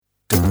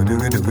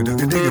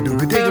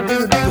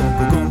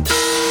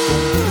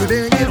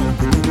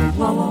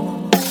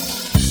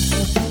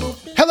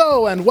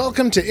Hello and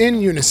welcome to In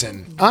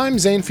Unison. I'm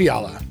Zane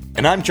Fiala.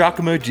 And I'm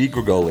Giacomo G.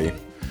 Grigoli.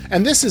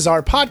 And this is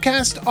our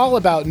podcast all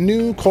about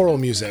new choral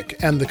music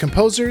and the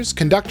composers,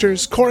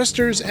 conductors,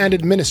 choristers, and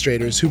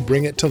administrators who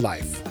bring it to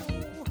life.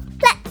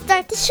 Let's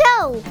start the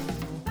show!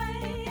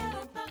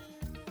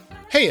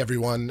 Hey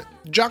everyone,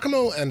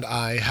 Giacomo and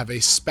I have a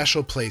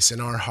special place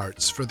in our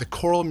hearts for the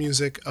choral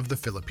music of the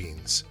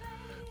Philippines.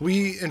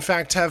 We, in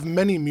fact, have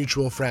many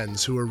mutual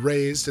friends who were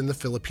raised in the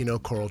Filipino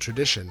choral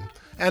tradition,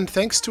 and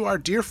thanks to our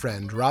dear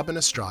friend Robin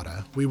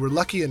Estrada, we were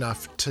lucky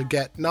enough to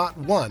get not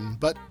one,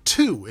 but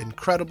two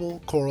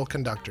incredible choral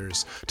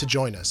conductors to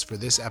join us for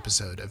this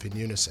episode of In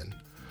Unison.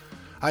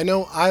 I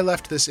know I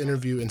left this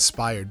interview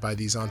inspired by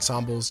these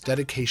ensembles'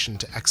 dedication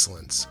to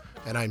excellence,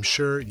 and I'm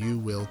sure you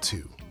will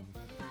too.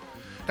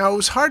 Now, it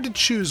was hard to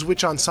choose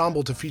which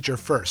ensemble to feature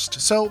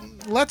first, so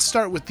let's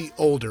start with the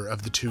older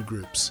of the two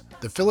groups,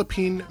 the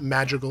Philippine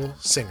Madrigal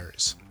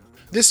Singers.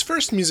 This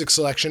first music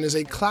selection is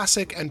a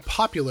classic and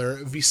popular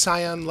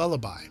Visayan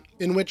lullaby,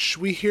 in which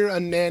we hear a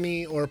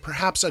nanny or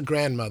perhaps a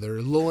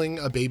grandmother lulling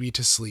a baby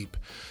to sleep,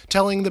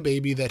 telling the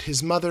baby that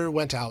his mother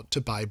went out to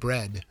buy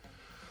bread.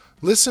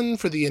 Listen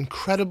for the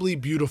incredibly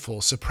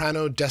beautiful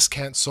soprano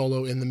descant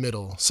solo in the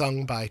middle,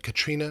 sung by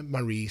Katrina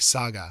Marie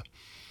Saga.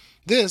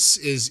 This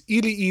is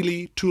Ili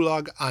Ili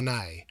Tulag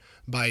Anay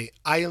by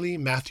Ailey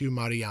Matthew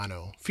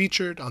Mariano,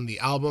 featured on the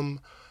album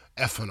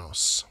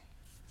Ephonos.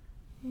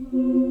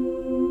 Bye.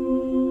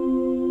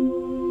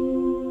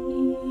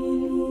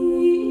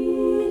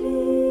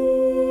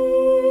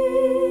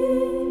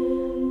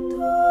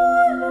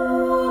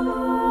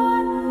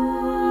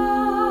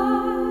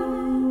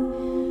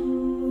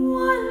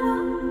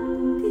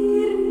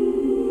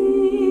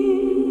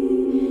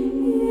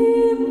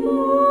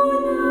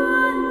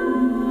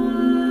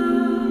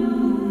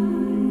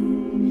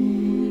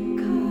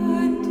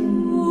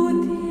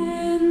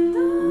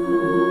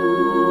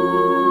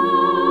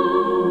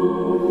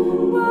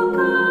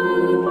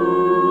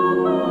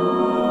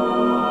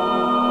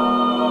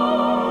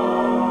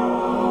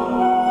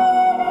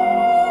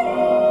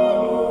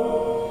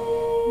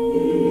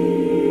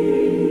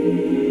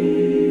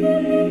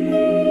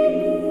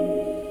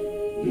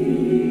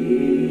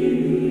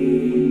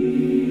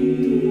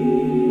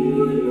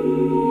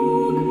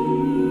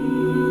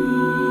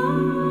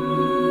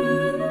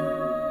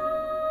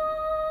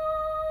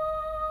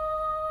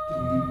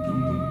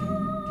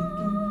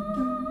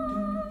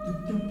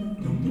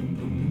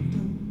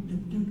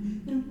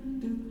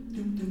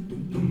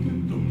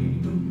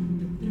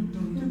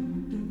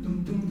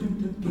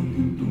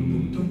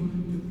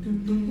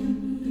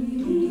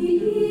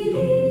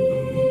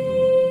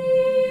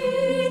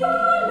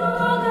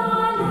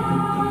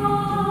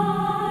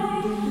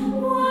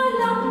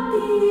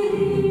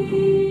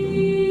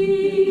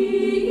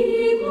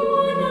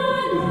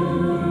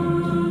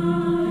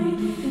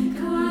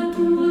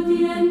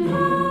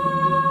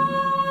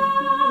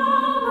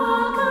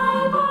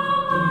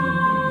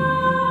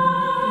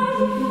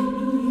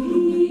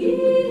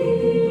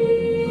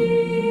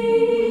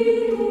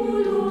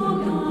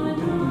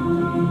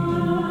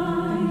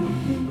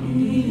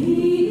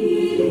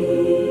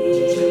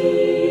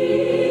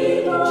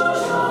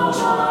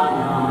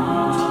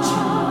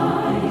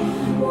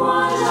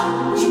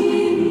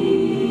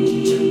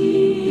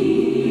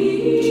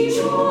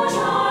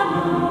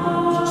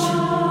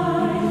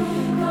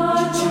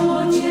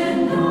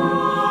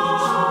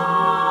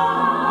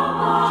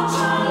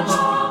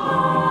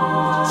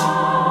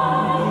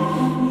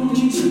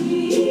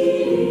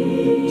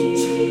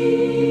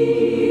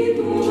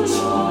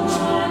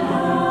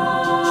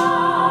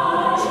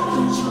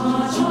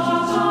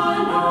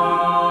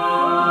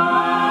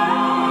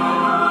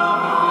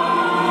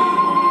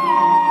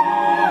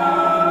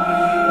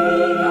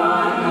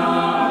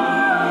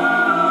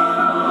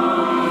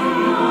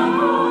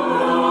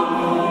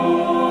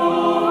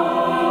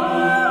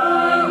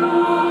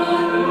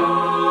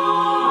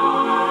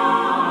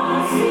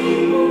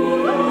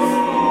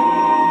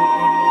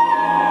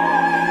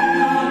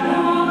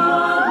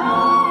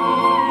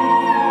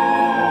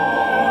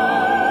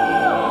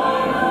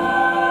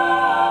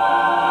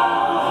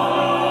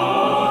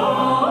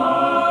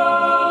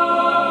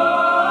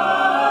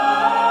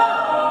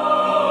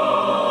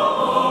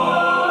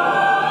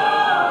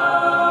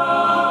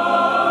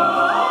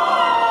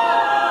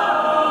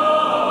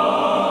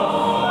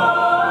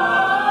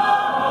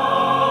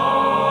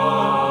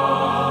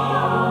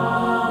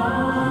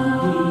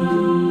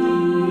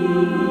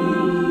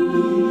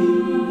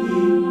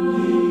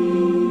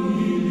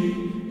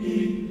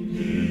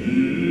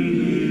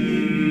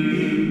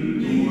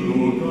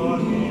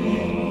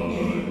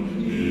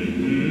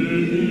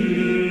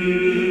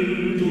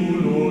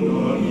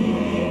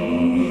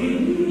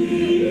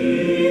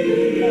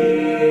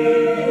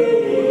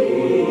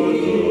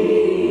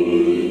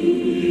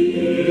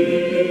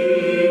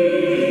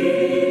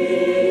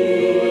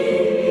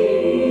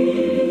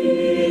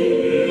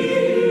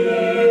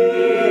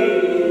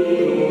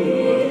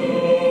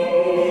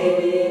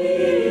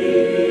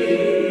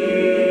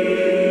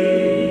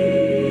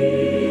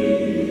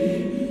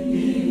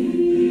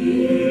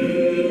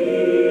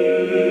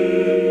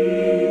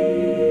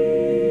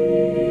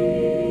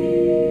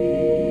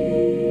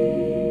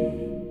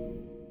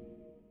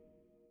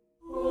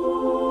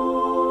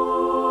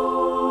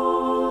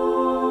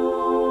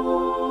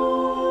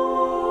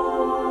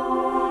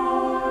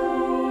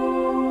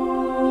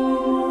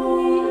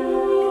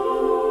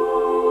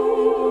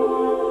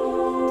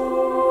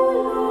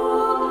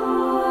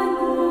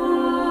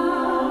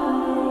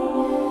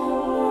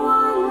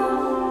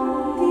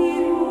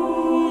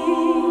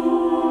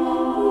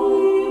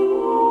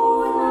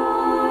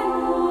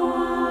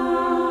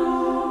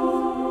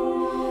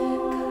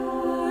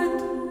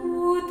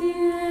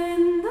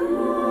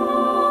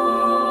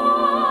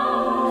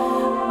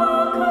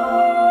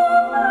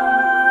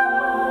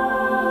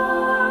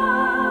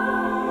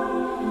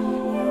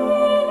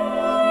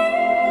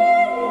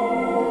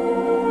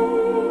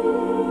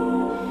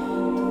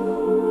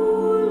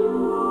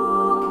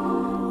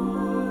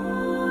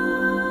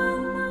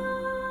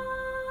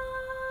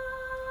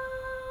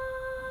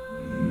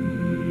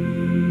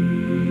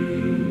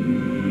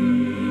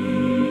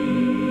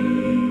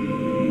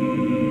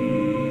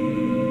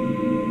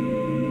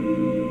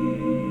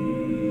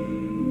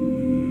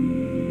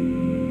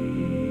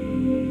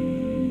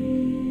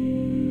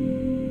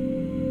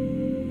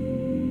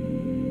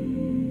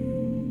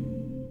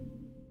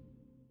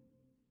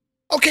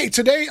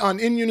 today on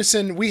In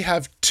Unison, we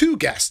have two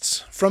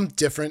guests from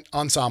different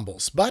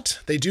ensembles, but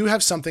they do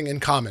have something in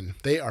common.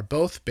 They are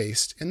both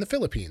based in the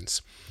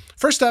Philippines.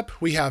 First up,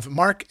 we have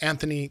Mark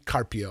Anthony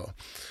Carpio,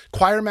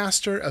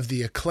 choirmaster of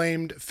the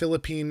acclaimed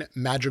Philippine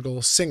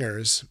Madrigal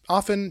Singers,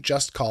 often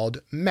just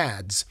called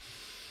MADS.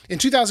 In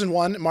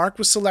 2001, Mark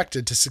was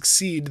selected to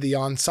succeed the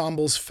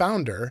ensemble's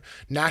founder,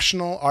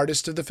 National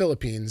Artist of the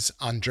Philippines,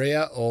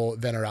 Andrea O.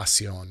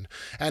 Veneracion,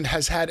 and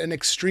has had an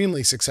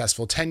extremely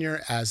successful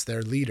tenure as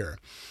their leader.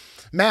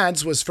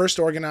 MADS was first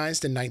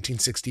organized in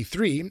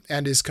 1963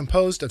 and is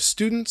composed of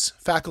students,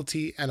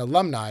 faculty, and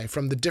alumni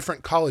from the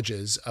different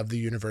colleges of the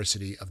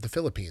University of the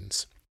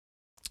Philippines.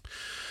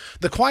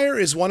 The choir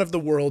is one of the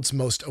world's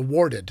most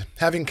awarded,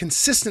 having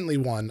consistently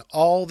won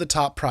all the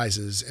top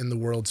prizes in the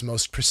world's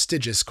most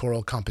prestigious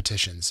choral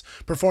competitions,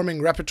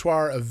 performing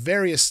repertoire of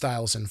various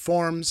styles and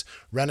forms: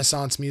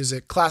 Renaissance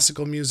music,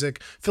 classical music,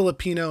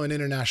 Filipino and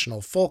international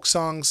folk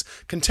songs,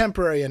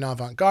 contemporary and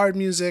avant-garde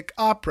music,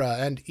 opera,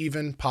 and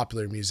even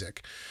popular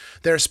music.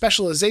 Their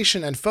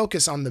specialization and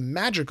focus on the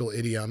madrigal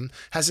idiom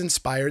has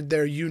inspired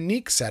their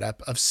unique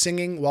setup of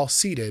singing while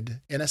seated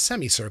in a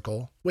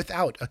semicircle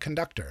without a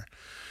conductor.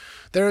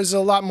 There is a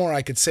lot more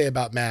I could say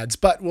about MADS,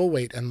 but we'll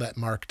wait and let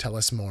Mark tell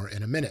us more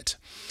in a minute.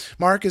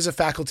 Mark is a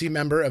faculty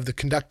member of the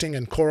Conducting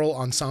and Choral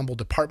Ensemble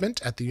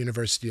Department at the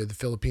University of the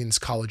Philippines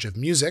College of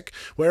Music,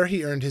 where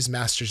he earned his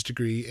master's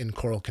degree in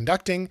choral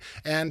conducting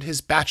and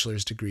his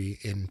bachelor's degree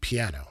in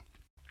piano.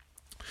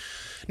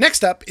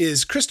 Next up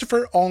is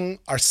Christopher Ong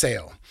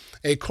Arceo,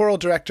 a choral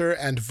director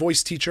and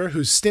voice teacher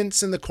whose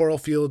stints in the choral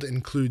field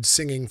include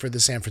singing for the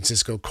San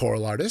Francisco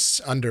Choral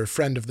Artists under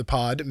friend of the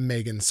pod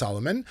Megan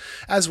Solomon,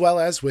 as well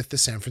as with the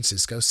San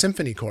Francisco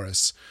Symphony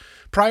Chorus.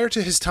 Prior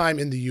to his time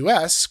in the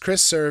U.S.,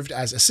 Chris served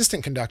as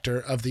assistant conductor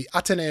of the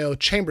Ateneo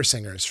Chamber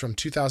Singers from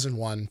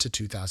 2001 to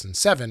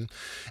 2007,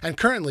 and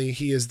currently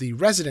he is the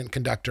resident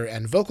conductor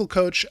and vocal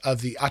coach of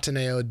the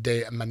Ateneo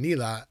de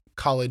Manila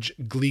College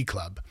Glee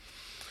Club.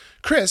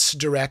 Chris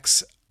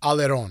directs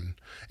Aleron,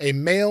 a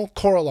male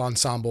choral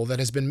ensemble that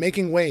has been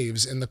making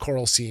waves in the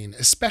choral scene,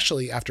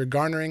 especially after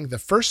garnering the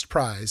first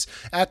prize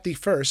at the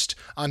first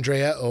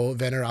Andrea O.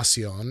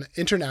 Veneracion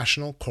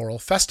International Choral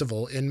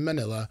Festival in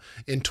Manila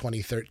in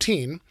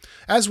 2013,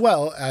 as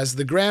well as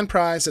the grand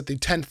prize at the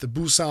 10th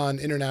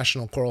Busan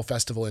International Choral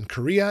Festival in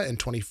Korea in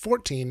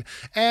 2014,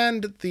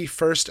 and the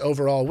first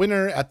overall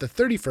winner at the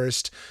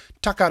 31st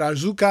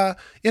Takarazuka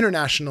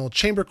International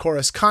Chamber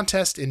Chorus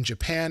Contest in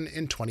Japan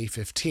in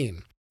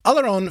 2015.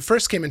 Aleron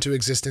first came into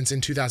existence in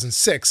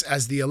 2006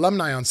 as the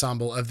alumni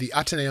ensemble of the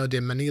Ateneo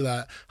de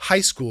Manila High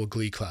School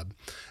Glee Club,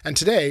 and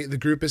today the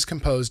group is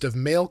composed of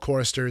male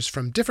choristers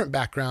from different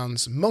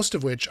backgrounds, most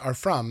of which are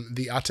from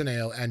the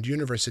Ateneo and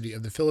University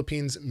of the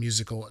Philippines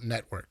musical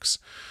networks.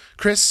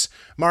 Chris,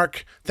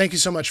 Mark, thank you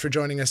so much for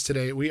joining us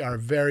today. We are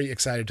very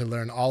excited to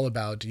learn all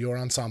about your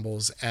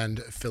ensembles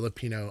and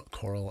Filipino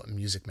choral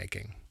music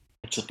making.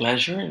 It's a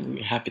pleasure, and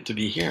we're happy to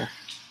be here.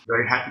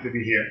 Very happy to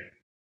be here.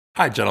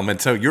 Hi, gentlemen.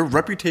 So your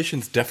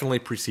reputations definitely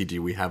precede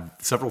you. We have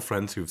several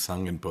friends who've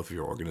sung in both of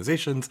your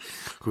organizations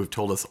who have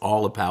told us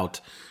all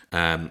about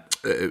a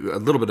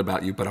little bit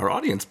about you, but our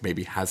audience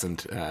maybe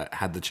hasn't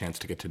had the chance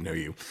to get to know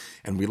you.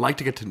 And we like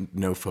to get to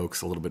know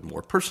folks a little bit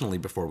more personally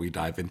before we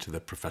dive into the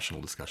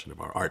professional discussion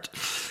of our art.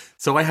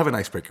 So I have an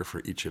icebreaker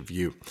for each of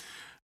you.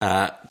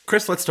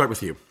 Chris, let's start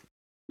with you.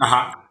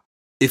 Uh-huh.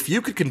 If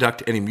you could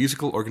conduct any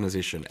musical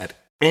organization at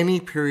any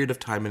period of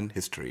time in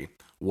history,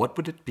 what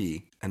would it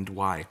be and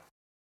why?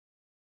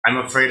 I'm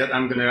afraid that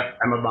I'm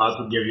about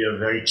to give you a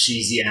very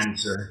cheesy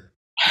answer.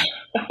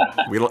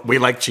 We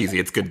like cheesy.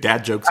 It's good.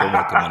 Dad jokes are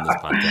welcome on this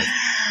podcast.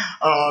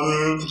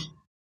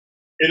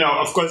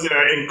 Of course, there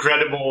are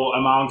incredible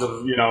amounts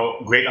of,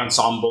 great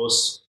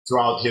ensembles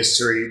throughout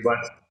history, but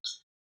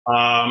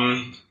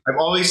I've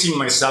always seen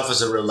myself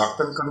as a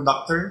reluctant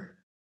conductor.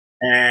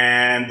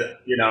 And,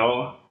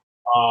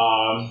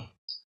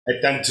 I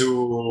tend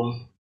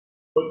to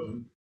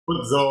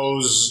put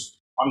those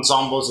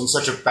ensembles on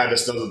such a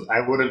pedestal that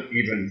I wouldn't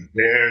even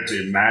dare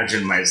to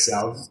imagine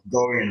myself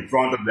going in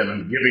front of them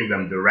and giving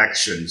them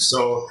direction.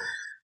 So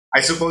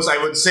I suppose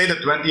I would say the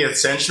 20th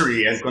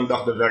century and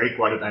conduct the very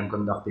choir that I'm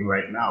conducting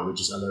right now,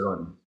 which is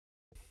Aleron.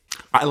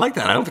 I like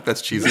that. I don't think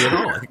that's cheesy at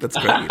all. I think that's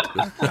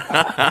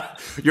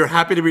great. You're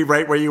happy to be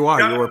right where you are.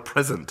 Yeah. You are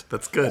present.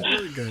 That's good.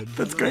 Very good.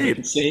 That's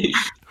great.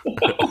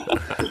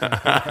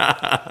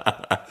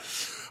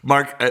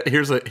 Mark,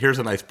 here's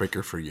an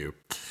icebreaker for you.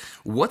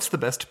 What's the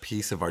best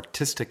piece of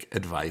artistic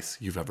advice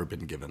you've ever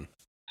been given?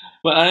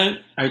 Well,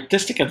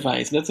 artistic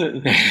advice, that's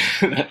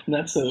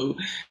not so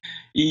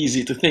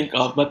easy to think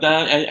of. But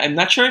I'm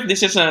not sure if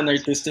this is an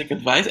artistic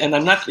advice, and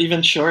I'm not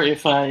even sure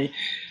if it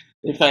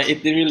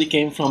really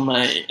came from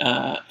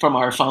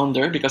our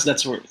founder, because I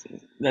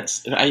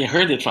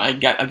heard it. I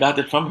got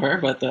it from her,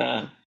 but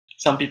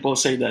some people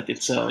say that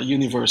it's a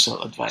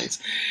universal advice.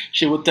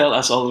 She would tell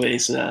us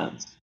always,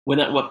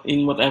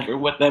 in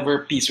whatever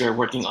piece we're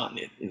working on,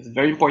 it is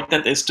very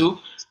important is to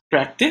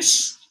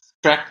practice,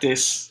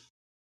 practice,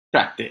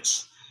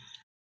 practice.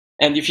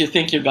 And if you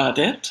think you got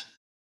it,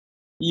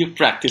 you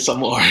practice some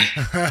more.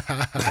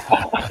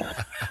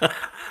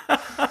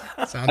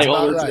 Sounds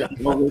about right. I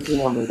always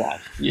remember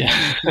that. Yeah.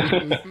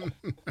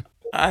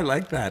 I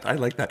like that. I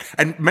like that.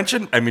 And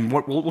mention, I mean,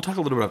 we'll talk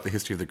a little bit about the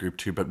history of the group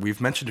too, but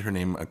we've mentioned her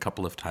name a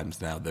couple of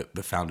times now, the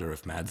founder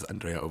of MADS,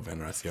 Andrea O.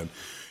 Veneracion.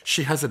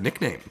 She has a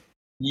nickname.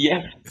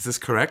 Yeah. Is this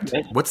correct?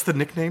 Yes. What's the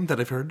nickname that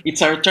I've heard?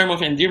 It's our term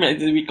of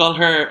endearment. We call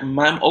her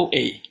Ma'am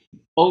OA.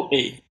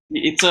 OA.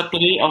 It's a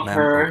play of Ma'am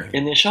her OA.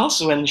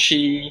 initials when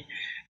she,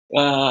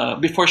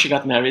 before she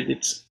got married.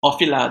 It's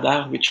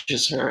Ofilada, which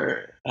is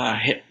her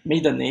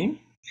maiden name,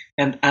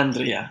 and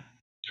Andrea,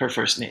 her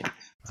first name.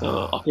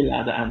 So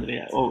Ofilada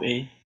Andrea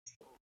OA.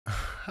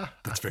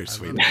 That's very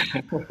sweet.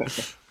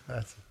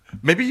 That's,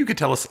 Maybe you could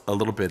tell us a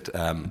little bit.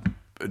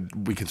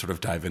 We can sort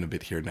of dive in a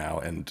bit here now,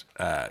 and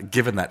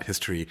given that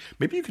history,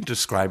 maybe you can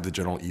describe the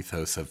general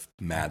ethos of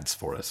MADS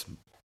for us.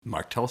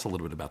 Mark, tell us a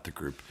little bit about the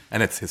group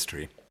and its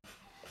history.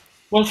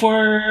 Well,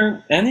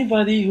 for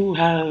anybody who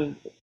has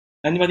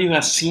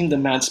seen the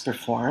MADS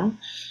perform,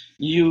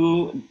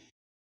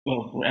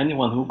 for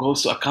anyone who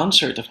goes to a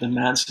concert of the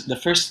MADS, the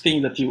first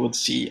thing that you would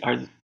see are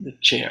the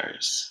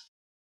chairs.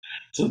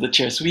 So the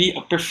chairs we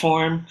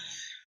perform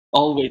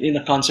always in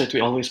a concert. We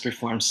always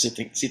perform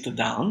seated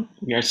down.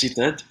 We are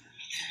seated,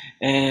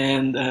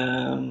 and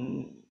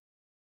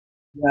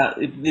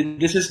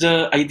this is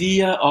the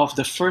idea of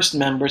the first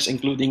members,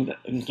 including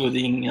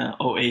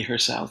OA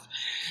herself.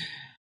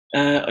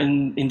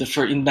 In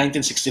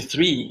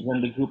 1963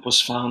 when the group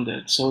was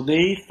founded. So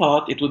they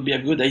thought it would be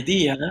a good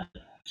idea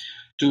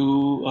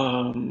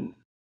to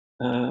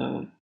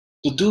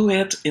do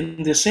it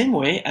in the same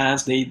way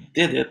as they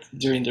did it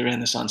during the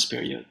Renaissance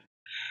period.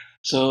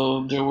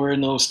 So there were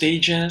no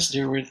stages,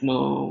 there were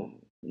no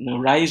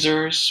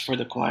risers for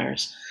the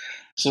choirs.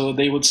 So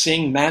they would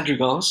sing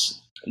madrigals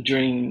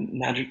during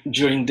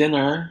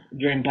dinner,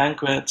 during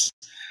banquets,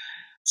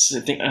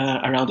 sitting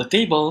around the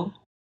table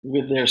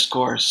with their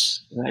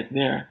scores right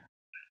there.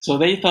 So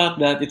they thought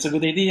that it's a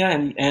good idea,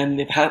 and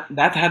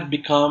that had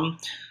become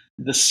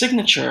the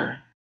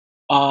signature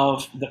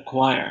of the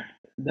choir,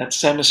 that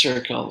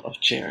semicircle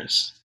of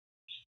chairs.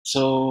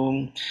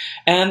 So,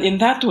 and in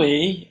that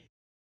way,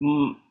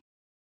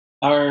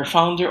 our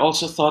founder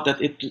also thought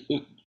that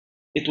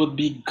it would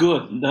be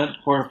good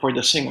for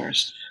the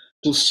singers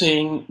to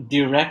sing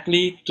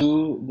directly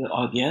to the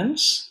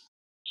audience,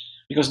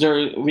 because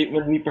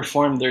when we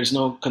perform, there's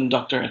no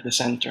conductor at the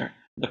center.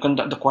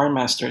 The choir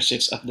master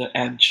sits at the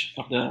edge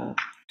of the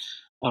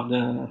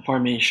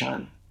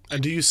formation.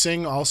 and do you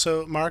sing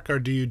also, Mark, or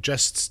do you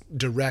just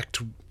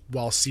direct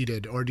while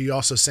seated, or do you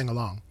also sing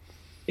along?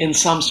 In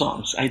some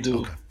songs, I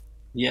do. Okay.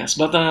 Yes,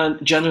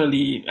 but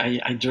generally,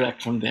 I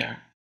direct from there.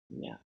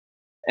 Yeah,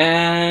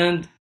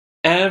 and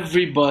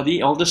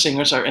everybody, all the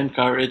singers are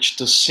encouraged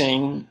to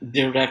sing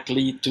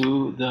directly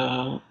to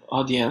the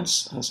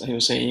audience, as I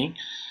was saying,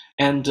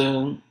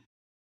 and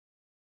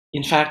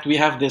in fact, we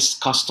have this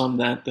custom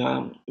that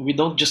we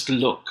don't just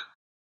look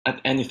at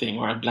anything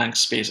or a blank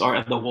space or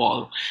at the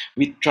wall.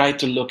 We try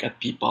to look at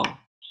people.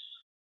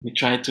 We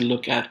try to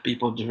look at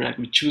people direct.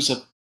 We choose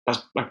a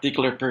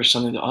particular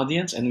person in the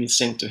audience and we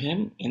sing to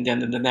him. And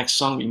then in the next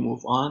song, we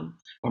move on.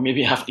 Or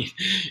maybe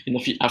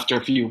after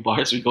a few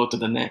bars, we go to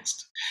the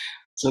next.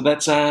 So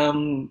that's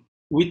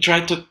we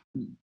try to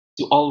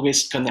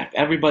always connect.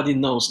 Everybody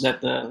knows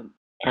that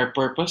our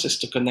purpose is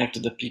to connect to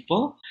the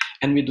people,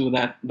 and we do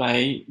that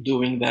by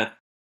doing that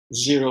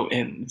zero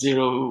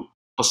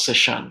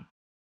position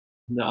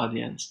in the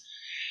audience.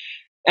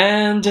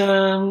 And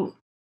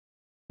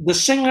the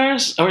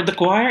singers or the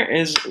choir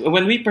is,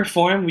 when we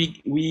perform,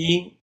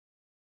 we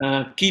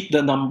keep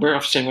the number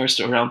of singers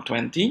to around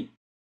 20.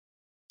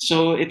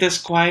 So it is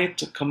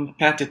quite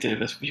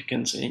competitive, if you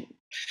can say.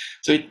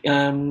 So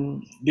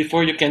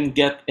before you can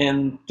get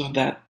into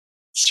that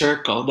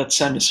circle, that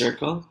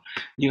semicircle,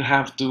 you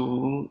have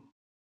to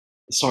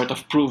sort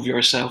of prove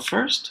yourself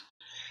first.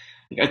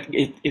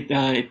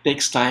 It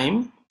takes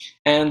time,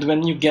 and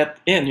when you get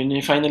in, when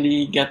you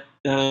finally get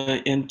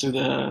into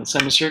the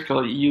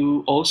semicircle,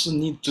 you also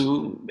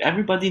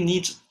everybody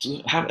needs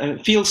to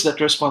have feels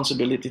that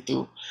responsibility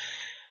to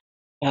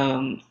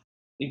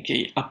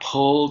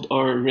uphold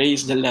or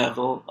raise the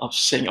level of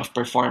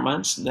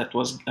performance that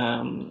was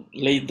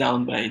laid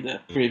down by the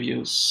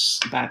previous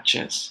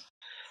batches.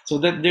 So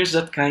that there's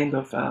that kind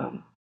of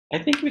I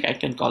think I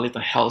can call it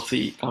a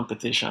healthy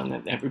competition,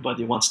 and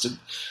everybody wants to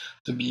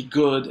be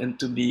good and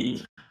to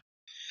be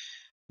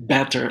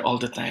better all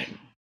the time.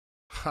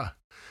 Huh.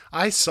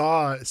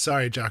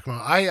 Sorry,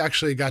 Giacomo, I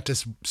actually got to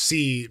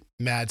see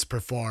MADS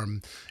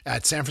perform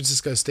at San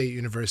Francisco State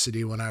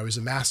University when I was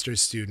a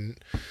master's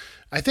student.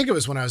 I think it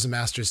was when I was a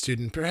master's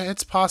student.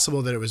 It's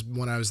possible that it was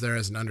when I was there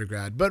as an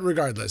undergrad, but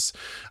regardless,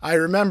 I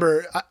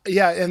remember,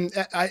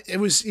 it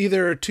was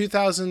either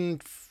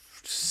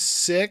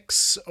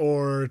 2006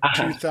 or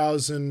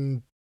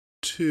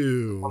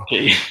 2002.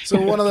 Okay. So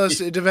one of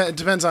those, it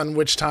depends on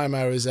which time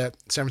I was at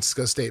San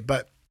Francisco State,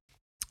 but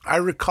I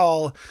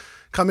recall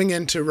coming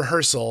into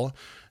rehearsal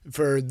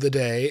for the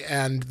day,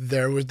 and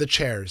there were the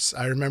chairs.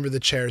 I remember the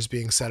chairs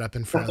being set up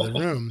in front of the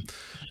room,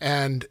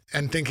 and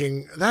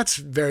thinking, that's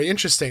very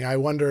interesting. I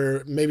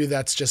wonder, maybe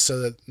that's just so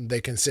that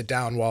they can sit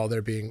down while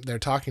they're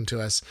talking to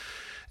us.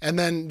 And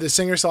then the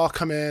singers all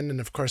come in, and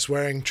of course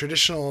wearing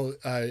traditional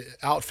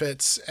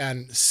outfits,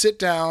 and sit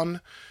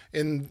down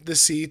in the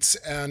seats,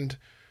 and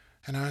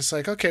I was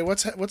like, okay,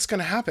 what's going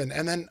to happen?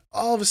 And then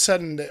all of a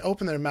sudden they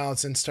open their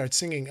mouths and start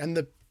singing, and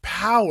the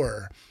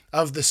power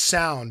of the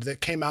sound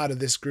that came out of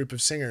this group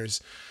of singers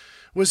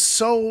was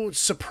so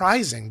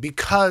surprising,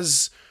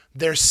 because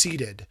they're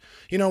seated.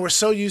 We're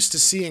so used to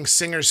seeing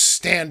singers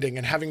standing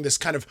and having this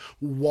kind of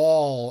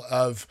wall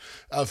of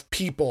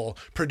people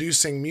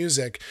producing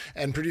music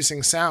and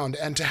producing sound,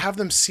 and to have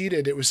them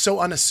seated, it was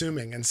so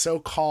unassuming and so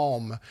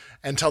calm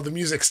until the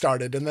music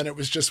started, and then it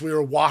was just, we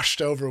were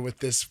washed over with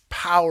this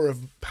power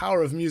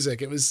of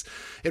music. It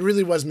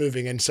really was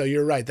moving. And so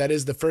you're right, that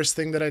is the first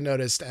thing that I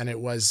noticed, and it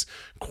was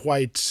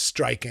quite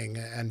striking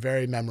and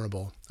very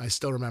memorable. I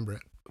still remember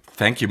it.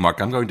 Thank you,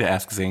 Mark. I'm going to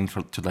ask Zane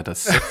to let us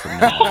sit from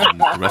now on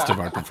the rest of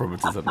our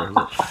performances.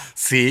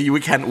 See,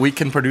 we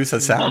can produce a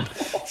sound.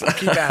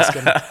 Keep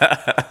asking.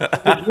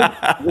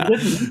 We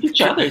did meet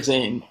each other,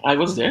 Zane. I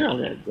was there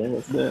already. There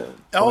was the.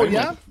 Oh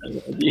yeah.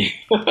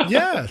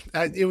 Yeah,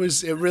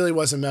 it really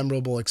was a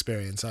memorable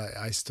experience.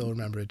 I still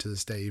remember it to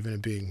this day, even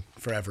it being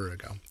forever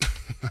ago.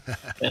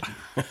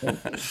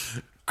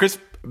 Chris,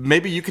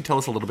 maybe you could tell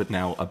us a little bit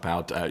now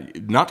about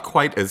not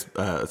quite as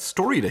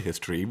storied a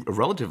history, a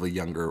relatively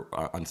younger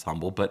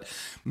ensemble, but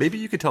maybe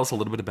you could tell us a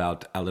little bit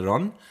about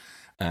Aleron,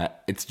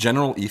 its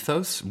general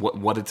ethos,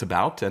 what it's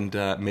about, and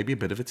maybe a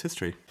bit of its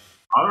history.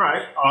 All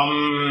right.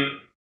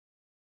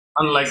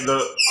 Unlike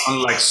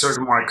Sir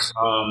Mark's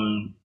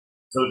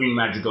Philippine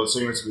Magical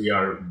Singers, we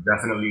are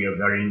definitely a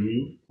very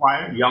new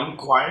choir, young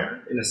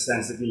choir, in a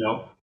sense that we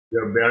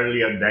are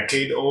barely a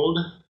decade old.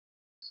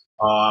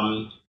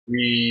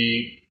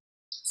 We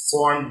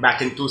formed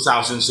back in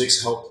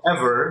 2006.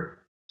 However,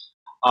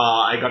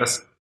 I got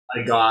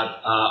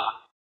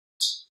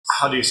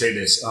how do you say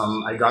this?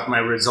 I got my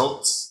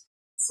results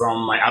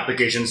from my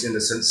applications in the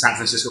San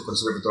Francisco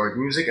Conservatory of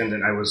Music, and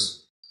then I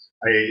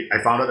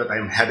found out that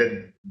I'm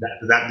headed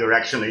that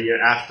direction a year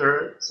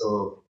after.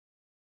 So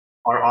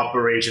our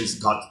operations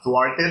got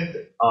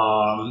thwarted,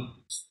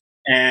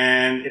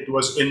 and it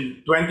was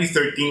in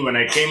 2013 when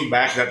I came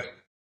back that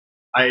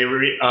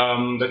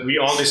that we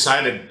all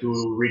decided to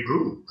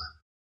regroup.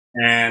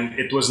 And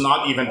it was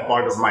not even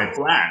part of my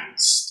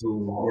plans to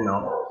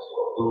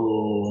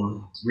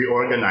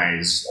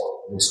reorganize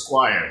this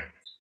choir.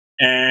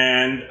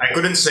 And I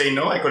couldn't say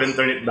no, I couldn't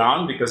turn it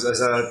down, because as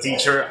a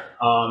teacher,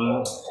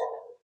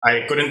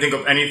 I couldn't think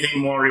of anything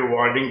more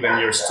rewarding than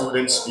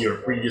your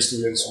previous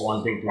students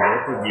wanting to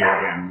work with you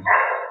again.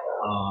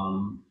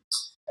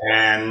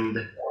 And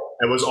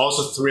I was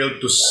also thrilled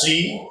to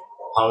see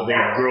how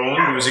they've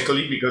grown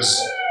musically,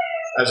 because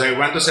as I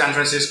went to San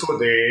Francisco,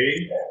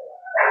 they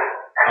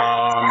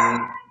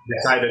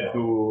decided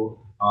to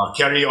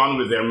carry on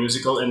with their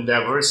musical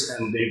endeavors,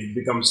 and they've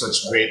become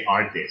such great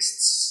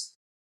artists.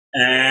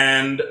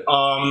 And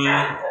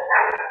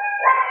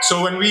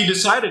so when we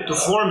decided to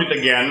form it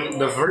again,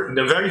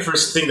 the very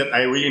first thing that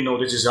I really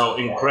noticed is how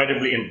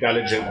incredibly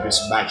intelligent this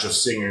batch of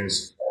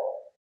singers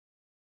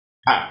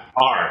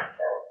are.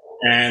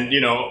 And,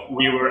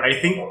 we were, I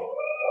think,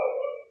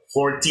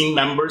 14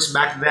 members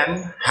back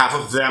then. Half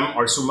of them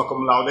are summa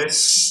cum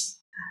laudes.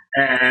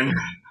 And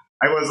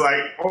I was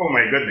like, oh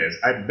my goodness,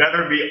 I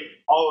better be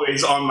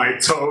always on my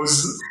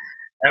toes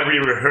every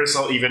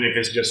rehearsal, even if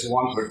it's just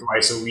once or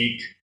twice a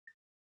week.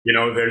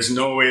 There's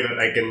no way that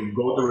I can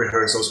go to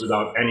rehearsals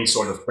without any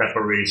sort of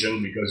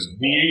preparation, because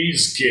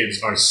these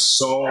kids are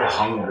so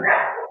hungry.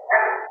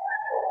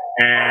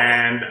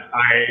 And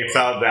I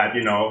felt that,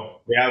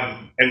 they have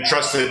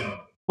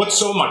put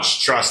so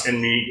much trust in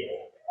me,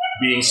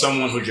 being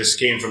someone who just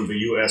came from the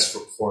US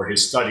for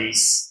his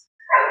studies.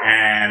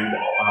 And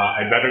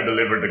I better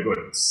deliver the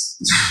goods.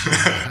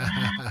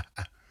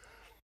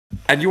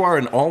 And you are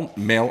an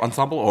all-male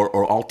ensemble,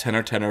 or all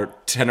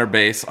tenor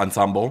bass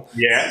ensemble?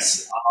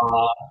 Yes.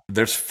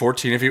 There's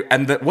 14 of you.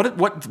 And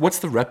what's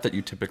the rep that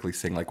you typically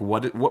sing? Like,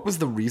 what was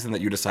the reason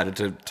that you decided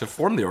to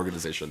form the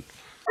organization?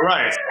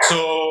 Right.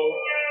 So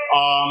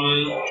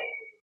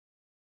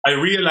I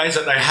realized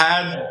that I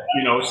had,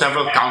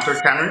 several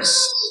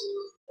countertenors,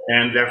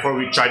 and therefore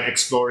we tried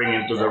exploring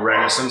into the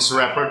Renaissance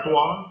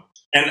repertoire.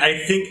 And I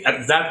think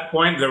at that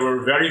point, there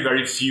were very,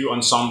 very few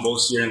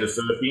ensembles here in the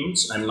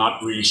Philippines. I'm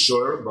not really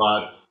sure,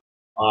 but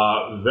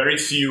very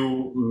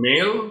few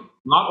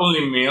not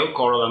only male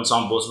choral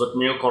ensembles, but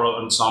male choral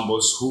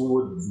ensembles who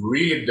would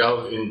really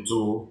delve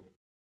into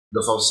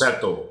the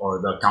falsetto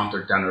or the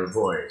countertenor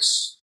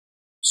voice.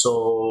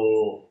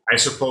 So I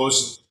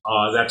suppose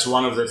that's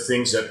one of the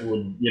things that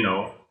would,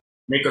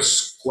 make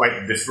us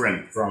quite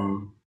different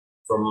from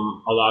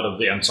a lot of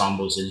the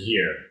ensembles in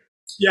here.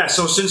 Yeah,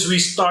 so since we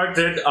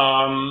started,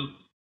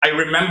 I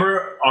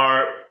remember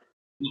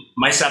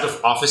my set of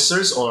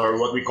officers, or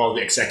what we call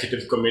the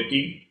executive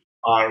committee,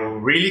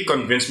 really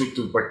convinced me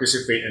to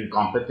participate in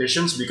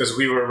competitions because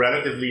we were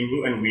relatively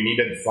new and we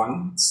needed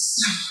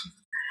funds.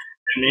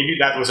 And maybe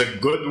that was a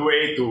good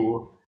way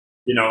to,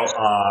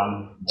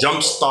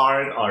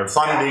 jumpstart our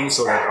funding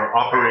so that our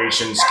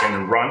operations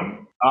can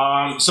run.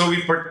 So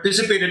we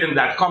participated in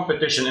that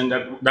competition, and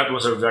that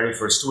was our very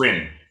first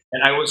win.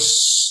 And I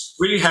was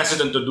really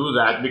hesitant to do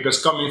that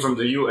because coming from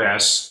the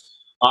US,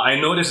 I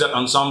noticed that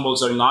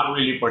ensembles are not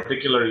really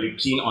particularly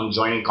keen on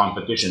joining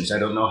competitions. I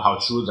don't know how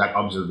true that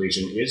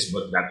observation is,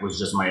 but that was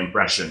just my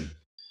impression.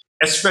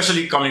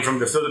 Especially coming from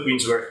the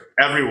Philippines, where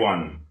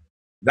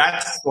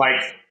that's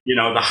like,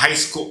 the high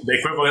school, the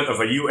equivalent of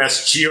a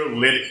US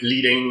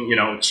cheerleading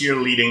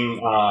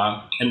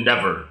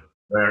endeavor,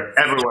 where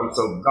everyone's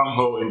so gung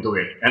ho into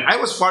it. And I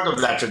was part of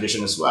that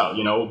tradition as well.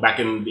 Back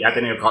in the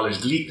Ateneo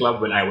College Glee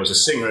Club when I was a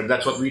singer,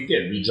 that's what we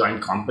did. We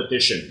joined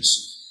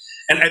competitions.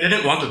 And I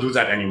didn't want to do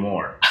that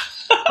anymore.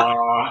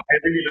 I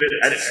really did,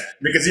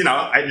 because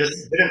I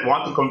just didn't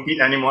want to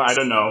compete anymore. I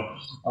don't know.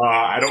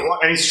 I don't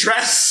want any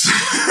stress.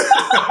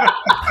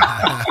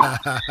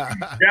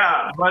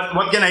 Yeah, but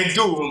what can I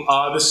do?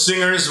 The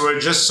singers were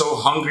just so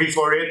hungry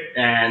for it,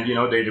 and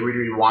they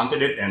really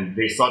wanted it, and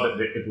they thought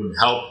that it would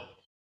help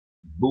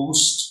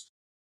boost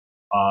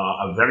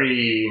a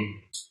very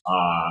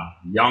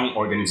young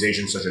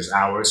organization such as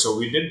ours. So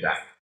we did that.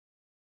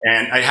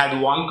 And I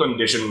had one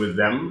condition with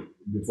them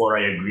before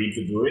I agreed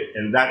to do it,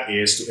 and that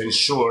is to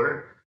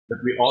ensure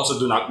that we also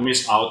do not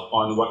miss out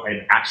on what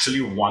I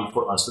actually want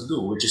for us to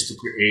do, which is to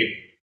create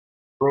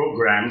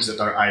programs that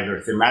are either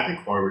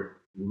thematic or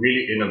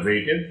really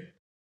innovative,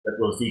 that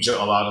will feature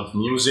a lot of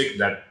music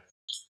that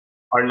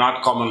are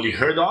not commonly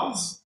heard of.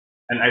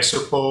 And I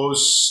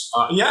suppose,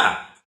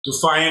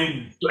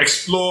 to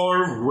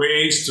explore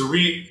ways to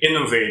really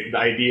innovate the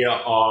idea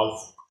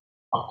of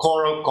a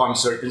choral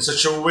concert in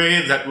such a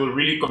way that will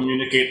really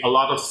communicate a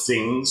lot of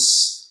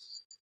things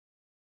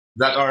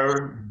that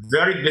are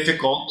very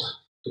difficult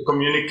to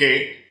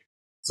communicate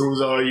through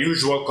the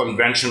usual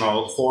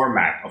conventional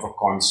format of a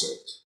concert.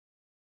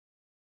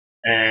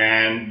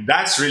 And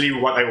that's really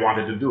what I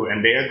wanted to do,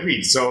 and they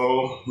agreed.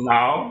 So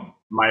now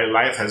my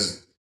life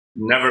has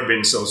never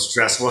been so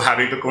stressful,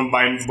 having to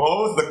combine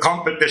both the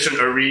competition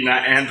arena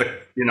and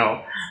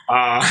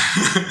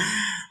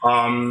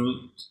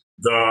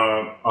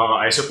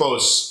I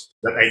suppose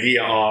that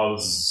idea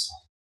of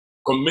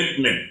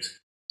commitment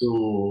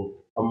to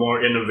a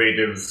more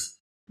innovative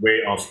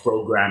way of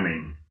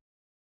programming.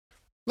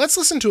 Let's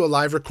listen to a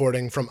live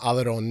recording from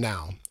Aleron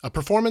now, a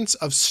performance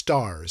of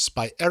Stars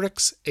by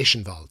Eriks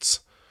Eschenwalds.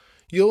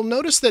 You'll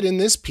notice that in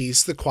this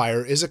piece the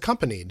choir is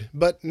accompanied,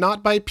 but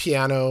not by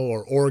piano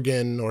or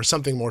organ or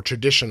something more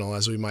traditional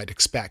as we might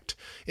expect.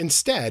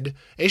 Instead,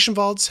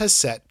 Eschenwalds has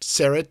set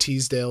Sarah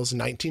Teasdale's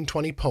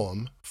 1920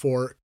 poem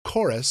for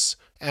chorus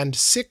and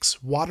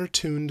 6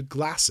 water-tuned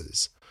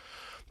glasses.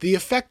 The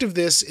effect of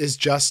this is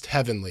just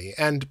heavenly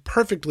and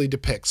perfectly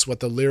depicts what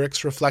the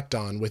lyrics reflect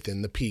on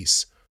within the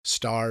piece,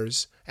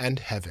 stars and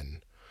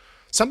heaven.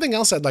 Something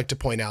else I'd like to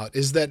point out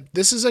is that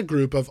this is a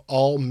group of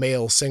all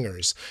male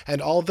singers,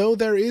 and although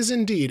there is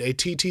indeed a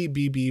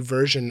TTBB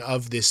version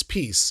of this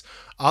piece,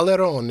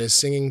 Aleron is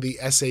singing the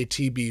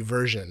SATB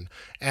version,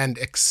 and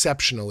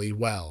exceptionally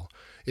well.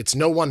 It's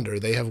no wonder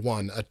they have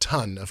won a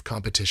ton of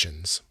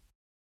competitions.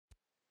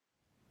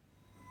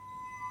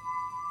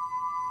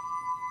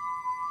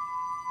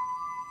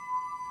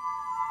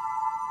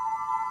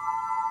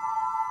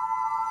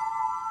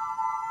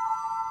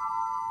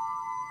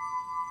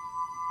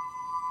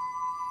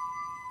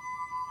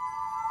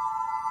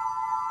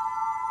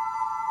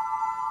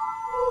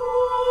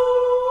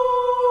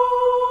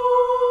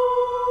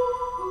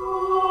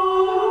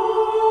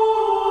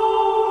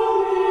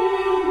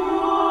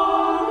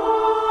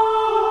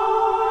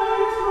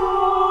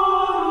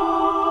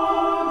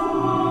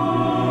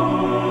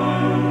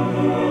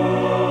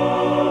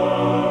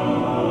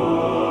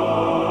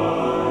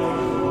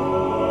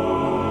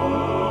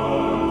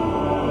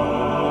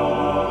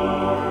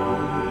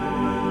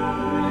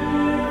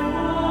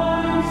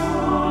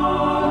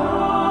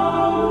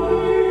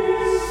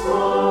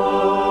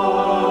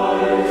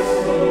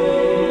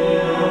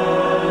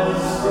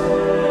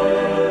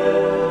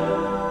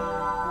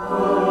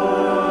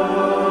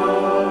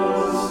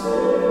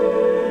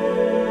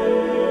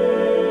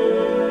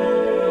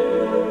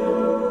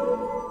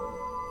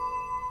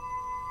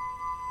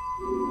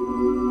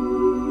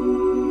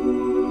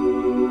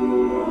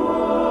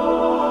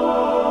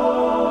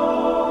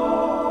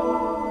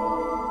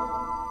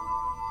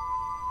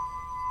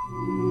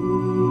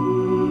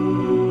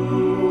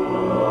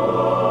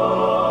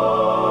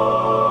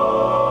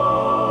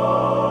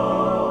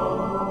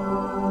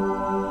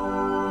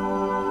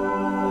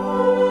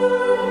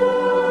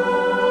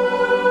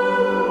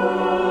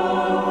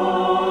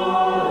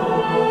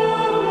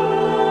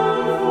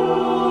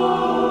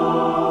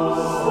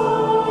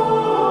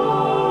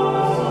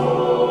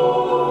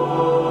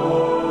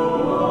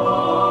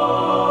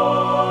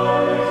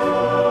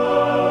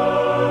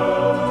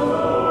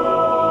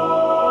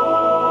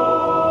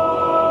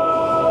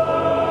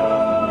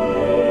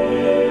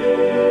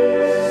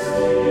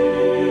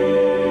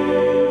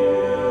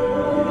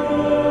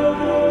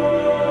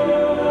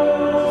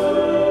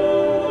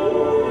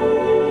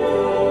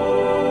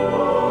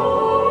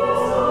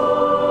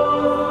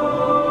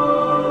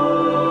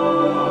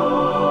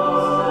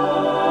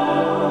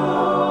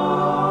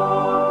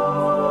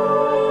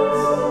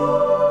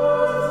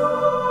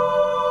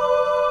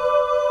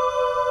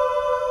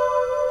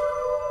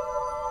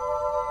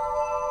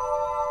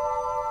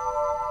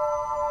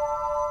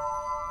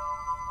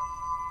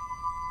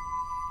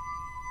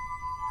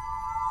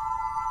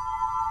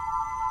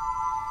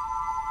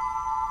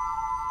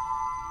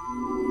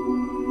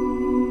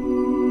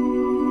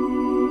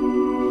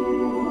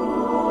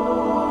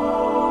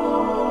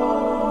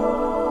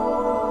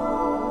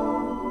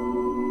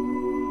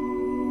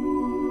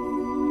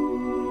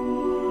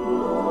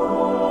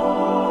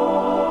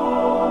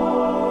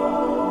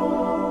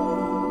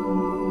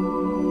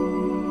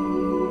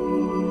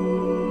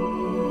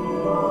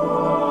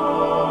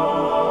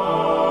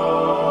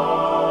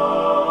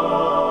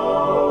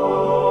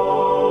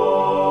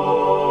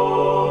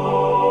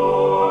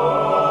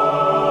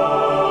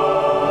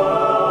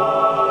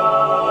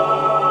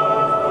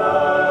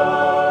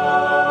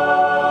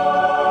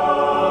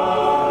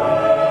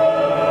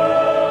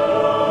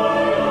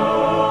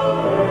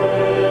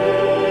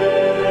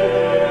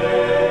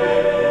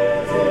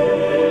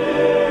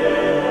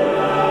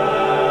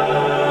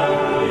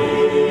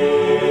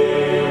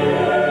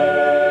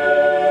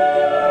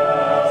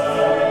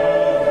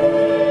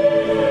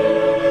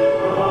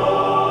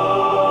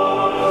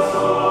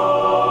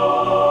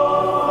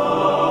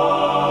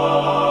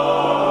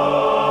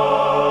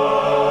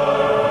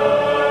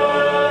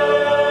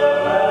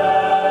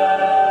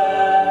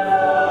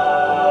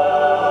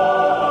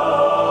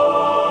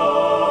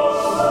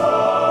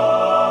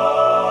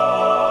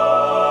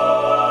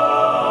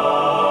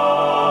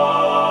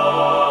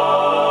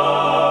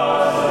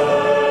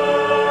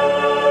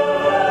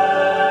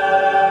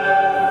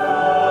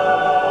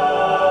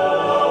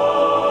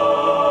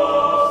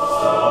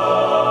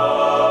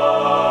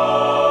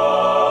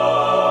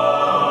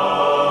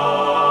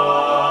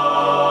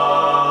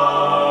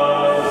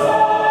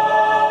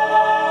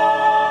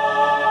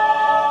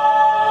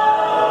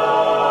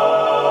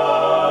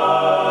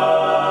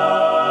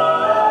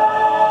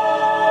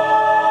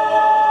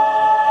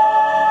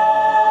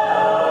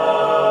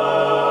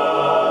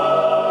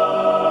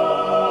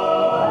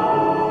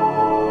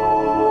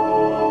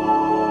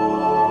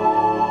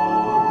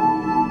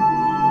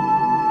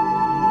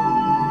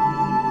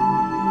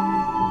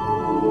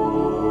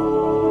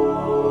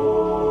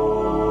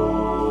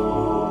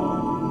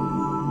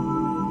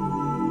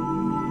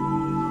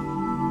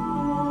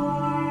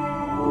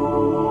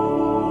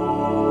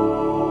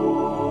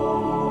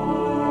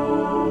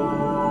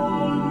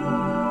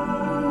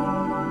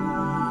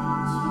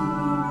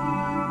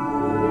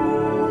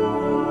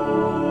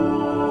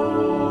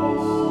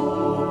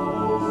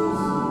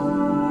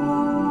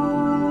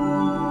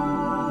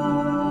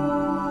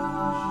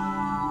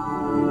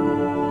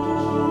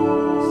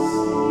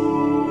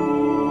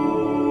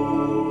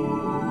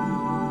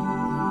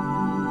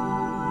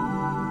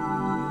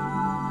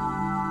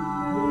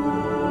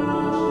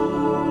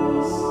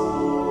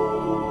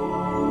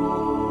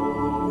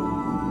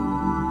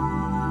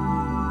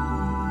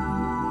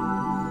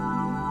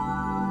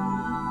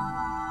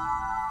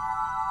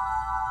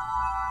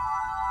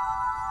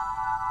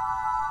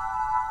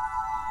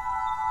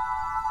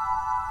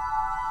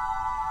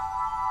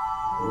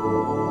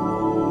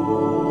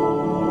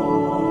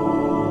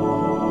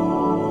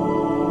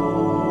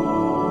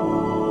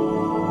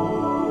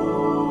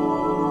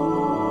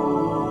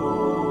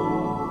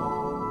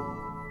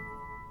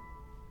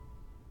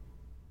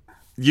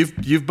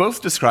 You've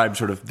both described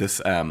sort of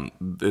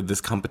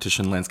this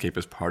competition landscape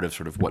as part of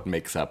sort of what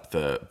makes up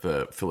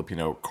the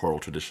Filipino choral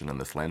tradition in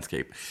this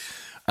landscape.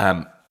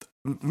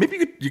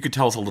 Maybe you could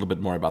tell us a little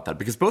bit more about that,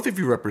 because both of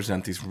you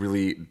represent these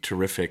really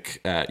terrific,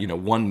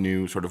 one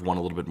new sort of one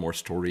a little bit more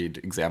storied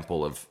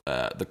example of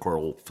the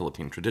choral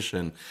Philippine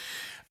tradition.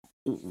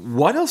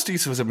 What else do you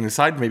suppose, I mean,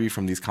 aside maybe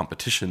from these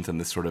competitions and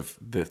this sort of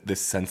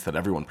this sense that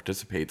everyone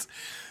participates,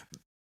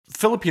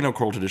 Filipino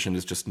choral tradition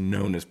is just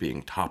known as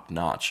being top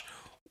notch.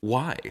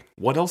 Why?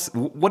 What else?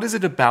 What is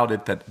it about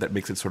it that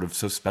makes it sort of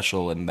so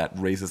special and that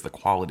raises the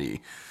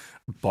quality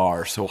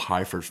bar so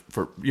high for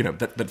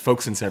that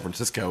folks in San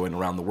Francisco and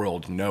around the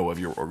world know of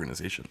your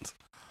organizations?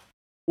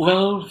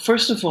 Well,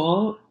 first of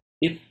all,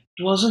 it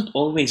wasn't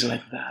always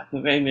like that.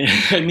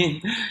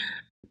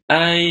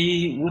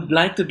 I would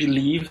like to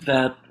believe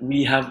that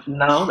we have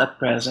now at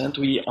present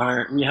we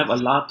have a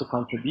lot to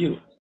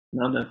contribute.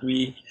 Now that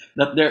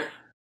there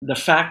the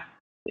fact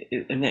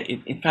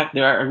in fact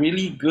there are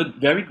really good,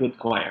 very good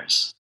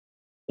choirs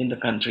in the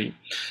country,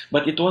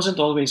 but it wasn't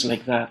always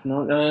like that.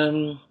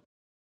 No,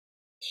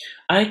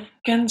 I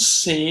can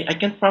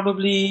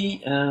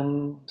probably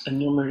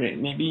enumerate,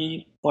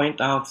 maybe point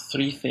out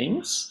three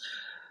things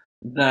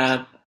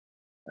that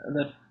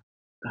that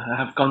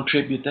have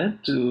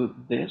contributed to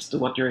this, to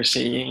what you're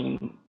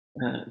saying,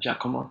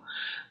 Giacomo.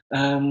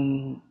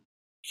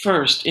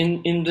 First,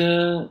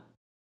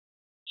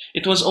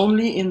 it was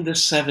only in the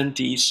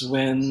 70s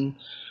when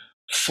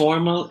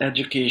formal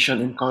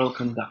education in choral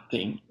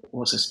conducting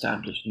was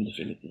established in the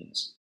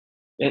Philippines.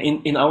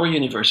 In our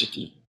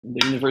university,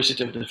 the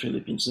University of the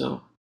Philippines.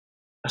 So,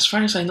 as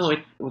far as I know,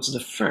 it was the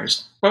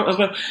first.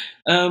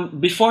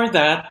 Before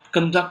that,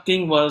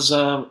 conducting was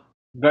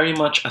very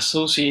much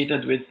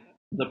associated with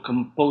the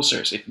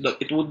composers.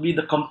 It would be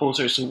the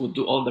composers who would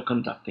do all the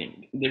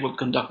conducting. They would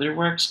conduct their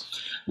works.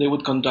 They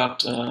would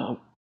conduct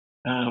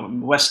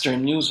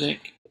Western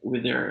music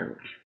with their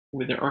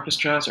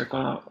orchestras or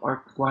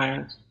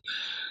choirs.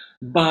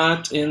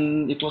 But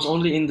it was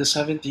only in the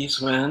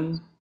 70s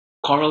when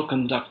choral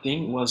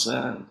conducting was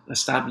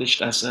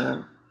established as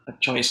a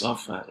choice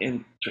of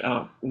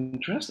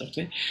interest,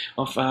 okay,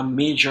 of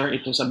major.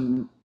 It was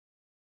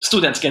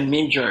students can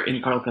major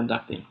in choral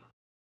conducting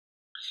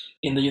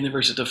in the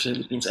University of the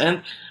Philippines,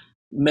 and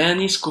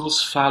many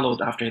schools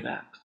followed after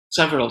that.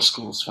 Several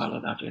schools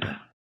followed after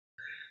that,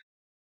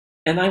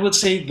 and I would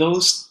say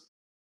those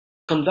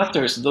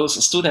conductors,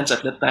 those students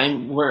at that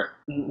time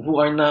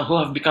who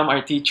have become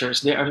our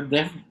teachers. They are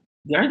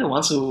the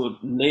ones who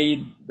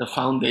laid the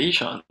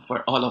foundation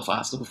for all of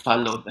us who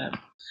followed them.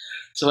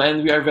 So,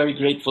 and we are very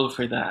grateful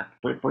for that,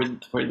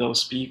 for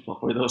those people,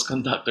 for those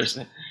conductors,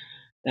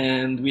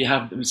 and we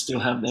still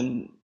have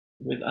them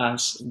with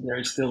us.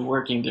 They're still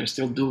working. They're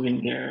still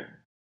doing their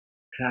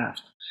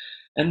craft.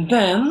 And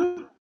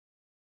then,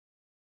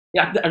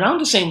 yeah, around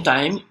the same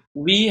time,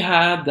 we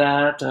had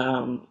that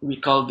we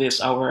call this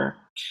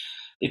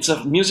it's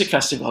a music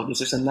festival. This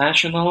is a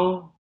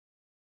national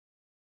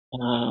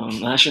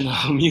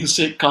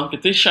music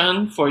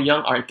competition for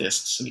young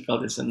artists. We call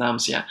this the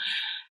NAMSIA.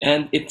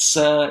 And it's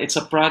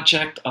a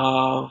project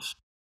of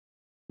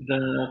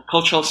the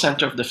Cultural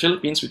Center of the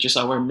Philippines, which is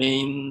our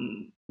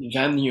main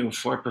venue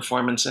for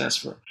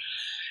performances,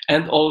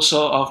 and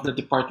also of the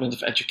Department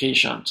of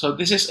Education. So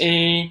this is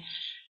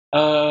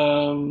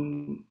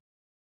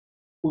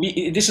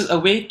this is a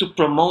way to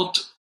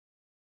promote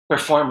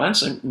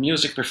performance and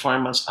music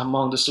performance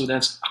among the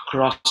students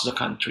across the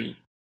country.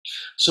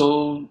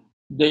 So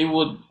they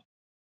would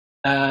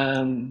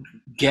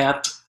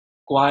get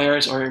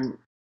choirs or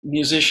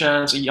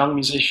musicians, young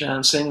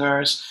musicians,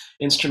 singers,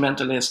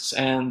 instrumentalists,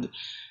 and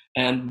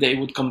they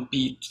would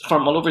compete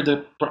from all over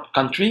the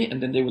country,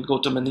 and then they would go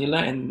to Manila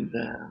and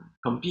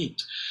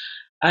compete.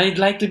 I'd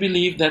like to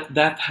believe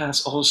that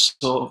has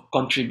also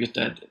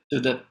contributed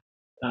to the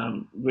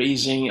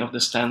raising of the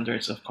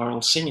standards of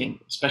choral singing,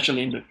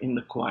 especially in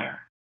the choir.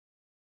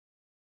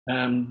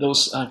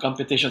 Those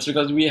competitions,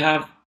 because we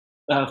have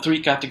three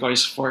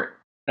categories for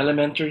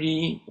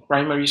elementary,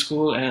 primary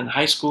school, and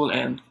high school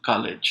and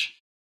college.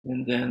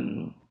 And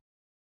then,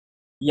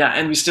 yeah,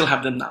 and we still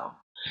have them now.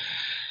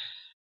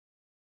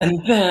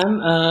 And then,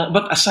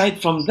 but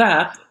aside from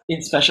that,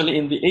 especially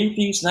in the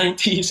 80s,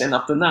 90s, and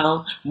up to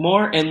now,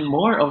 more and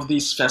more of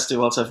these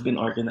festivals have been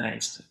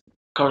organized.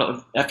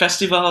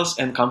 Festivals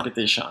and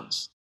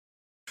competitions.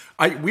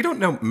 We don't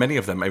know many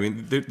of them. I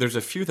mean, there's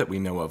a few that we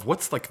know of.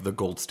 What's like the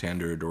gold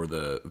standard or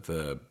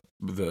the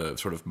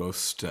sort of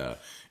most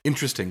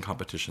interesting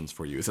competitions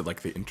for you? Is it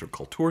like the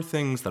interculture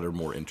things that are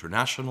more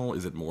international?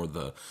 Is it more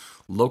the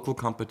local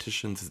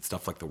competitions? Is it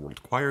stuff like the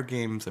World Choir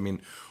Games? I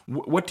mean,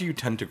 what do you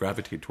tend to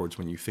gravitate towards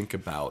when you think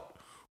about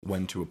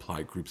when to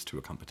apply groups to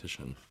a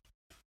competition?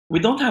 We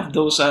don't have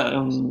those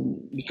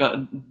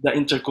because the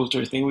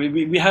interculture thing.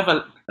 We have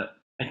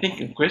I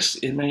think, Chris,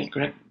 am I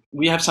correct?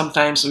 We have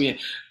sometimes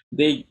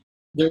there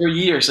were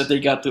years that they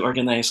got to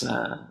organize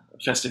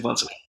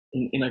festivals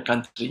in our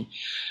country,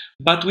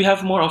 but we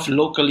have more of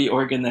locally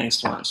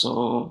organized ones.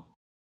 So,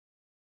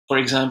 for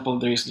example,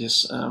 there is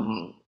this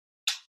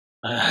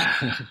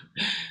uh,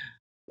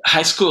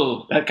 high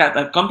school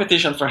a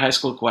competition for high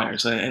school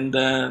choirs, and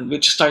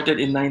which started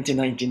in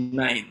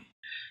 1999.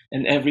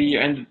 And every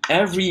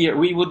year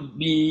we would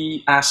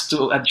be asked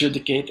to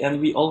adjudicate, and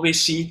we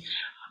always see.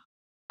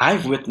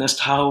 I've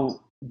witnessed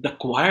how the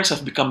choirs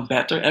have become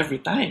better every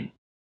time.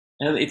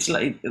 And it's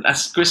like,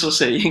 as Chris was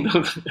saying,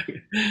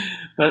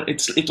 but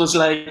it was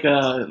like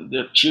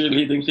the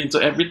cheerleading thing. So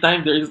every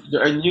time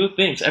there are new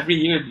things. Every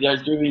year they are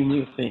doing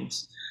new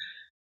things.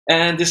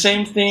 And the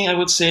same thing I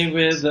would say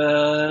with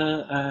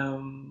uh,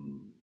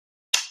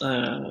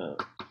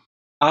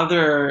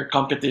 other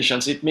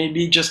competitions. It may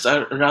be just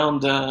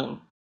around,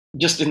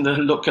 just in the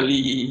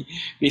locally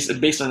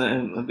based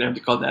on what do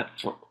you call that,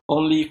 for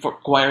only for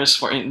choirs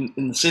for in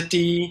the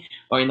city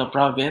or in a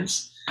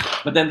province.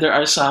 But then there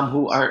are some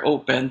who are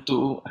open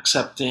to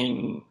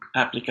accepting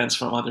applicants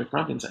from other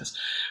provinces.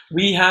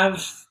 We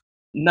have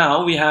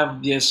we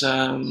have this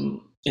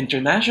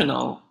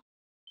international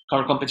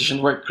choral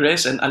competition where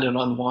Chris and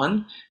Aliron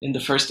won in the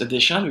first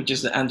edition, which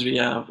is the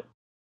Andrea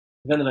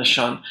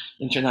Veneracion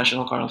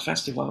International Choral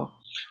Festival.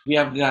 We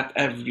have that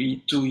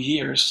every 2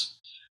 years,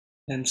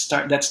 and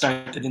that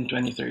started in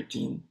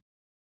 2013.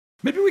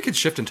 Maybe we could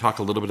shift and talk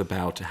a little bit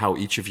about how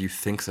each of you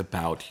thinks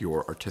about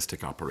your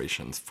artistic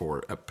operations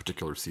for a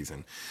particular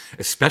season.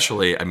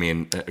 Especially, I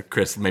mean,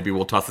 Chris, maybe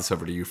we'll toss this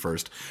over to you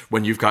first.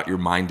 When you've got your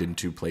mind in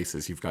two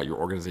places, you've got your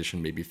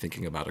organization maybe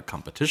thinking about a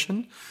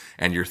competition,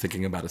 and you're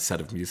thinking about a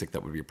set of music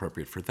that would be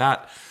appropriate for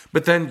that.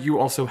 But then you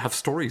also have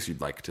stories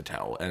you'd like to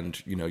tell,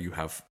 and you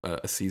have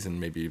a season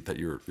maybe that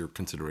you're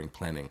considering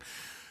planning.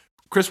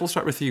 Chris, we'll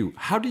start with you.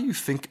 How do you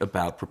think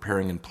about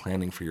preparing and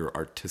planning for your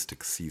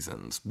artistic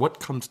seasons? What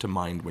comes to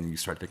mind when you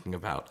start thinking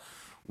about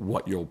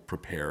what you'll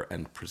prepare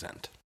and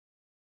present?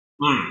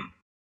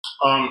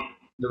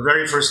 The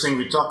very first thing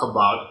we talk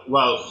about,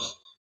 well,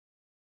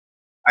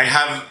 I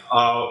have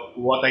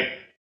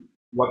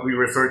what we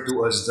refer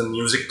to as the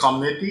music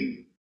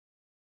committee,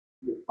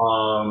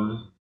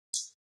 um,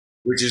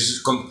 which is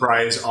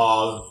comprised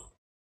of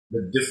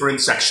the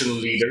different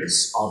section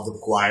leaders of the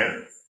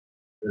choir.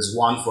 There's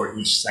one for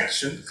each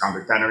section: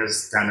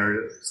 countertenors,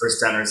 tenors, first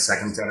tenors,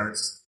 second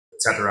tenors,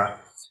 etc.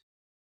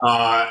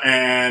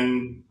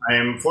 And I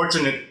am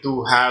fortunate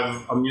to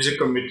have a music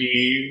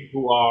committee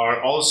who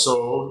are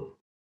also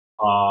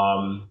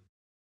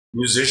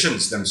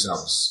musicians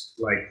themselves,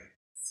 like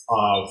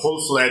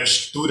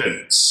full-fledged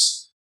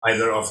students,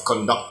 either of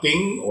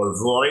conducting or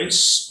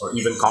voice or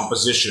even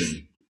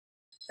composition.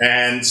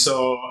 And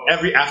so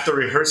every after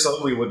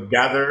rehearsal, we would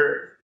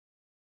gather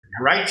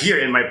right here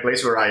in my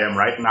place where I am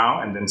right now,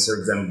 and then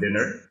serve them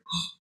dinner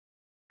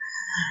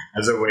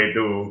as a way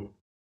to,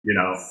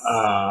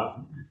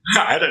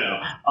 I don't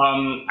know.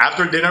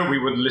 After dinner, we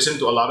would listen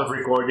to a lot of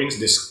recordings,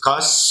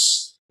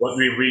 discuss what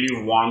we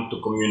really want to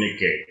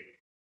communicate.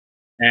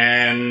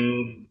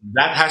 And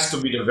that has to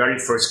be the very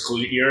first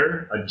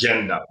clear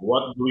agenda.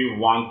 What do we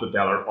want to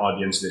tell our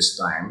audience this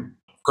time?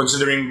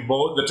 Considering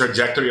both the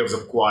trajectory of the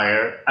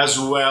choir as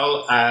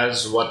well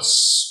as what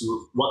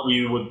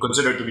we would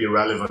consider to be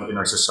relevant in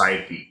our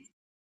society.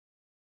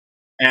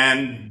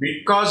 And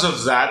because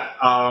of that,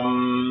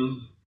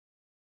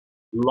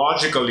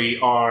 logically,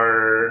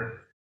 our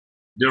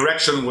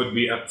direction would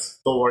be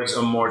towards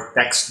a more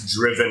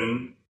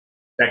text-driven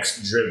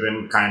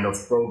kind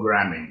of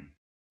programming.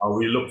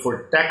 We look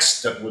for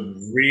texts that would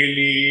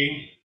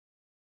really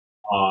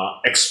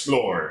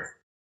explore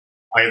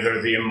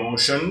either the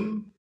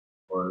emotion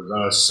or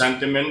the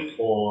sentiment,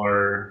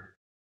 or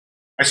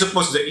I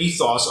suppose the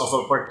ethos of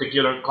a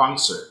particular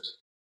concert.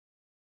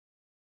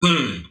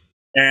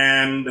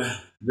 And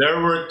there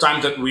were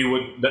times that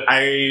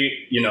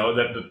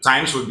that the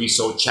times would be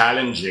so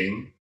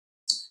challenging,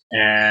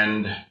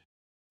 and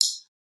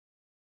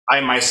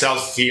I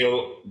myself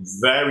feel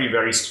very,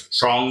 very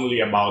strongly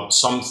about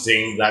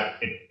something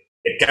that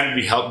it can't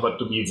be helped but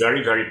to be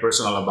very, very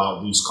personal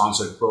about these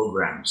concert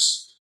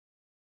programs.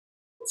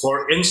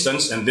 For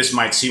instance, and this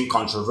might seem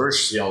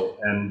controversial,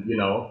 and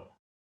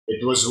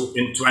it was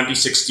in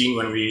 2016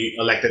 when we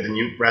elected a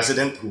new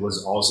president who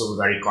was also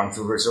very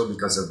controversial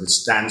because of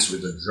his stance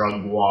with the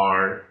drug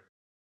war.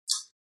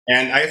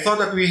 And I thought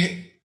that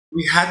we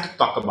had to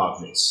talk about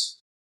this.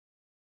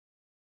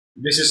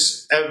 This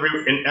is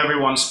in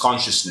everyone's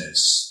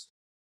consciousness.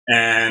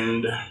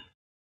 And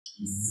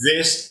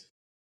this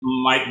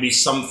might be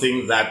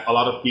something that a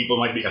lot of people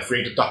might be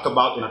afraid to talk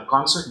about in a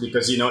concert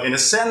because, in a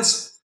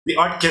sense, the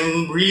art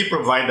can really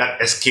provide that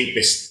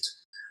escapist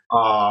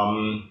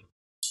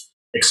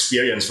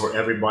experience for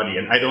everybody.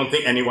 And I don't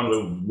think anyone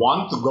will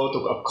want to go to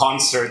a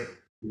concert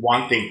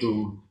wanting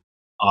to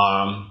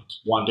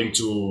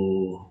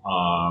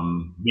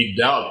be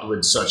dealt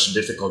with such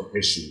difficult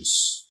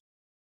issues.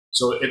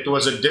 So it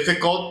was a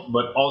difficult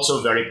but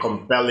also very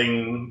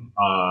compelling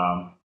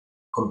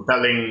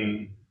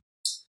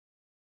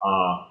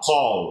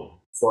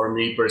call for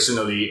me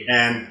personally.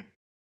 And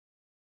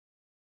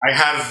I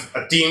have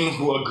a team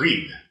who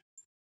agreed.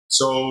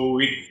 So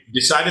we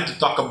decided to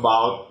talk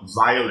about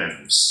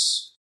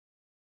violence.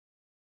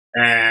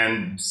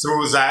 And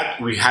through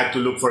that, we had to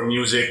look for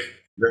music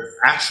that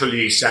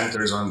actually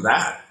centers on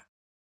that.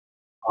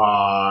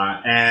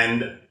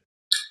 And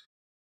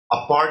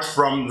apart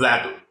from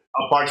that,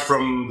 apart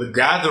from the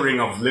gathering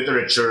of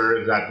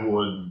literature that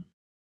would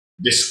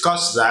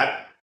discuss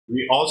that,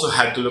 we also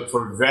had to look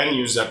for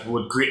venues that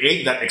would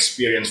create that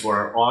experience for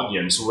our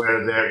audience,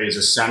 where there is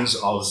a sense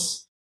of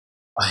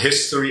a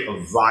history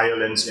of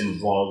violence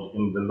involved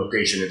in the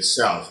location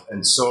itself.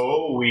 And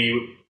so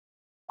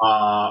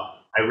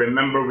I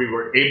remember we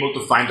were able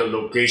to find a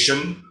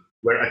location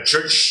where a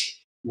church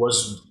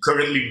was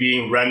currently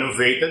being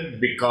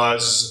renovated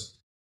because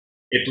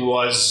it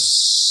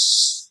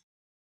was,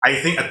 I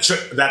think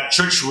that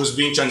church was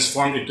being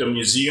transformed into a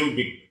museum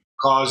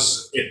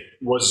because it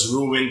was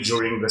ruined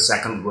during the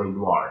Second World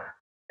War.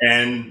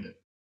 And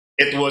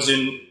it was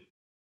in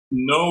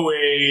no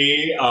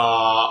way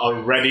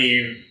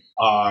already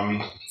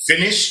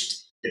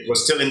finished. It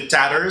was still in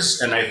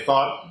tatters, and I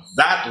thought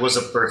that was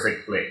a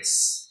perfect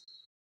place.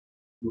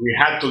 We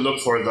had to look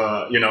for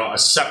a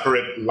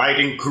separate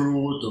lighting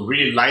crew to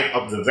really light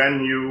up the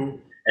venue,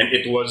 and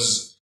it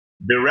was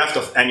bereft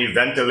of any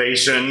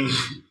ventilation.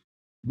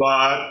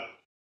 But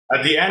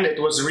at the end, it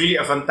was really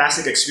a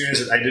fantastic experience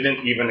that I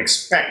didn't even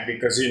expect,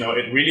 because it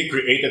really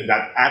created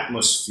that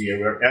atmosphere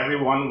where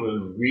everyone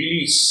will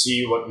really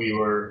see what we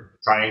were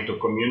trying to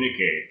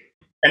communicate.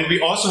 And we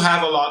also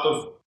have a lot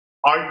of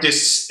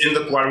artists in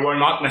the choir who are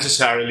not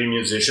necessarily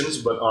musicians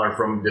but are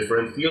from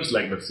different fields,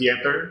 like the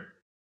theater.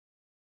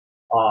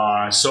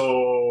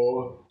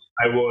 So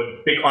I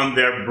would pick on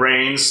their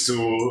brains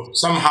to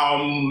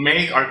somehow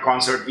make our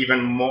concert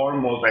even more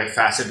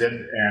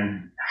multifaceted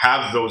and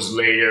have those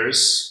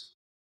layers,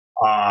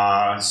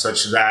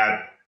 such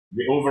that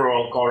the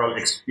overall choral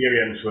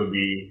experience will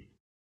be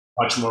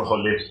much more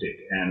holistic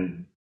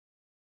and,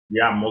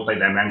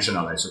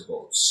 multidimensional, I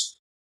suppose.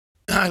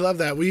 I love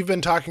that. We've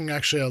been talking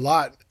actually a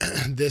lot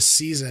this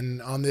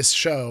season on this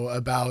show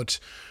about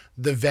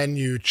the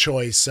venue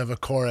choice of a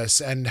chorus,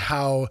 and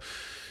how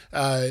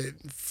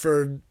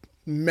for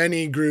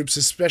many groups,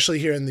 especially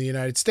here in the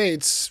United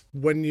States,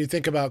 when you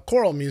think about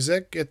choral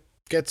music, it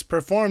gets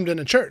performed in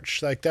a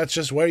church. Like, that's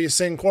just where you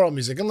sing choral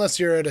music, unless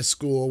you're at a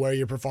school where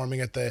you're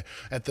performing at the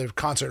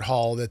concert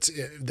hall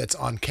that's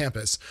on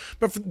campus.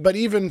 But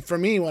even for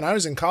me, when I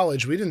was in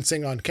college, we didn't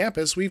sing on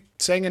campus. We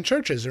sang in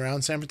churches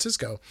around San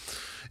Francisco.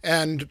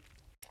 And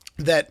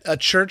that a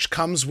church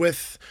comes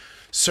with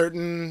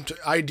certain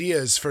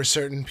ideas for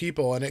certain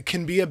people, and it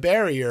can be a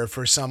barrier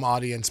for some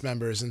audience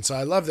members. And so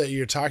I love that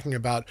you're talking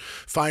about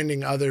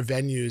finding other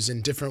venues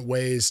and different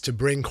ways to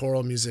bring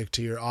choral music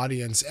to your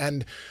audience,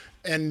 and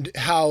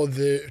how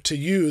to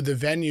you the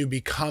venue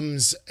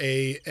becomes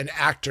an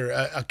actor,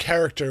 a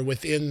character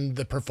within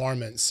the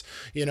performance.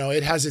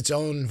 It has its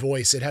own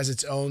voice, it has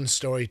its own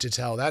story to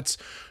tell. That's,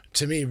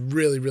 to me,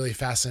 really, really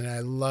fascinating. I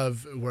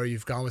love where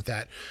you've gone with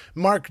that.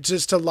 Mark,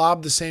 just to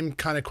lob the same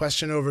kind of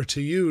question over to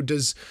you,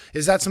 is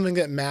that something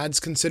that MADS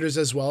considers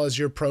as well as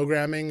your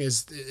programming?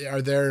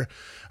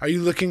 Are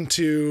you looking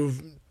to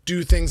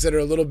do things that are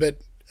a little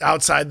bit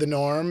outside the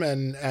norm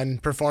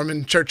and perform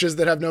in churches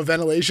that have no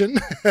ventilation?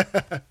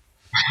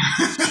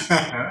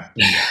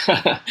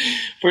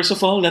 First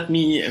of all, let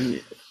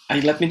me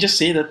just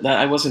say that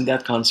I was in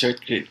that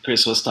concert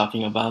Chris was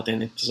talking about,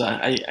 and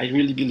I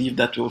really believe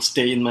that will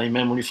stay in my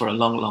memory for a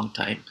long, long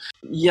time.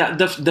 Yeah,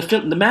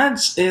 the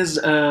MADS is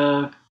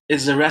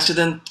the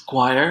resident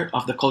choir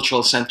of the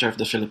Cultural Center of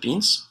the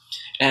Philippines,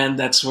 and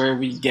that's where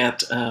we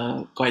get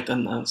quite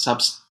a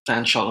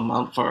substantial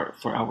amount for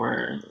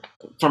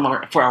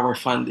our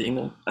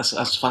funding,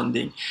 as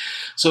funding.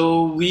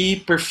 So we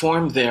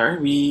perform there.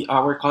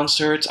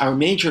 Our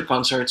major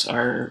concerts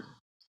are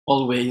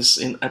always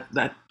in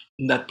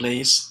that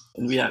place,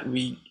 and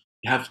we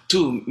have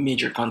 2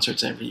 major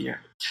concerts every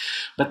year.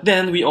 But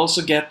then we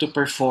also get to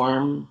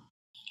perform,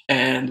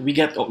 and we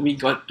got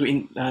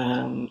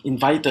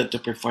invited to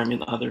perform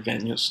in other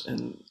venues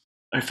and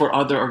for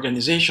other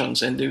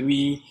organizations, and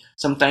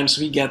sometimes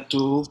we get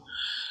to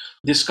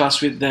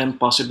discuss with them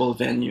possible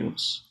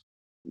venues.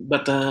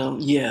 But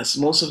yes,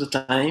 most of the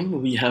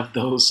time we have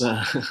those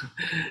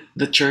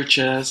the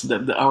churches,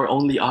 our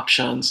only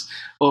options,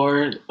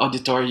 or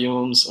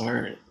auditoriums,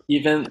 or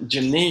even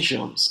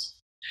gymnasiums.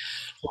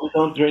 So we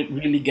don't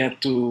really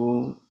get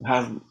to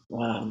have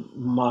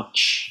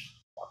much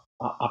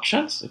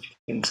options, if you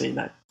can say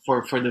that,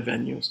 for the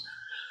venues.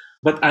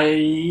 But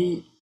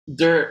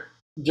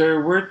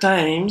there were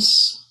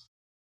times,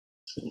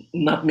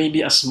 not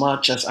maybe as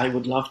much as I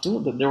would love to,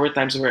 but there were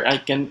times where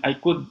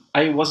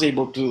I was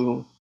able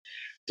to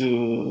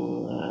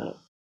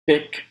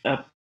pick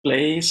a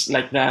place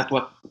like that,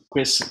 what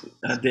Chris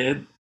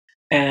did,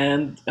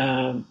 and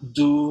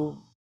do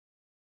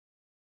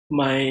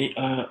my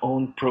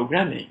own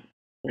programming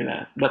for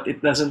that. But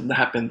it doesn't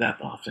happen that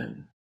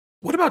often.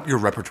 What about your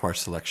repertoire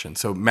selection?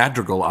 So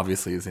madrigal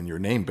obviously is in your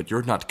name, but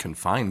you're not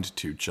confined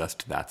to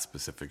just that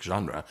specific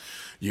genre.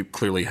 You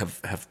clearly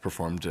have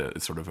performed a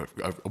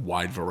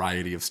wide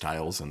variety of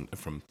styles and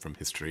from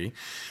history.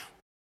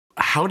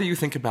 How do you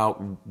think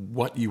about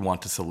what you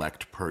want to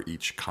select per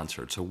each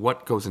concert? So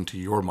what goes into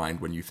your mind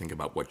when you think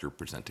about what you're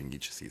presenting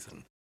each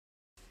season?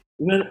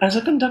 Well, as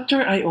a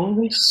conductor, I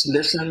always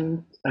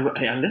listen. I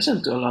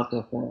listen to a lot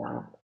of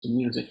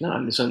music now. I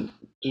listen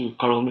to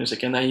choral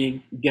music, and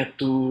I get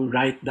to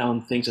write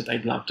down things that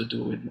I'd love to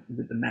do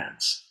with the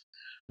bands.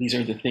 These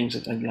are the things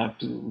that I'd love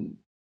to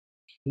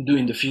do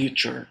in the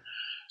future.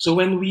 So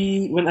when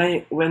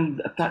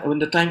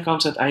the time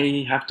comes that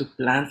I have to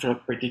plan for a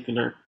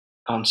particular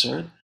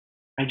concert,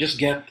 I just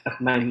get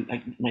at my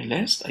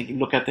list. I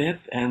look at it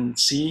and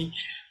see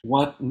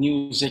what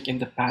music in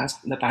the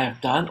past that I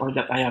have done or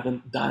that I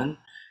haven't done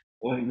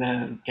or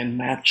can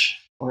match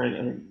or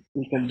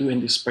we can do in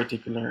this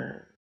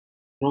particular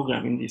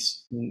program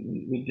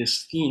with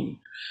this theme.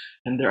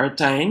 And there are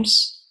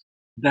times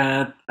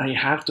that I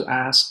had to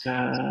ask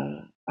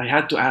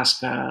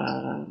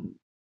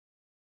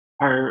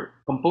our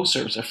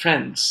composers, our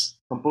friends,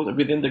 composer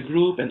within the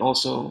group, and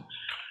also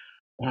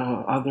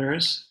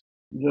others,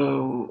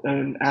 go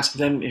and ask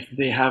them if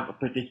they have a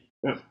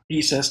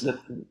pieces that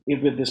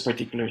with this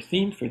particular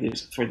theme for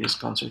this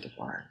concert of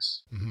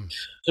ours. Mm-hmm.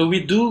 So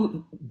we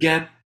do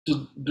get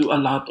to do a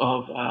lot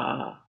of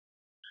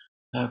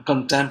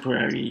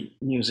contemporary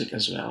music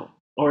as well,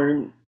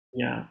 or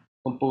yeah,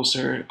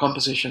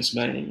 compositions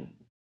by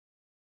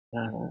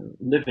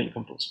living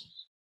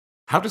composers.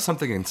 How does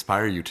something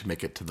inspire you to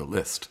make it to the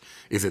list?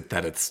 Is it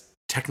that it's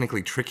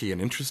technically tricky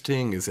and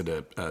interesting? Is it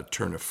a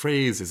turn of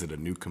phrase? Is it a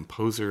new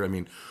composer? I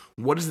mean,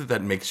 what is it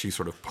that makes you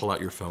sort of pull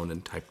out your phone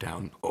and type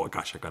down, oh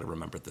gosh, I got to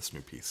remember this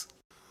new piece?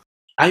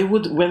 I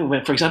would,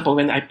 for example,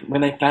 when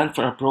I plan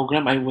for a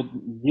program, I would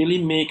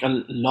really make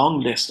a long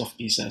list of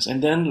pieces,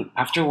 and then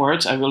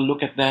afterwards, I will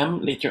look at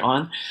them later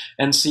on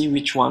and see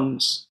which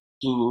ones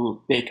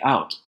to take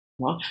out.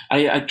 Well,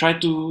 I try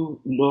to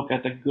look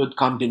at a good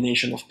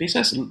combination of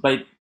pieces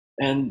by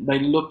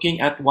looking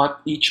at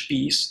what each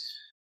piece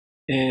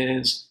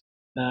is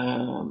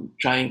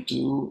trying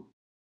to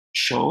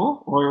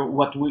show or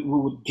what we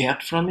would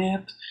get from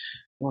it,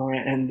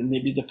 and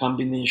maybe the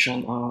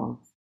combination of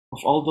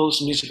all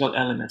those musical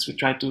elements. We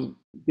try to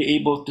be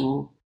able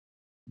to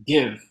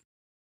give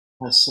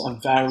as a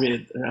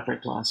varied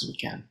repertoire as we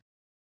can.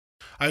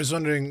 I was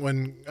wondering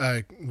when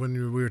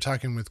we were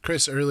talking with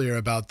Chris earlier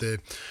about the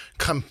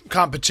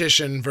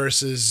competition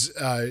versus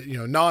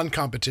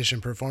non-competition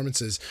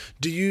performances.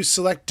 Do you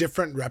select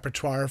different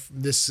repertoire?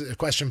 This is a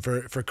question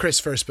for Chris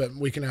first, but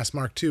we can ask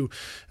Mark too.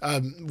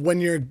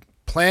 When you're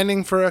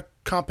planning for a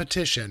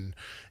competition,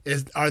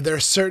 are there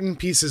certain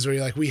pieces where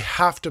you're like, we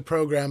have to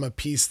program a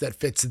piece that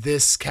fits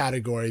this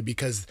category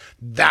because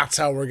that's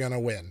how we're going to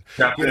win?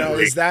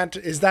 Definitely. Is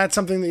that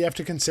something that you have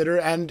to consider?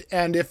 And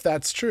if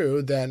that's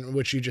true, then,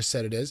 which you just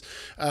said it is,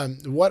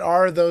 what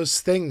are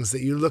those things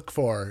that you look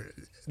for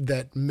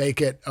that make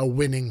it a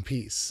winning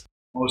piece?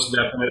 Most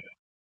definitely.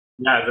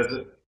 Yeah, that's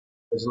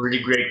a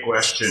really great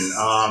question.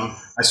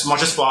 As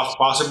much as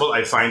possible,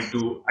 I try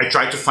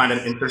to find an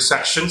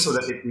intersection so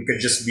that we could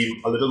just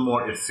be a little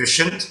more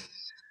efficient.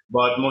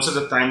 But most of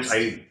the times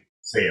I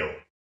fail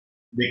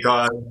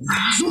because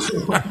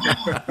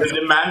the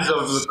demands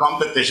of the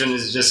competition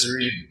is just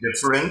really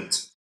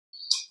different.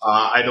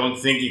 I don't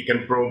think you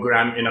can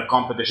program in a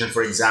competition,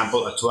 for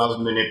example, a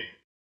 12-minute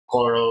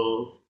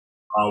choral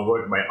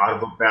work by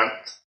Arvo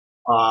Pärt.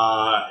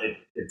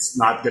 It's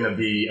not going to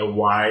be a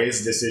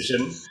wise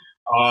decision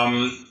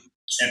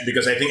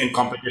because I think in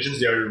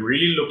competitions they're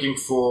really looking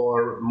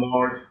for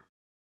more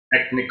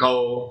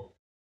technical,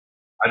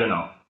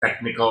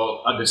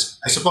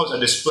 I suppose a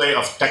display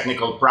of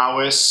technical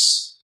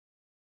prowess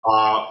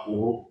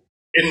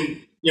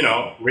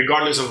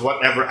regardless of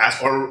whatever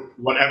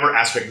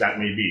aspect that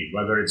may be,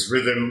 whether it's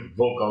rhythm,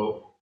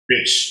 vocal,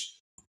 pitch.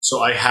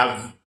 So I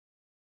have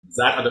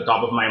that at the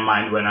top of my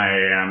mind when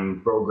I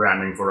am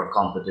programming for a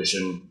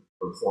competition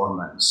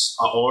performance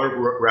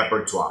or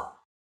repertoire.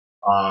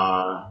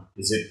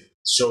 Is it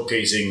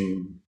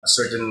showcasing a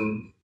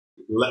certain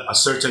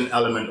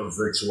element of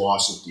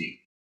virtuosity?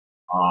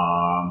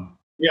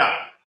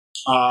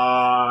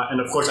 And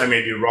of course, I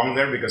may be wrong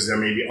there because there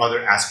may be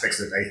other aspects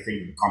that I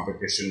think the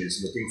competition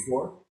is looking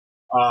for.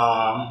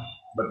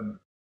 But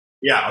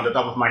yeah, on the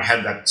top of my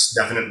head, that's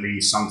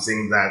definitely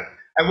something that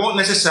I won't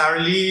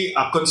necessarily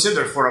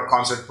consider for a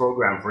concert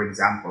program. For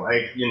example,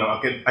 I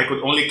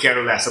could only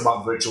care less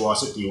about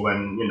virtuosity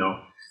when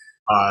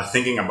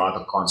thinking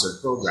about a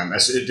concert program,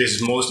 as it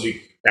is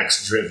mostly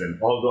text driven.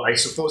 Although I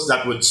suppose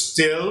that would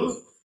still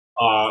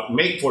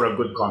make for a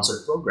good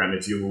concert program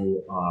if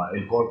you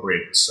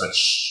incorporate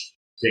such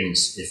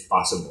things if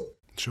possible.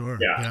 Sure.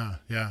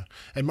 Yeah.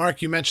 And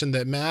Mark, you mentioned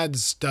that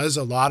Mads does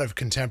a lot of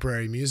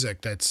contemporary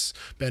music that's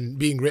been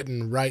being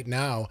written right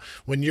now.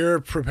 When you're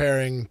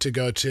preparing to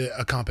go to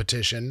a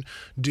competition,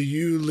 do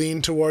you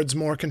lean towards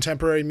more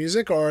contemporary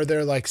music, or are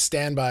there like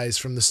standbys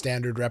from the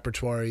standard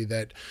repertoire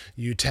that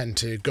you tend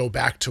to go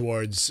back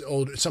towards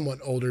somewhat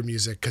older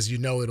music because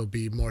it'll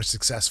be more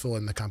successful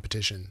in the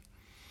competition?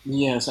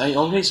 Yes, I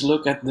always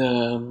look at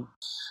the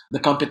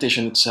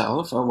competition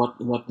itself, or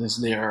what is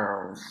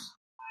their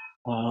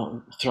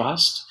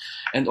thrust,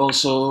 and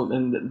also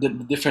in the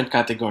different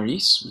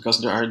categories, because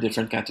there are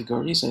different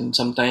categories, and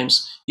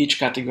sometimes each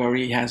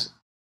category has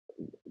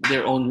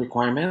their own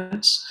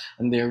requirements,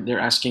 and they're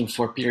asking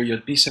for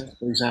period pieces,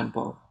 for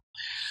example.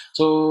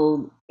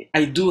 So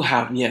I do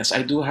have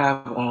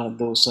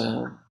those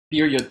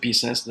period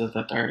pieces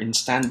that are in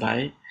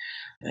standby,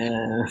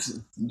 uh,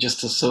 just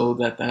so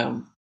that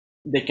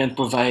they can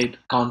provide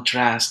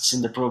contrasts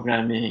in the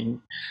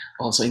programming,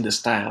 also in the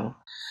style.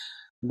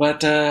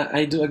 But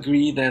I do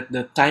agree that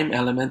the time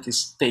element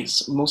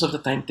takes most of the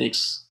time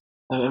takes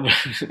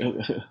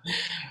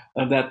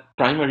that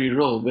primary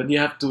role. But you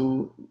have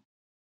to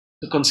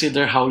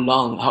consider how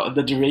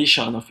the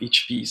duration of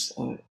each piece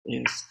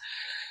is.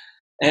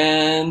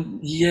 And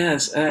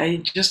yes, I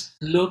just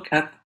look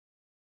at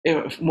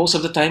most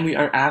of the time we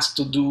are asked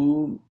to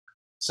do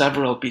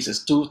several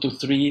pieces, 2 to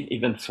 3,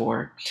 even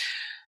 4.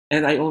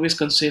 And I always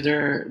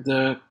consider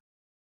the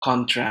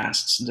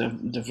contrasts,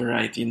 the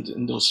variety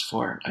in those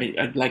 4.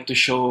 I'd like to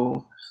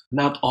show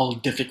not all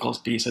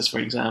difficult pieces, for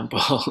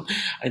example.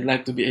 I'd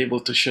like to be able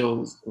to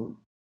show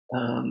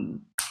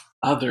um,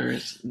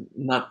 others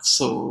not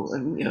so,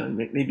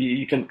 maybe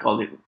you can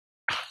call it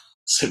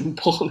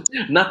simple,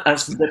 not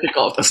as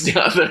difficult as the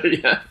other.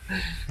 Yeah.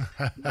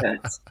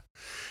 Yes.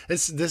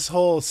 It's this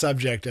whole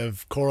subject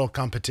of choral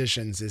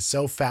competitions is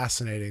so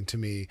fascinating to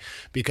me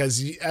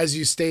because, as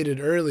you stated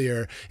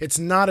earlier, it's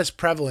not as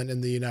prevalent in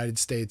the United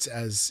States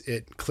as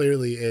it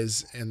clearly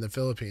is in the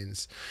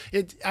Philippines.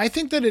 I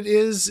think that it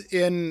is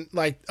in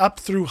like up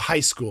through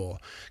high school,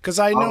 because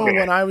I know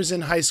when I was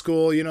in high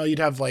school, you'd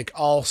have like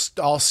all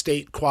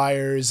state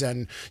choirs,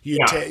 and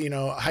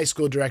high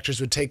school directors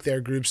would take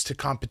their groups to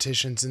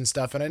competitions and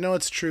stuff. And I know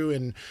it's true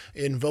in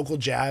vocal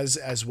jazz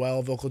as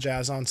well, vocal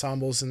jazz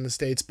ensembles in the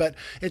States, but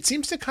it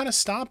seems to kind of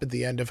stop at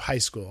the end of high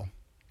school.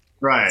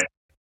 Right.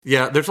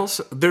 Yeah, there's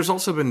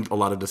also been a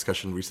lot of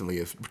discussion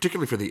recently,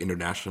 particularly for the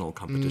international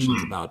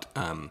competitions, about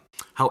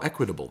how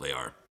equitable they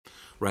are.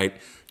 Right?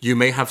 You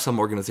may have some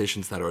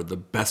organizations that are the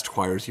best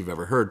choirs you've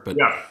ever heard, but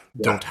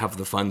don't have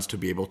the funds to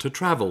be able to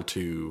travel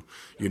to,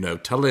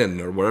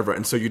 Tallinn or wherever.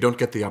 And so you don't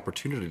get the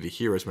opportunity to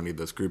hear as many of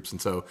those groups. And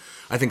so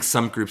I think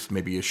some groups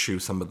maybe eschew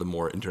some of the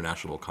more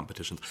international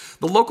competitions.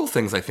 The local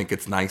things, I think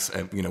it's nice.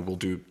 We'll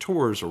do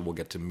tours, or we'll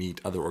get to meet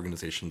other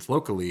organizations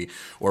locally,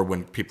 or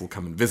when people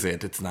come and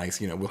visit, it's nice.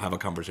 We'll have a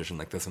conversation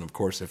like this. And of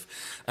course, if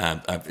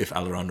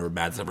Alaron or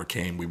Mads ever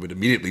came, we would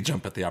immediately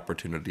jump at the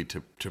opportunity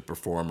to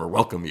perform or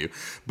welcome you.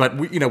 But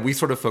we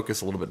sort of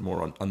focus a little bit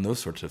more on those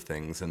sorts of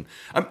things. And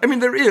I mean,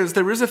 there is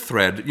a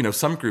thread.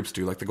 Some groups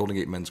do, like the Golden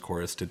Gate Men's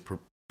Chorus did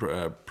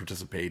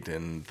participate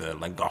in the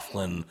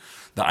Llangollen,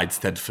 the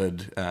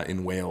Eisteddfod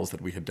in Wales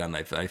that we had done.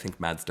 I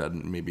think Mads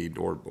done maybe,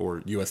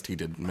 or UST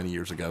did many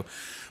years ago.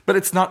 But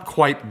it's not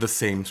quite the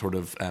same sort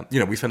of,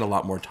 we spend a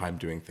lot more time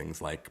doing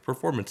things like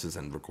performances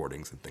and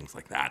recordings and things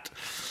like that.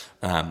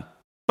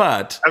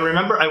 But I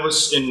remember I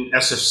was in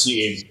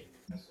SFCA.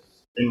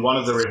 In one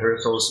of the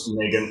rehearsals,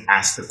 Megan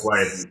asked the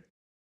choir,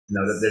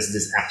 that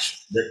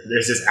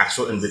there's this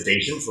actual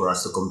invitation for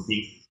us to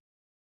compete.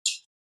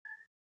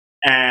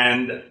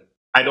 And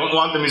I don't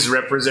want to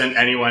misrepresent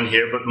anyone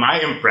here, but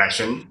my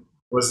impression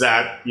was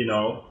that,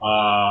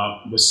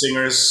 the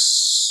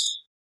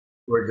singers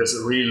were just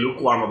really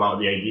lukewarm about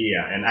the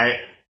idea.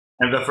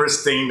 And the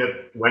first thing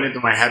that went into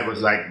my head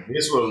was like,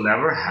 this will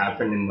never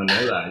happen in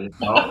Manila.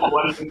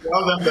 When you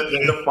tell them that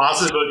there's a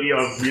possibility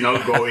of,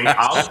 going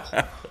out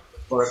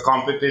for a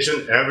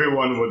competition,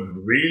 everyone would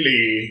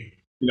really,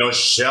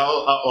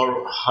 shell,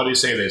 or how do you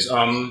say this?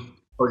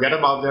 Forget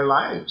about their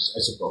lives, I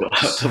suppose.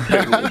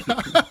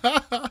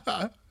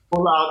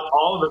 Pull out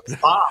all the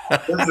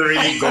stuff. Just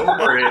really go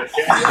for it.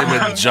 They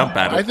would jump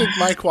at it. I think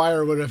my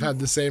choir would have had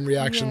the same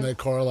reaction that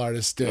choral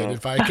artists did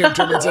if I came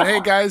to them and said,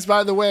 "Hey guys,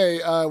 by the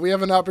way, we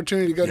have an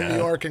opportunity to go to New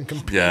York and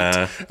compete."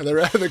 Yeah. And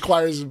the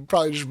choirs would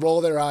probably just roll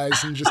their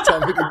eyes and just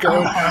tell me to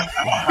go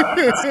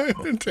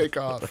and take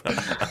off.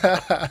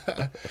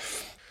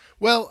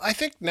 Well, I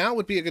think now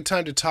would be a good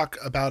time to talk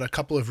about a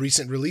couple of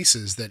recent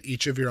releases that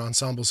each of your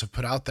ensembles have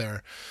put out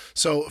there.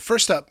 So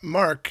first up,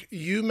 Mark,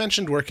 you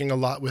mentioned working a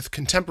lot with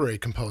contemporary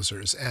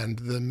composers, and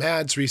the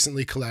Mads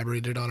recently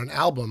collaborated on an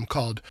album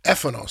called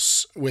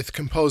Ephonos with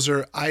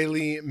composer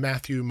Aili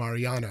Matthew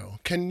Mariano.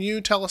 Can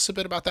you tell us a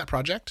bit about that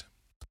project?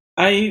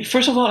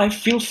 First of all, I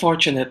feel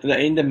fortunate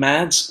that in the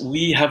Mads,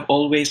 we have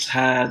always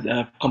had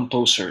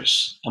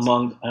composers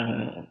among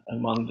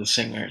the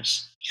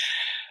singers.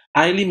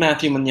 Aili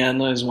Matthew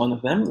Mariano is one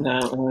of them.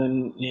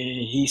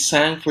 He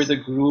sang for the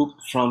group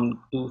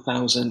from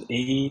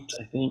 2008,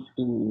 I think,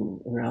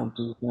 to around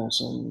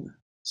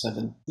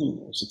 2017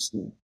 or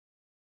 16.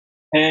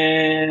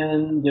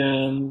 And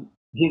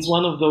he's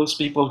one of those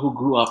people who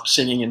grew up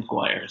singing in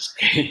choirs.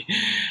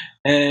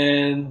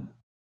 And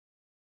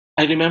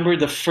I remember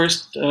the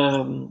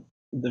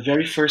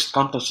very first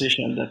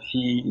composition that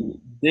he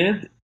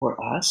did for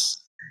us.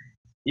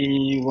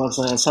 It was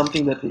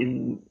something that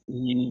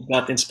he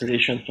got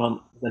inspiration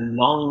from the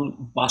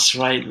long bus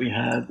ride we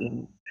had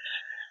in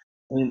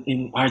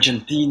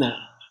Argentina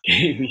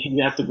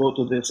we had to go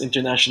to this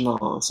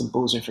international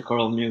symposium for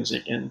choral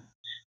music, and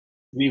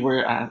we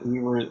were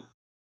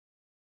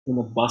in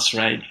a bus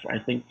ride for, I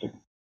think,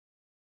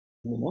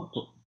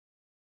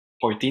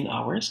 14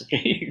 hours.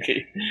 Okay,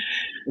 okay.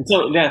 And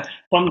so yeah,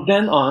 from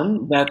then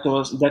on,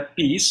 that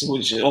piece,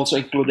 which is also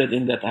included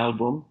in that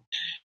album.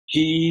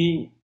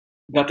 He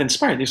got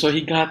inspired, so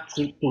he got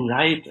to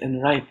write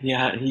and write.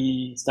 Yeah,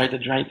 he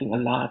started writing a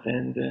lot,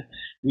 and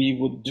we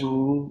would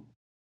do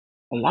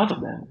a lot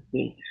of them.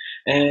 Okay?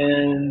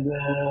 And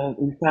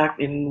in fact,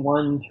 in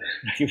one,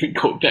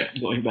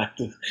 going back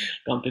to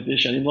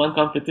competition. In one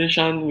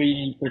competition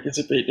we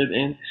participated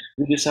in,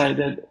 we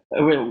decided,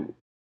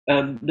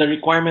 the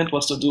requirement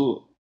was to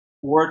do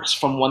works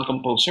from one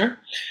composer,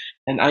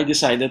 and I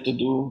decided to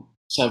do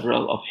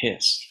several of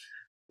his,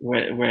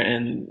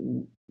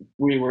 wherein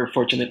we were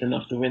fortunate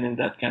enough to win in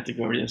that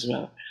category as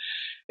well.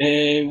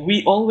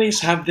 We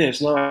always have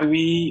this. No,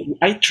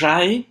 I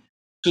try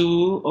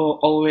to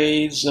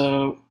always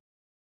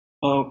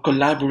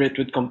collaborate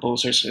with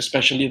composers,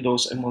 especially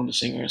those among the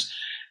singers,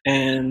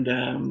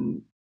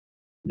 and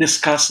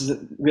discuss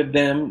with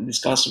them.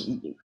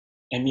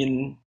 I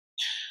mean,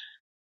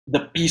 the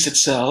piece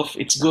itself.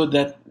 It's good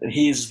that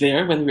he is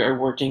there when we are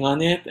working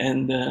on it,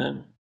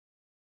 and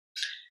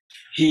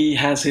he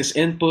has his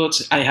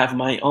inputs. I have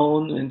my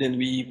own, and then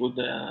we would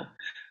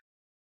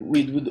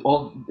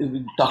all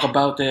we'd talk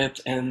about it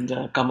and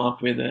come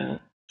up with a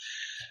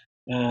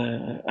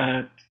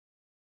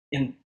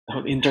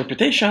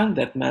interpretation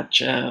that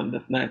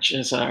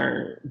matches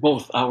our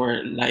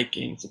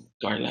likings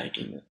to our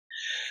liking.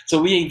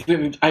 So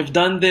I've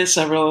done this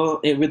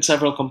with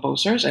several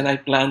composers, and I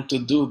plan to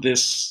do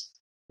this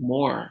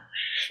more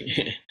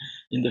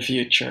in the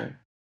future.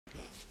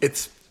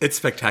 It's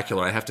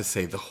spectacular. I have to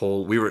say,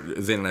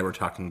 Zain and I were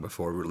talking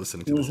before we were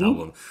listening to this Mm-hmm.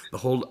 album. The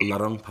whole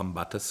Larong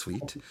Pambata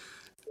suite,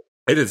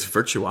 it is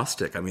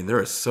virtuosic. I mean, there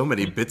are so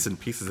many bits and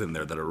pieces in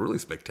there that are really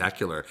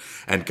spectacular.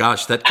 And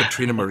gosh, that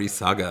Katrina Marie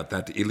saga,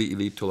 that Ili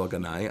Ili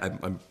Tulaganai,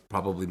 I'm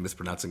probably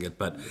mispronouncing it,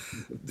 but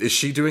is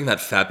she doing that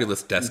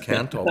fabulous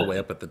descant all the way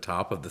up at the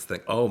top of this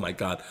thing? Oh my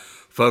God,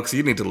 folks,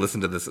 you need to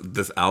listen to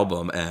this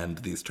album, and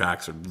these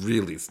tracks are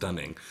really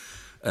stunning.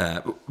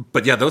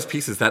 But yeah, those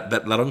pieces, that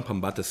Larong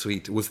Pambata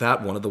suite, was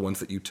that one of the ones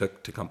that you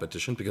took to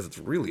competition? Because it's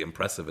really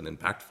impressive and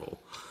impactful.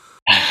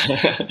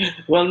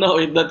 Well,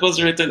 no, that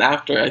was written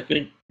after, I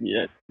think.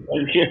 Yeah.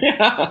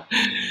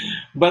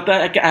 But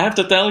I have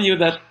to tell you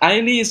that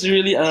Ailey is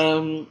really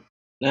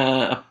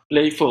a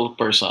playful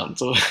person.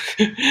 So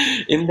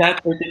in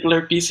that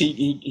particular piece,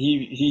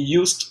 he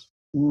used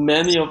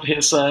many of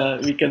his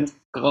we can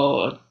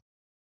call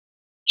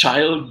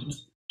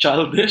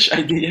childish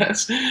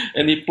ideas,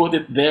 and he put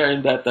it there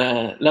in that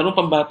Larong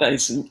Pambata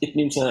it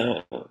means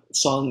a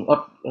song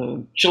of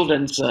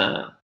children's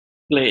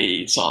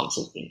play songs.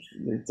 Okay,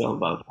 it's all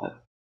about that.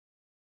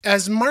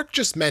 As Mark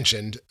just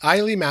mentioned,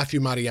 Ailey Matthew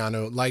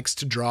Mariano likes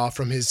to draw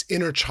from his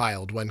inner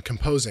child when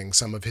composing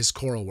some of his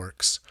choral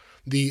works.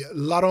 The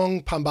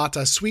Larong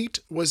Pambata suite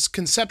was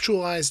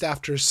conceptualized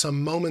after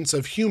some moments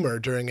of humor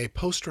during a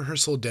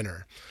post-rehearsal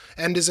dinner,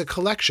 and is a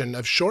collection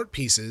of short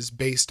pieces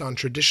based on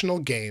traditional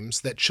games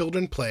that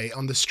children play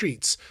on the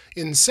streets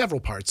in several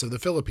parts of the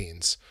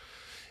Philippines.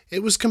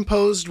 It was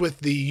composed with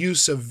the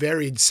use of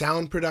varied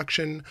sound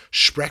production,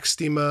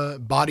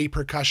 sprechstimme, body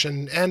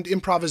percussion, and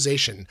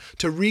improvisation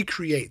to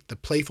recreate the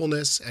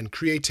playfulness and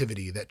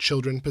creativity that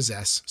children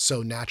possess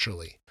so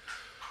naturally.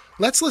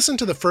 Let's listen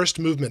to the first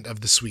movement of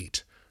the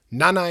suite,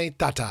 Nanay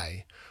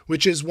Tatay,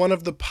 which is one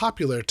of the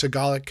popular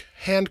Tagalog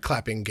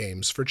hand-clapping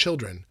games for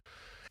children.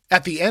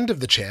 At the end of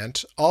the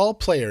chant, all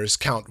players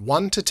count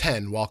 1 to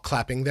 10 while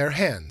clapping their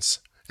hands,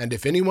 and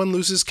if anyone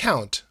loses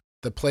count,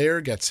 the player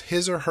gets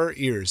his or her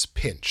ears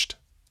pinched.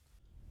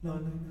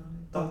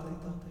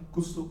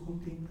 Gusto kong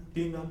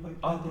tinapay,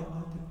 ate,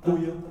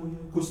 kuya,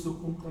 gusto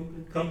kong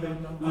kape,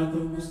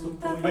 gusto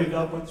ko ay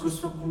dapat,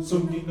 gusto kong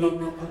sundin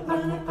lang, ay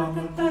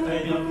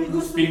ping,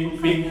 gusto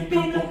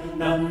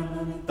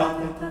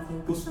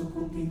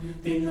kong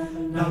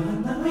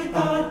tinapay,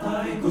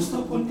 tatay,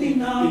 gusto kong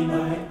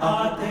tinapay,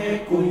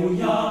 ate,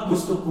 kuya,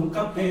 gusto kong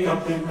kape,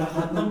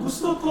 lahat ng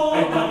gusto ko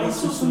ay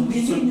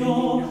susundin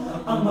ninyo,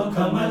 ang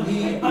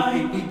magkamali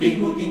ay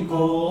pipingutin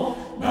ko.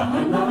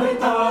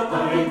 Nanay,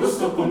 tatay,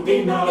 gusto kong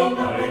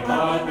tinapay,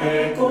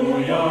 ate,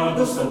 kuya,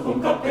 gusto kong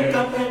kape,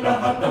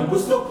 lahat ng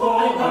gusto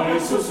ko ay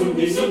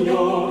susundin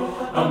ninyo,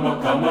 ang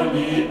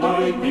magkamali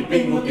ay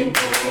pipingutin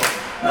ko.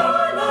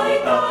 Nanay,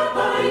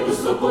 tatay,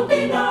 gusto kong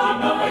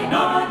tinapay,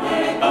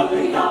 ate,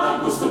 kuya,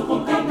 gusto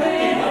kong kape,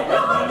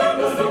 lahat ng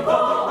gusto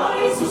ko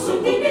ay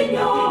susundin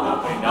ninyo,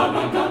 ang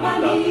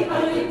magkamali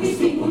ay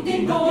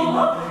pipingutin ko.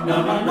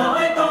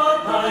 Nanay,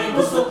 tatay,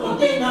 gusto kong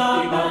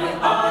tinapay,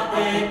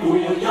 ate,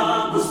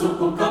 kuya, gusto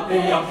kong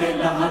kape,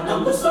 lahat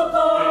ng gusto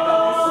ko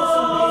ay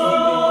susundin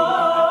ninyo,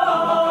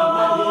 ang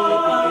magkamali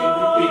ay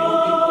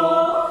pipingutin ko.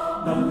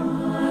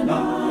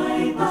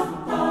 Nanay,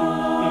 tatay,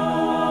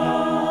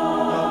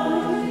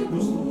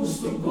 gusto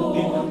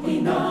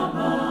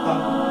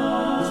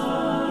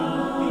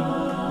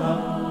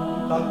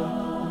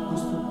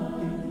kong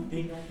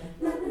tinapay,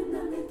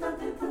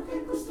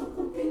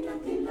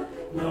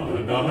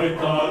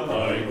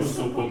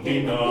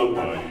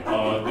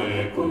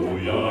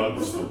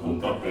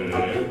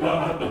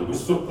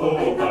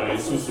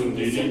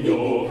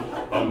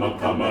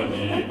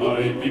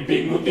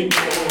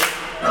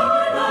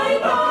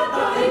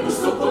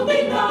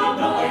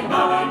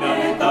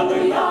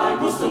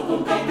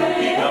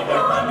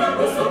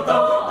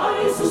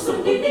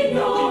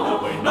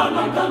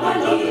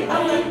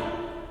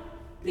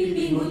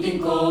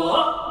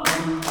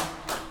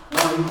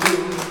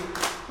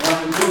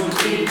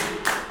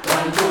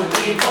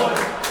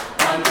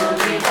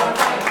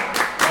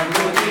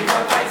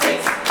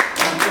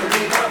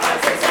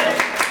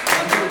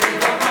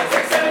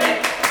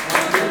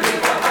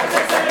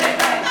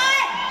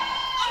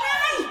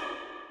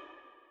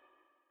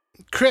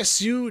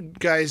 Chris, you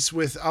guys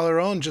with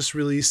Alaron just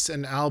released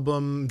an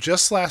album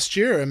just last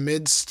year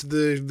amidst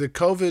the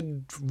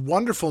COVID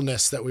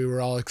wonderfulness that we were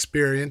all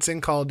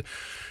experiencing called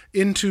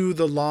Into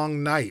the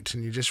Long Night,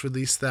 and you just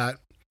released that.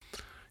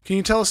 Can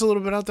you tell us a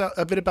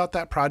bit about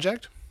that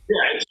project?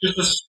 Yeah, it's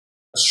just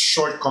a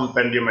short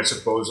compendium, I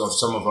suppose, of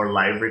some of our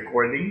live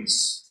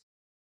recordings.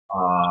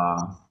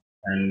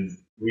 And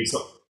we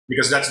thought,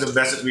 because that's the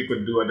best that we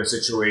could do at the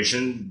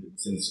situation,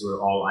 since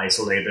we're all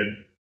isolated.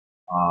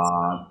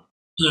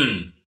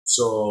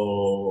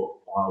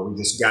 So we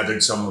just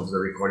gathered some of the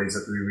recordings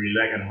that we really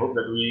like and hope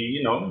that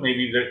we,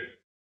 maybe that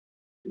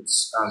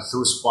it's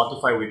through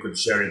Spotify we could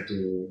share it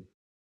to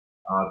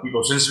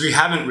people, since we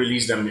haven't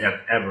released them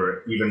yet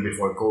ever, even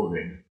before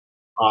COVID.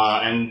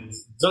 And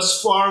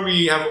thus far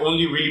we have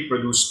only really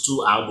produced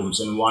 2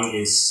 albums, and one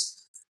is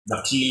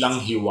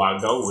Dakilang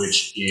Hiwaga,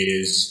 which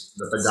is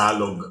the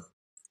Tagalog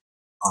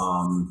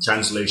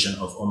translation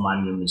of O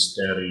Magnum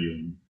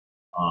Mysterium.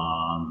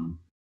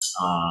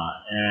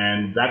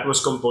 And that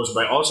was composed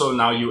by also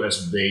now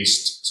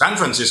US-based, San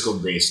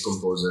Francisco-based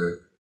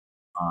composer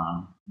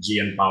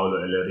Gianpaolo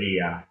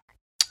Elleria.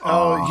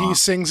 He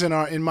sings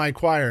in my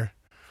choir.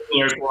 In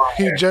your choir.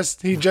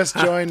 He just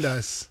joined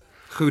us.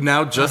 Who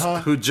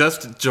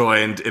just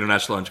joined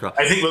International Orange Choral.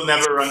 I think we'll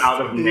never run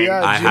out of names.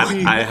 Yeah,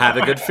 I had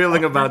a good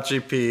feeling about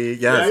GP.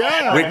 Yes,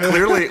 yeah.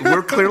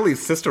 we're clearly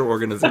sister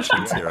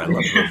organizations here. I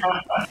love it.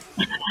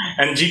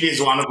 And GP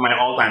is one of my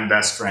all-time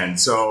best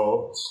friends.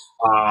 So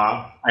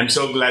I'm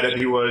so glad that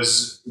he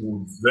was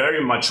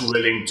very much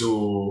willing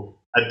to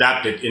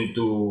adapt it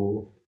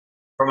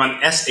from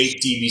an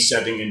S8TV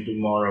setting into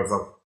more of a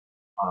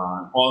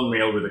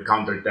all-male with a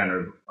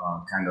countertenor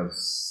kind of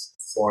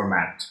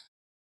format.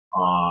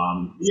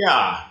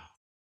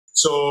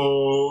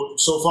 So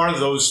far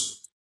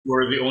those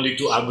were the only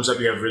 2 albums that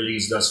we have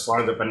released thus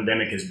far. The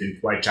pandemic has been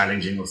quite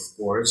challenging, of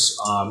course.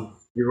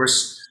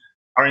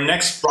 Our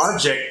next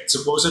project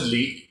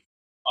supposedly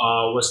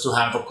was to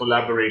have a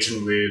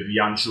collaboration with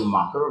Jan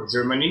Schumacher of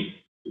Germany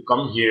to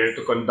come here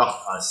to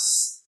conduct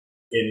us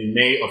in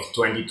May of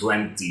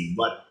 2020,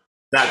 but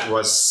that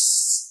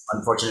was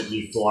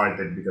unfortunately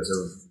thwarted because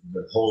of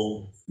the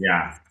whole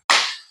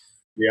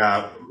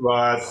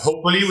but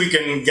hopefully we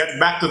can get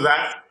back to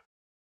that,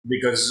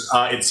 because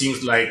it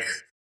seems like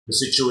the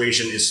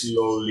situation is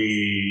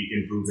slowly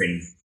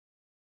improving.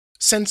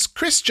 Since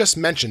Chris just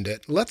mentioned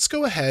it, let's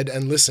go ahead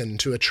and listen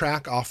to a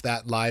track off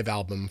that live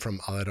album from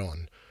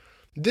Alaron.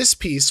 This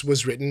piece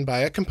was written by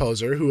a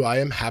composer who I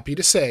am happy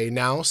to say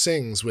now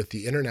sings with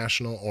the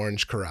International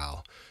Orange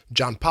Chorale,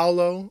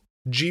 Gianpaolo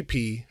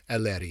G.P.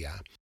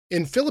 Elleria.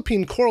 In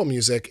Philippine choral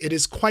music, it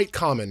is quite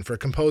common for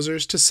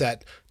composers to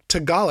set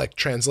Tagalog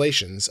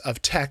translations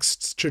of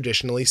texts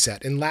traditionally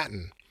set in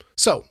Latin.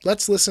 So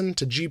let's listen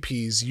to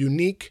GP's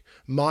unique,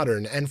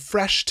 modern, and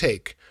fresh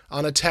take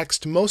on a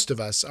text most of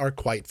us are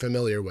quite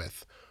familiar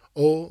with,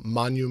 O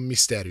Magnum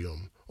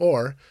Mysterium,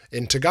 or,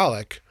 in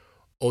Tagalog,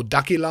 O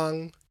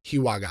Dakilang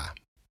Hiwaga.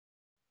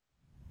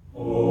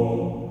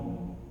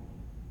 O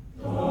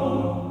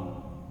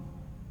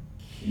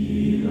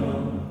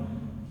Dakilang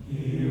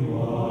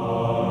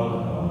Hiwaga,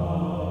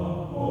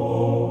 O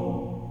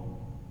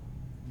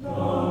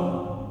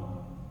Dakilang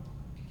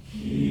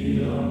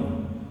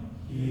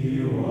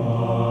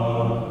Hiwaga,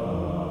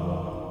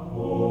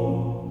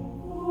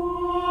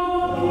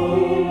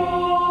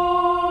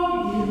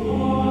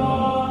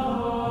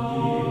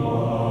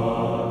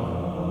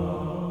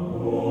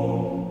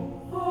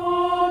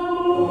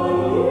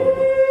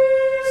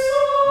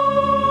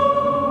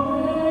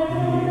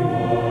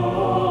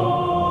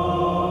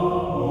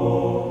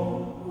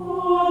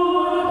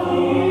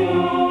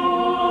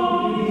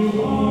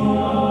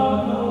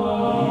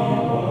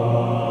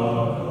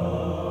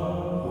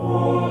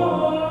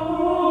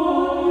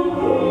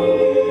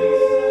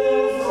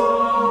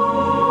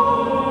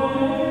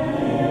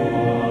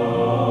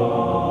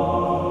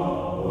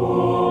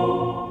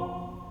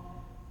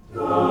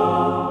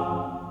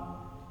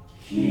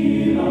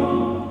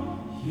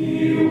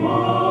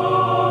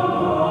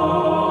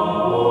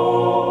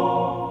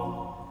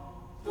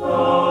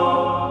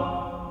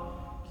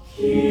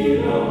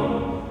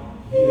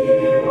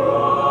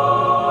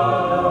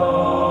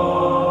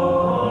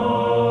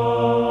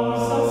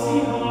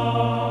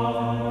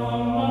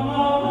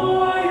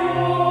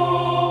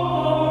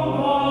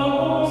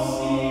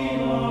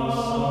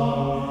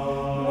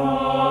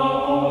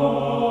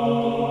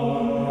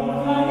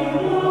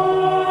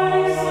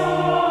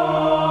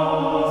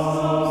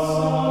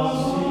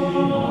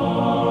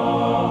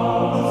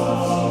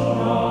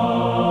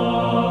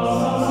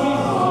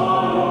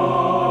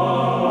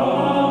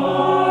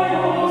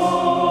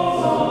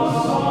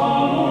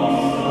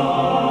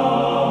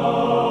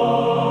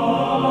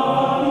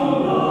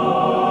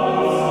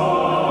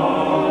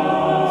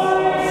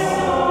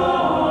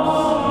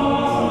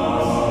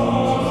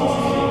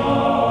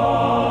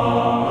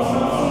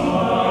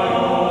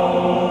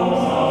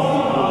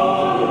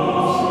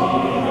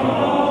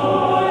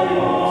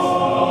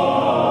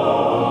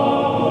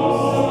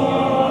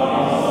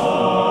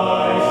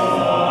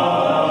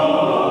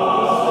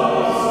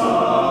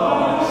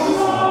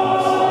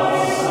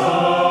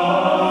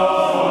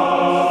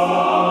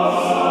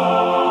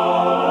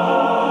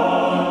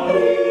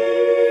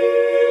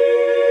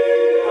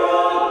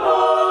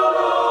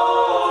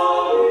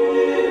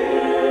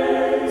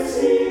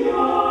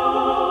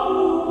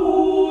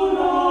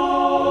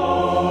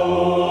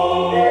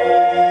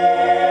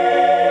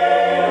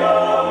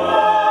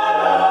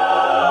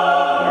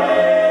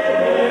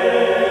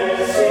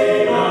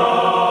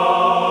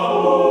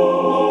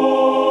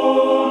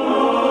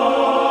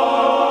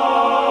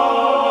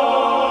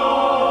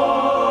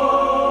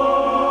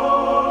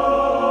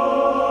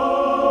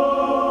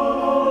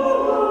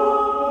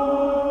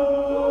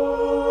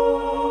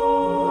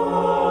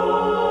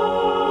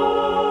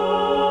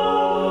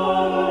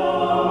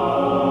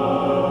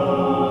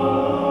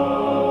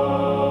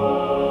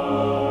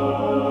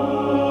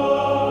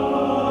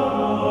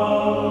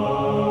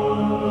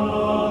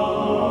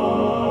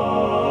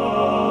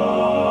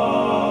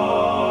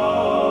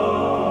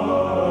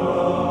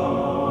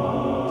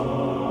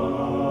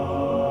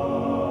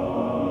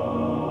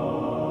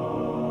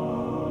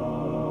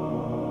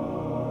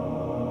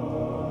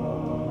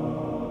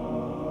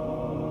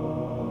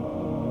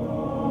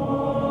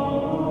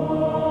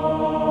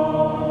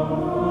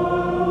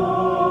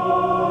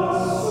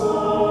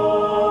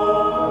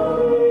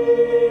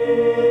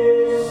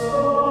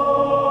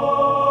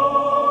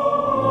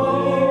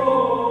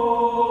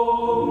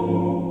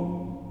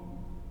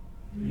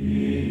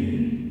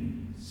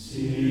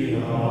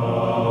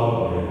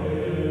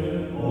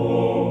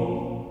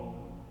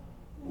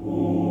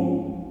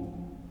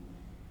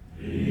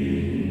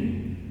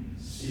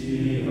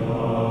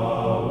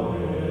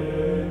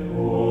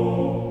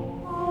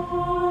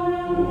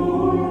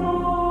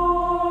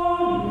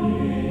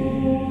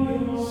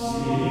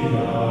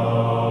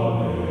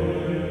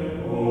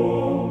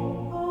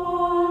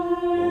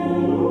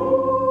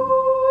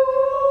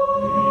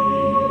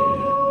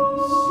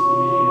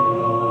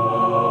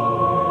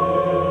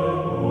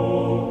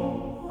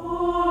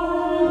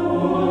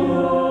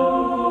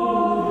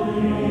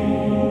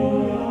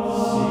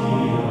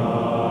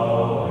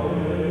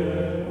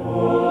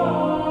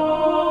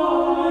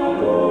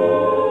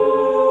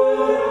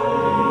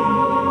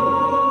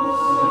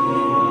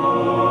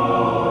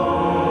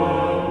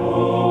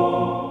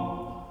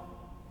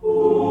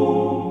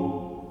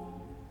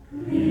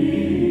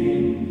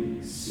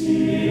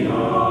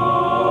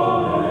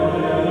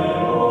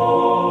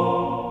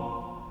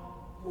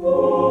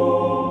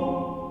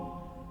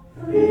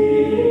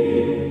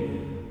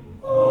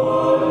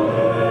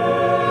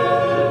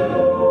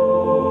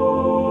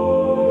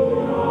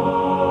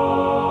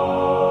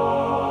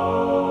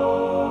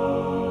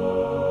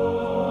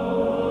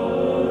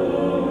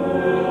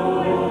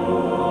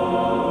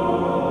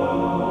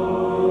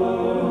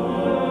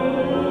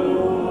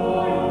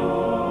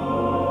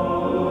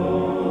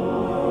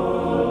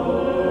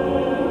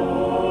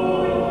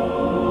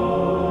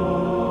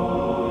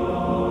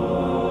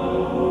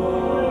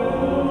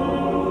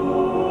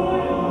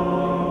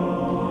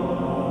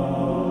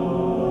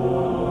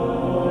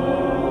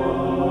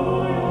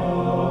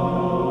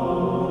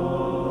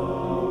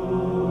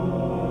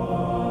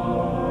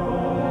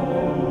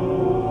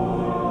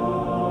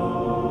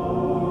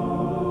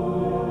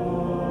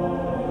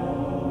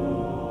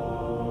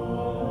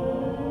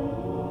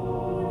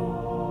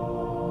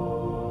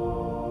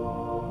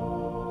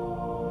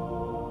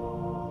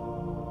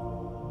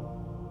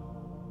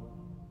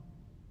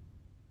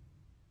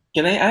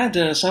 Can I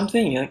add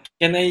something?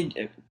 Can I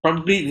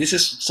probably this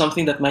is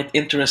something that might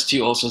interest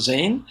you also,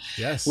 Zane.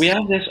 Yes. We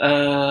have this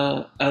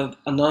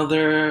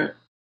another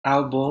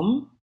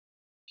album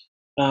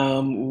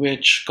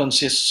which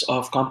consists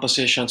of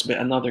compositions by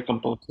another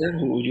composer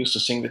who used to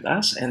sing with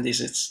us, and this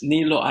is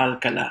Nilo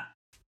Alcala.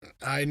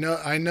 I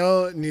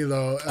know,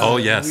 Nilo. Oh,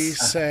 yes. We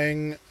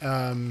sang.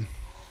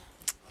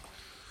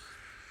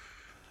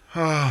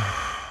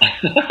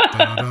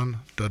 Dogalen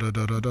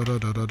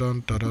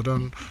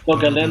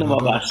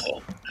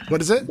Mabaso.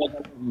 What is it?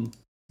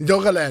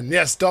 Dogalen.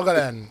 Yes,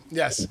 Dogalen.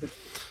 Yes.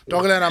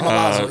 Dogalen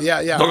Amabazo.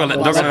 Yeah. Dogalen That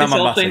is also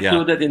Amabasa, yeah.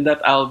 included in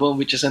that album,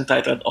 which is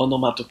entitled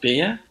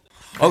Onomatopoeia.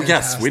 Oh,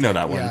 yes, we know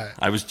that one. Yeah.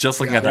 I was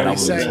just looking at that we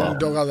album sang as well.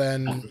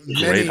 Dogalen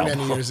Great many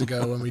album. years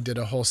ago when we did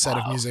a whole set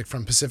of music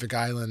from Pacific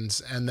Islands,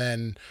 and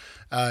then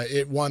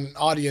it won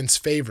audience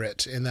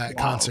favorite in that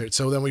concert.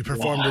 So then we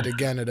performed it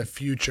again at a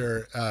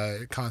future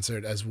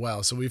concert as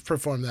well. So we've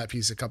performed that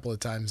piece a couple of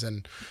times,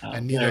 and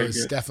Nilo very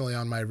is good. definitely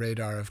on my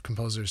radar of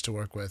composers to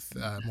work with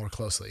more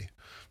closely.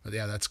 But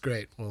yeah, that's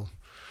great.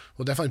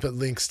 We'll definitely put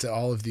links to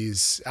all of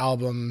these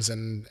albums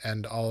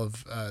and all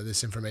of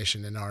this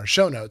information in our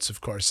show notes,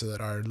 of course, so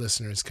that our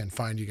listeners can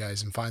find you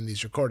guys and find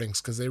these recordings,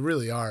 because they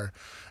really are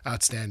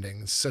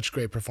outstanding. Such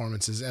great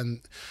performances.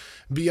 And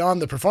beyond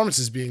the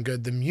performances being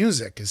good, the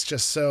music is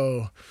just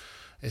so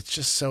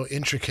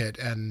intricate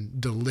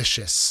and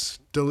delicious.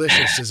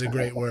 Delicious is a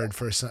great word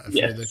for Yes, the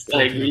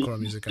I agree. Filipino choral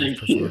music I've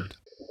Thank you.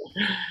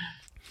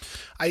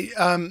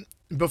 performed.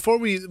 Before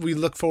we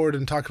look forward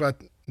and talk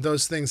about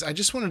those things, I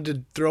just wanted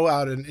to throw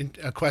out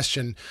a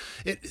question.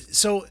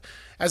 So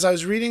as I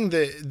was reading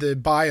the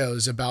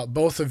bios about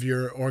both of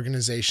your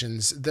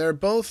organizations, they're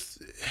both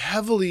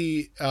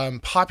heavily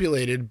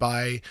populated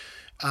by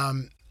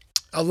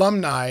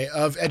alumni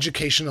of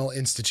educational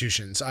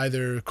institutions,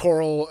 either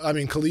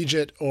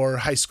collegiate or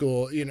high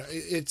school. You know,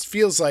 it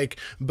feels like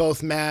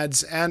both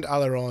MADS and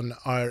Alaron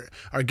are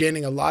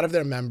gaining a lot of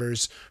their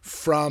members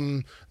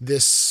from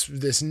this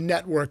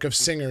network of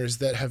singers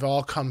that have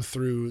all come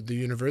through the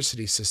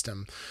university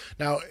system.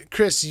 Now,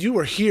 Chris, you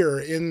were here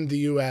in the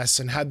U.S.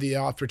 and had the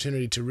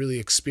opportunity to really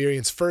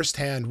experience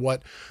firsthand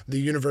what the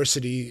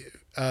university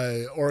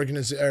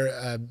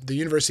the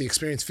university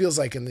experience feels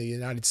like in the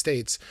United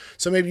States.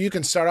 So maybe you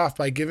can start off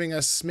by giving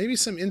us maybe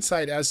some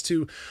insight as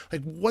to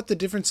like what the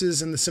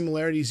differences and the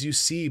similarities you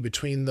see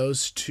between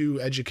those two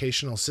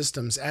educational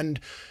systems, and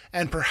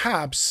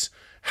perhaps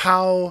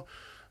how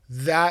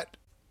that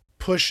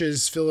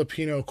pushes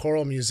Filipino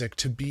choral music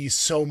to be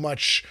so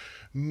much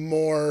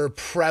more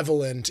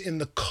prevalent in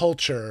the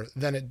culture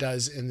than it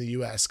does in the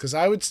US. Because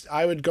I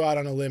would go out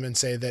on a limb and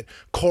say that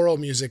choral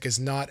music is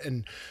not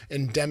an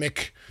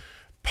endemic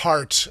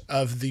part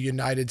of the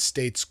United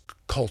States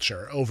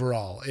culture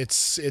overall.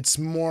 It's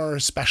more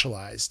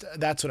specialized.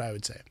 That's what I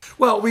would say.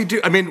 Well, we do.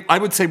 I mean, I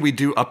would say we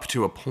do up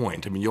to a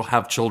point. I mean, you'll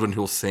have children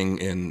who'll sing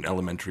in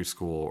elementary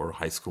school or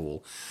high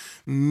school.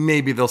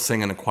 Maybe they'll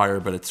sing in a choir,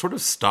 but it sort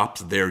of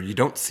stops there. You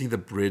don't see the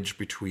bridge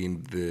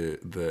between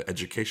the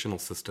educational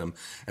system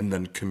and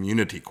then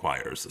community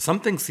choirs.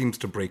 Something seems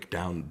to break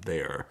down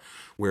there,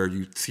 where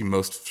you see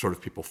most sort of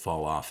people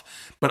fall off.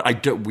 But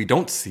we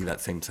don't see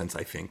that same sense,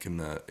 I think, in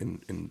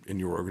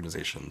your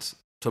organizations.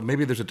 So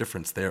maybe there's a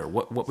difference there.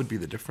 What would be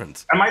the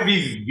difference? I might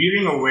be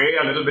veering away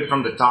a little bit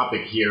from the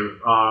topic here,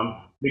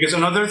 because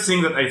another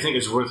thing that I think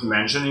is worth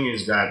mentioning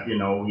is that, you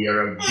know, we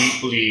are a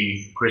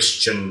deeply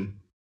Christian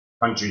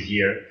country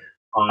here,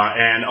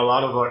 and a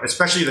lot of our,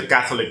 especially the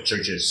Catholic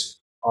churches,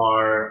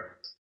 are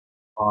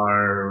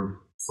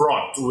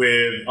fraught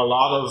with a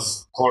lot of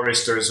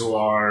choristers who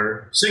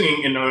are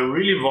singing in a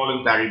really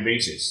voluntary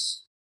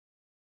basis.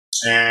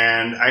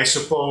 And I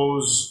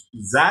suppose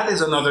that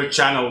is another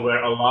channel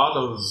where a lot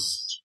of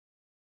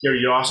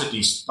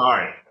curiosity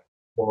start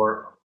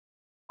for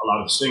a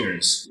lot of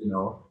singers, you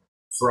know,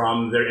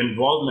 from their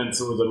involvement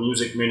through the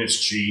music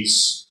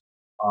ministries.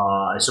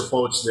 I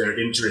suppose their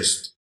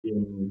interest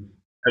in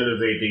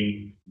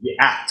elevating the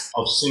act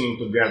of singing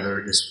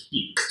together is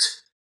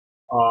piqued.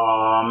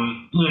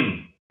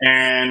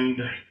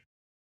 And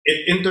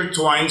it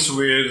intertwines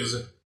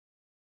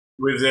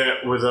with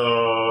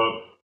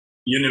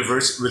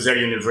their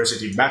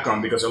university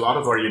background, because a lot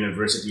of our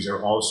universities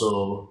are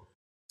also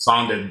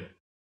founded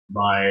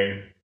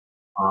by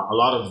a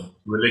lot of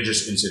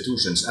religious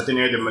institutions.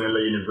 Ateneo de Manila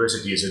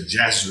University is a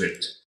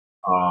Jesuit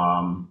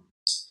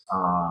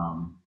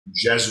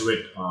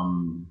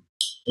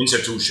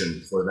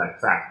institution, for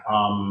that fact.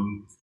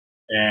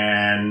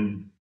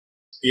 And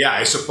yeah,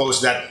 I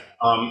suppose that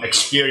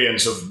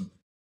experience of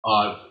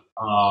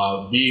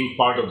being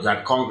part of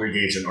that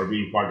congregation or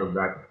being part of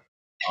that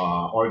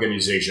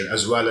organization,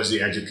 as well as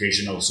the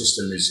educational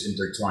system, is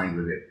intertwined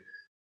with it.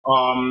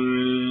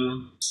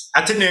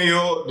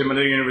 Ateneo de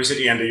Manila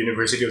University and the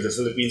University of the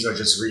Philippines are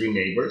just really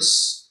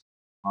neighbors.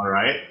 All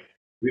right.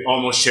 We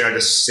almost share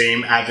the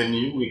same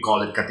avenue. We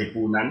call it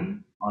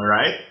Katipunan. All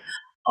right.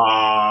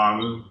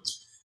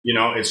 You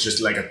know, it's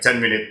just like a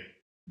 10-minute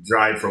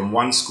drive from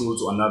one school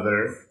to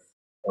another,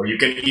 or you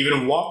can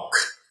even walk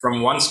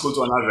from one school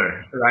to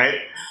another,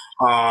 right?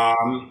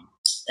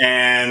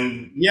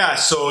 And yeah,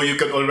 so you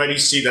can already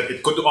see that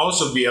it could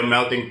also be a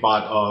melting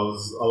pot of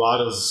a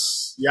lot of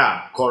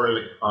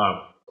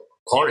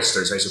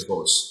choristers, I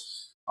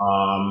suppose.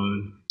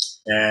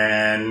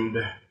 And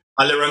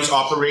Aliran's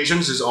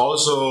operations is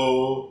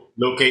also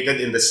located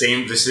in the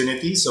same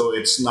vicinity, so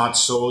it's not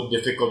so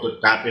difficult to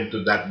tap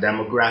into that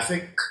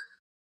demographic.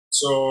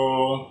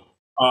 So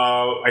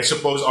I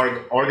suppose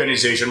our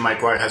organization, my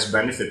choir, has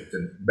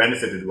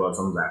benefited well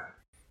from that.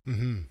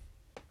 Mm-hmm.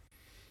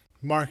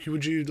 Mark,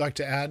 would you like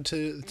to add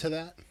to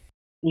that?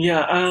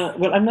 Yeah,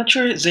 well, I'm not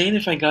sure, Zane,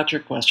 if I got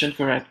your question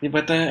correctly,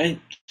 but I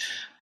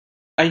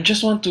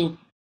just want to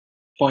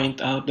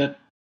point out that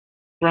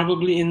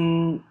probably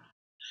in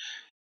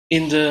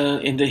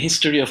the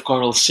history of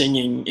choral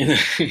singing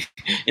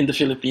in the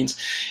Philippines,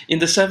 in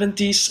the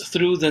 70s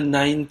through the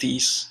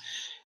 90s,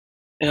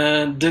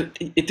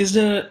 it is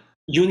the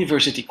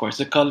university choirs,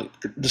 the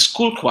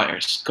school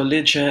choirs,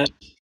 collegiate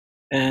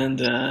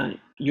and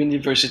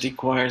university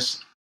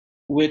choirs,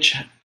 which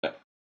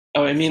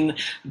I mean,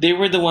 they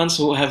were the ones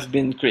who have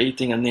been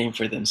creating a name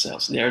for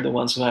themselves. They are the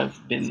ones who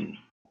have been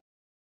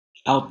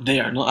out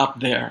there, no, up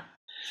there.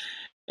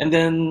 And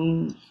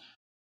then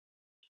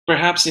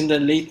perhaps in the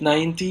late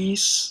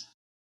 90s,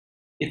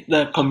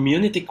 the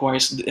community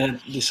choirs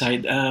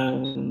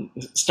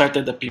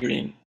started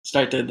appearing,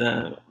 started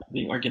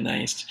being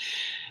organized.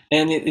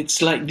 And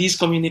it's like these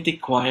community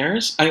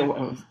choirs.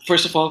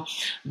 First of all,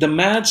 the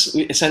MADS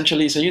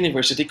essentially is a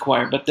university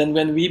choir, but then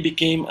when we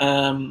became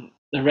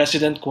the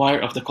resident choir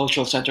of the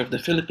Cultural Center of the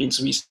Philippines,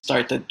 we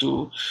started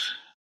to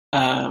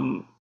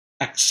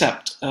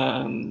accept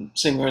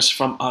singers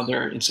from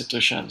other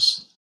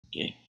institutions.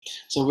 Okay,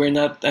 so we're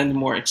not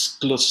anymore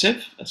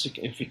exclusive,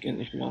 if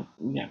you want,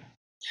 yeah,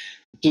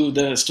 to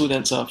the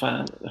students of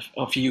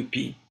UP.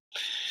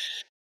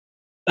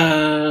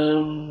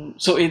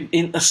 So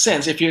in a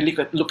sense, if you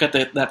look at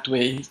it that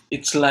way,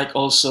 it's like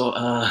also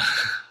a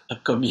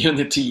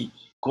community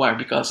choir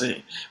because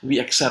we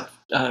accept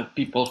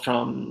people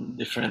from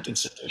different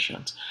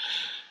institutions.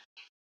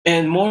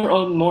 And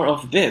more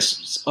of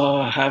this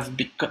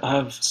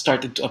have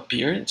started to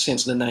appear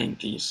since the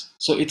 90s.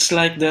 So it's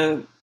like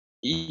they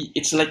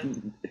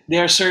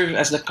are served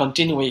as the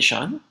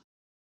continuation,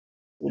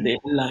 the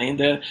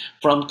line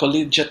from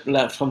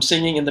from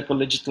singing in the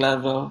collegiate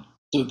level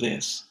to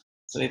this.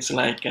 So it's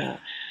like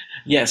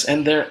yes,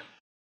 and there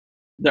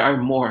are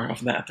more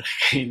of that.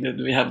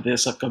 We have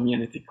this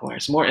community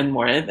choirs, more and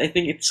more. And I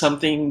think it's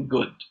something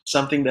good,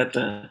 something that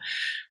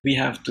we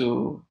have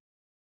to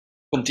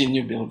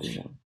continue building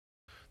on.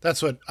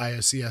 That's what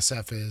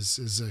IOCSF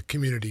is a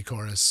community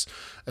chorus,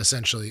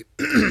 essentially.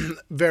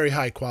 Very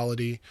high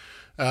quality,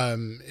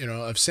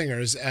 of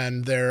singers,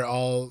 and they were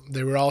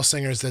all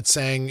singers that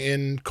sang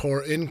in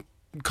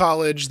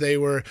college. They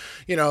were,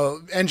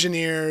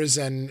 engineers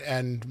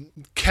and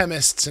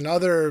chemists and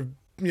other,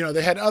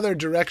 they had other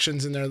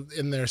directions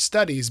in their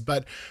studies,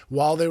 but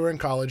while they were in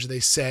college,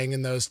 they sang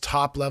in those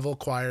top level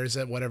choirs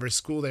at whatever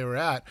school they were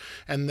at.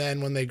 And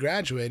then when they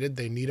graduated,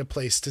 they need a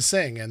place to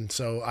sing. And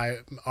so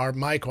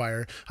my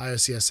choir,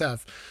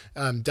 IOCSF,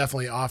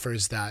 definitely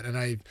offers that.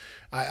 And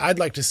I'd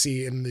like to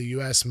see in the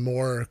US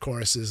more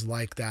choruses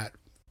like that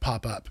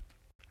pop up.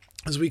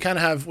 As we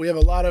have a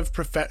lot of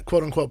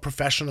quote unquote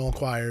professional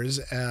choirs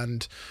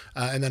and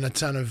then a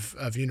ton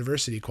of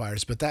university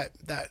choirs, but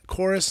that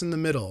chorus in the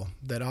middle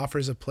that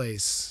offers a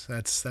place,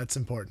 that's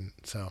important.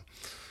 So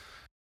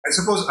I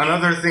suppose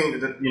another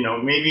thing that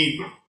maybe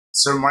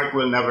Sir Mark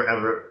will never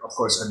ever, of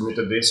course, admit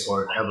to this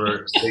or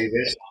ever say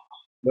this,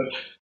 but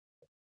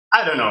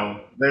I don't know.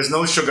 There's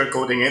no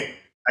sugarcoating it.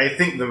 I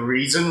think the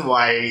reason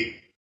why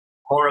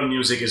choral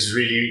music is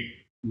really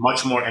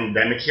much more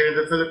endemic here in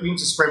the Philippines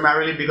is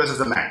primarily because of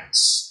the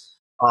MADS.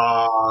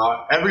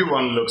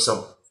 Everyone looks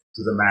up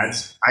to the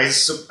MADS.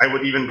 I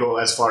would even go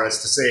as far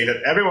as to say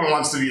that everyone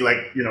wants to be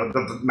like,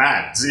 the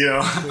MADS,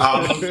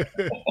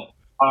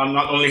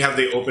 Not only have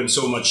they opened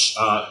so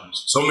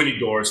many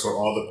doors for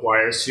all the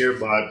choirs here,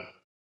 but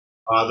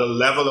the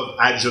level of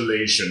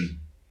adulation,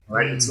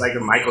 right? It's like a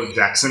Michael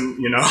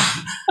Jackson,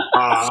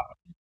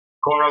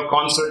 choral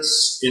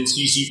concerts in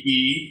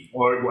CCP,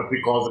 or what we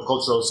call the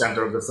Cultural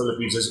Center of the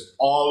Philippines, is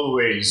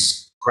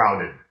always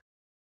crowded.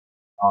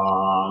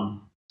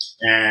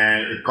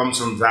 And it comes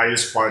from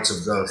various parts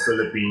of the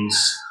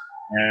Philippines,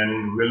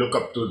 and we look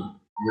up to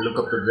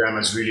them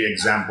as really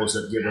examples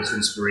that give us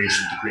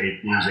inspiration to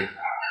create music.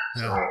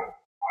 Yeah. So,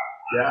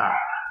 yeah.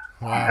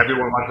 Wow.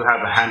 Everyone wants to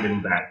have a hand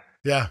in that.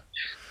 Yeah.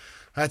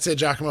 That's it,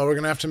 Giacomo. We're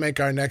going to have to make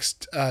our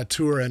next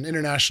tour an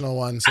international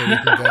one so we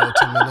can go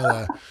to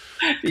Manila.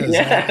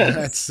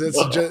 Yes.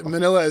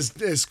 Manila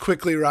is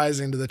quickly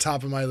rising to the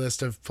top of my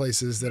list of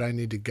places that I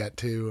need to get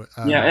to.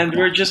 And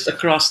we're just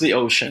across the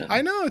ocean.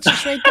 I know, it's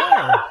just right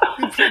there.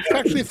 You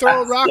practically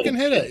throw a rock and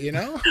hit it,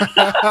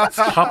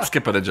 Hop,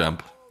 skip, and a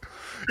jump.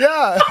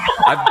 Yeah.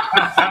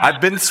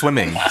 I've been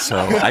swimming,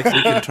 so we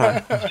can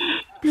try.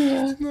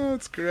 No,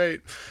 it's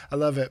great. I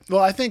love it.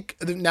 Well, I think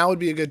now would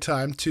be a good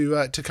time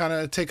to kind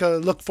of take a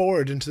look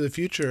forward into the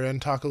future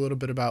and talk a little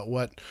bit about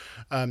what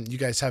you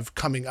guys have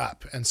coming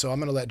up. And so I'm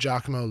going to let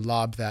Giacomo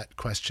lob that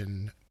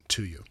question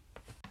to you.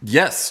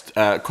 Yes,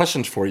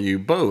 questions for you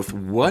both.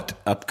 What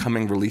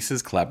upcoming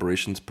releases,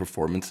 collaborations,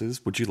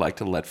 performances would you like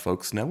to let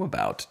folks know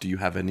about? Do you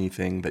have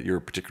anything that you're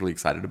particularly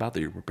excited about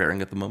that you're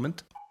preparing at the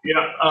moment?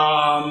 Yeah.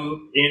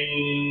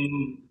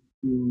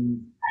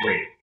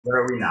 Wait,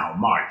 where are we now?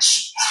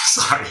 March.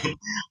 Sorry.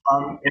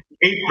 In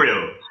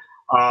April.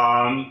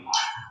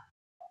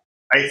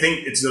 I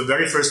think it's the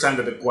very first time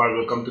that the choir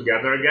will come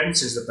together again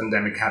since the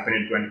pandemic happened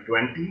in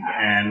 2020,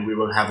 and we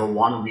will have a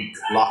 1-week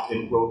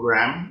locked-in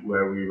program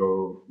where we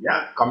will,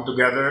 come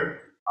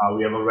together.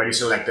 We have already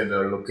selected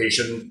a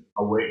location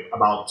away,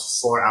 about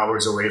 4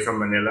 hours away from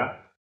Manila,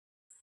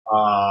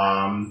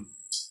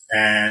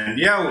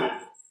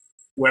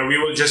 where we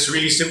will just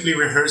really simply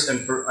rehearse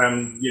and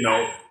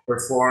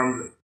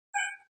perform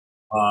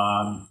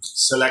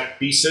select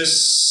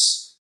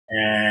pieces,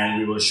 and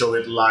we will show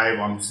it live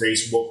on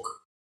Facebook.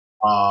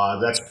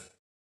 That's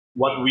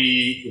what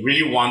we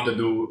really want to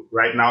do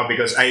right now,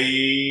 because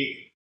I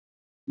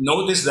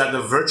noticed that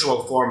the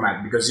virtual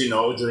format, because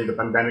during the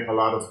pandemic a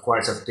lot of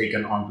choirs have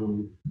taken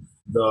on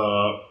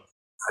the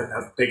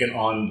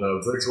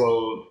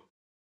virtual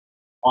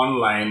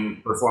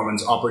online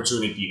performance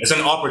opportunity as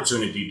an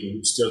opportunity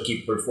to still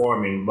keep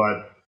performing,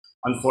 but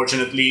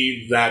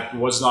unfortunately that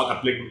was not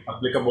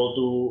applicable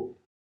to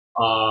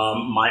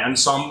my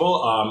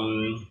ensemble,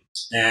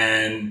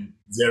 and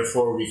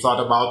therefore we thought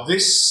about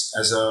this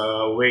as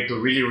a way to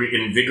really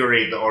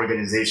reinvigorate the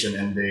organization,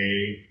 and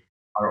they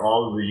are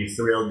all really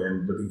thrilled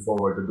and looking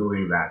forward to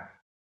doing that.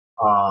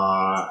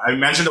 I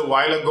mentioned a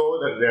while ago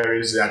that there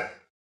is that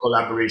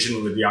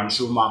collaboration with Jan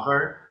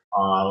Schumacher.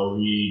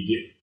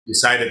 We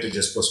decided to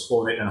just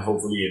postpone it, and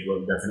hopefully it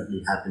will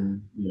definitely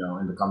happen,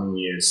 in the coming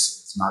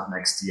years. It's not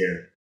next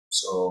year.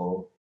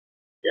 So,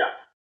 yeah.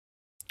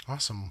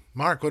 Awesome.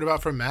 Mark, what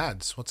about for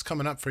Mads? What's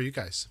coming up for you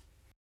guys?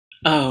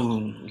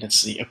 Let's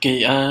see.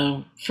 Okay.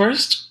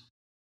 First,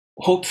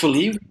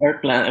 hopefully, our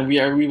plan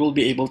we will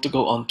be able to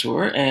go on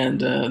tour,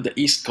 and the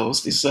East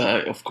Coast is,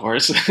 of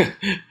course.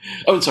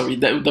 Oh, sorry,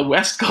 the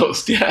West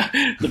Coast. Yeah,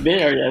 the Bay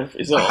Area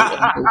is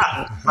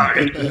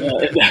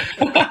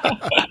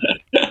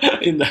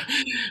in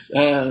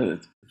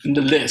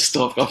the list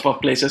of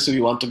places we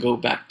want to go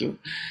back to.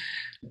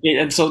 Okay,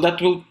 and so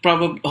that will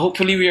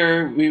hopefully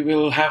we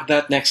will have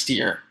that next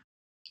year.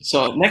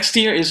 So next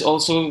year is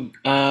also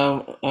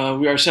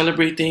we are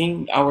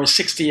celebrating our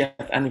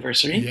 60th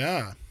anniversary.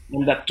 Yeah.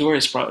 And that tour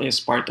is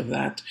part of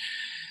that.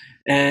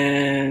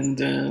 And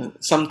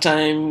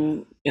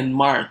sometime in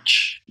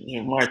March,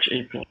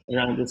 April,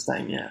 around this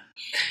time, yeah.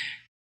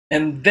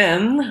 And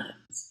then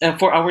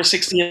for our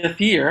 60th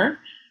year,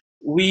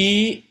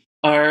 we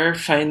are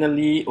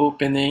finally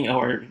opening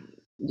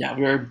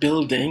we are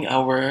building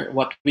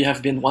what we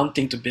have been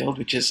wanting to build,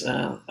 which is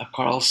a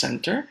choral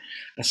center,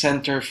 a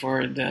center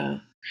for the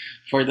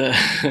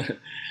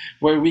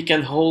where we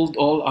can hold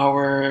all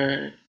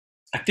our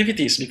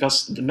activities,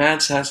 because the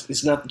Mads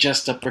is not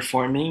just a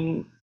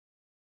performing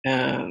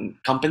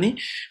company.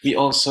 We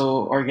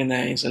also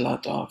organize a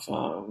lot of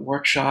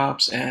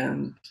workshops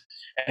and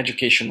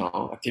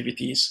educational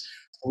activities.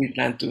 We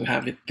plan to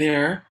have it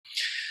there,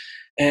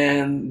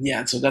 and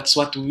so that's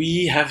what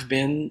we have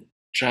been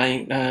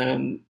trying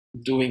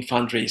doing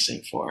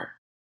fundraising for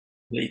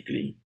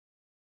lately.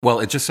 Well,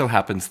 it just so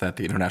happens that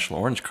the International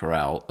Orange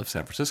Chorale of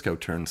San Francisco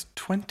turns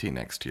 20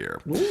 next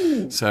year.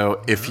 Ooh.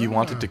 So if you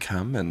wanted to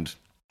come and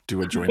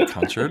do a joint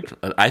concert,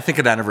 I think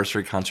an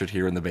anniversary concert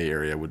here in the Bay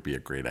Area would be a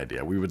great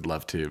idea. We would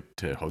love to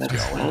host you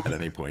all at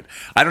any point.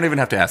 I don't even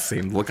have to ask.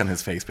 Same look on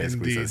his face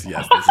basically says,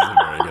 yes, this is a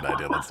very good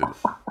idea. Let's do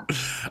this.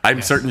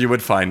 I'm certain you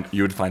would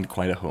find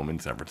quite a home in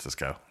San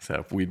Francisco.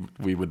 So we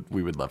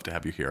would love to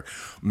have you here.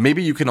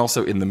 Maybe you can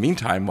also, in the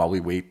meantime, while we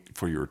wait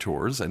for your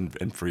tours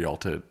and for y'all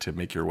to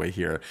make your way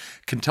here,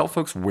 can tell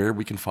folks where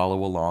we can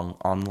follow along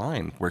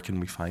online. Where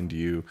can we find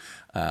you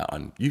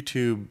on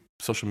YouTube,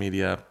 social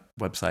media,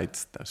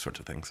 websites, those sorts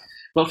of things?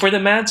 Well, for the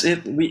Mads,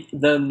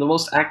 the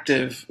most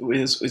active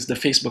is the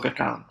Facebook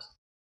account.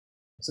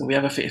 So we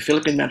have a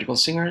Philippine Magical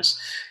Singers,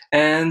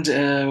 and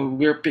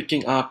we're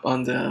picking up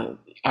on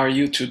our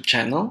YouTube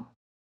channel.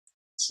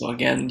 So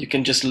again, you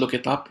can just look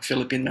it up,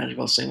 Philippine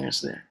Magical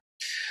Singers there.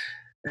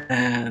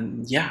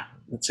 And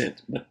that's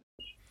it. But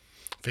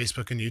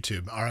Facebook and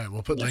YouTube. All right,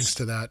 we'll put links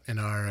to that in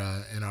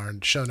our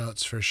show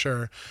notes for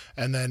sure.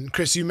 And then,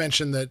 Chris, you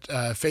mentioned that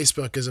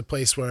Facebook is a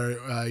place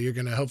where you're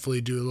going to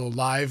hopefully do a little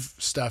live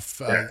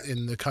stuff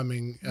in the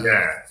coming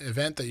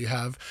event that you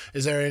have.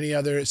 Is there any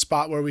other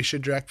spot where we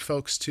should direct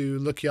folks to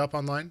look you up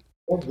online?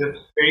 Just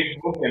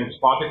Facebook and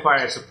Spotify,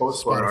 I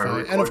suppose, for our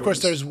recordings. And of course,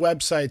 there's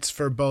websites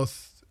for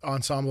both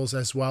ensembles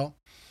as well.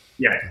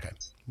 Yeah. Okay.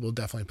 we'll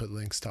definitely put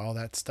links to all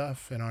that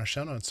stuff in our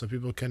show notes so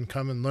people can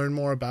come and learn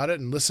more about it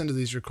and listen to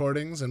these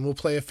recordings. And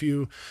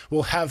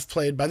we'll have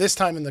played, by this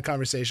time in the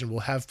conversation,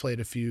 we'll have played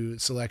a few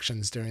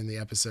selections during the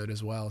episode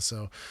as well.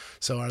 So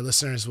our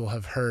listeners will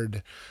have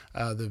heard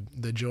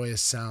the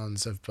joyous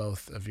sounds of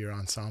both of your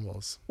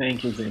ensembles.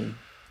 Thank you, Zane.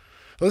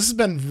 Well, this has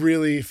been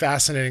really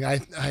fascinating.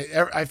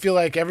 I feel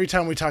like every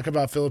time we talk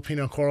about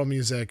Filipino choral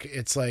music,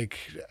 it's like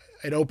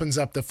it opens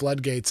up the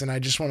floodgates, and I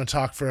just want to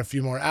talk for a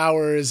few more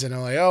hours. And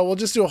I'm like, we'll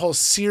just do a whole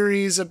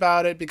series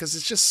about it because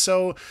it's just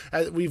so.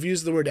 We've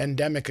used the word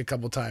endemic a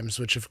couple times,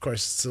 which of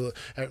course is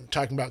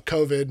talking about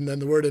COVID, and then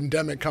the word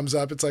endemic comes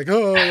up. It's like,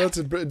 that's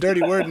a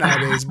dirty word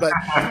nowadays, but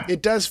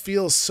it does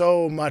feel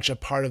so much a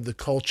part of the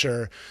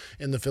culture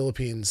in the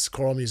Philippines.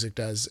 Choral music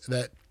does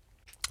that.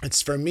 It's,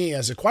 for me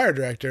as a choir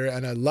director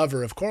and a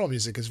lover of choral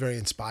music, is very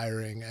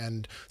inspiring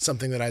and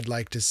something that I'd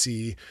like to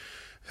see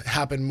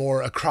happen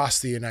more across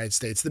the United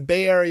States. The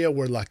Bay Area,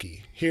 we're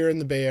lucky. Here in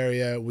the Bay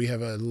Area, we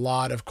have a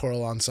lot of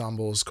choral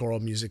ensembles. Choral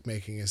music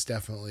making is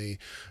definitely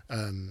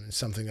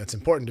something that's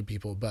important to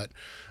people, but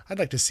I'd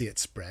like to see it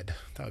spread.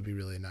 That would be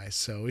really nice.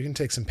 So we can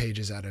take some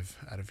pages out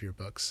of your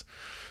books.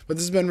 But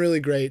this has been really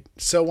great.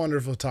 So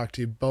wonderful to talk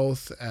to you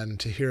both and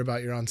to hear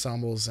about your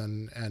ensembles.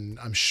 And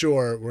I'm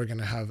sure we're going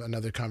to have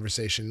another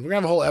conversation. We're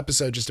going to have a whole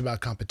episode just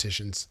about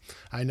competitions.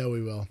 I know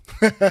we will.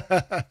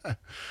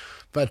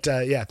 But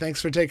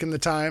thanks for taking the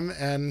time,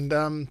 and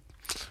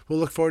we'll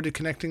look forward to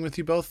connecting with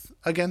you both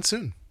again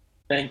soon.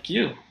 Thank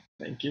you.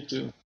 Thank you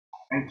too.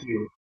 Thank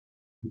you.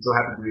 I'm so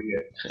happy to be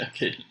here.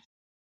 Okay.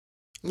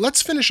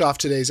 Let's finish off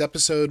today's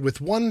episode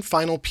with one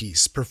final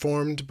piece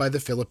performed by the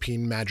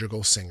Philippine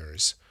Madrigal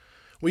Singers.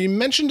 We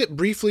mentioned it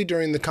briefly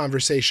during the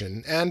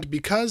conversation, and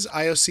because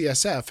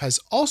IOCSF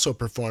has also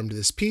performed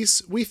this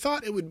piece, we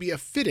thought it would be a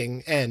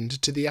fitting end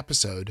to the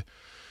episode.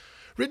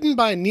 Written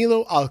by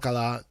Nilo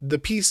Alcala, the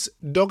piece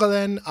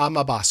Dogalen a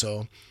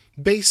Mabaso,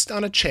 based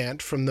on a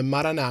chant from the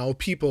Maranao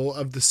people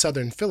of the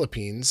southern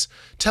Philippines,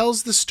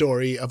 tells the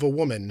story of a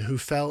woman who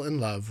fell in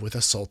love with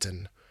a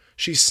sultan.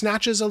 She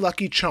snatches a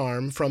lucky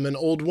charm from an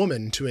old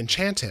woman to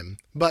enchant him,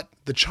 but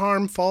the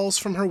charm falls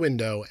from her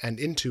window and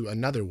into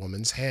another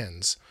woman's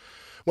hands.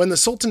 When the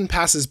sultan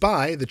passes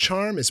by, the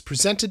charm is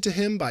presented to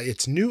him by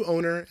its new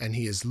owner and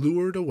he is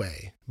lured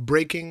away,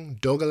 breaking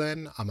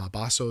Dogalen a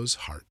Mabaso's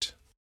heart.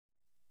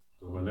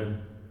 Dogalen,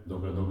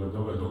 dogalen, dogalen,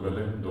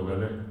 dogalen,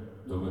 dogalen,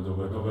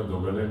 dogalen,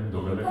 dogalen,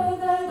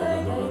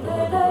 dogalen,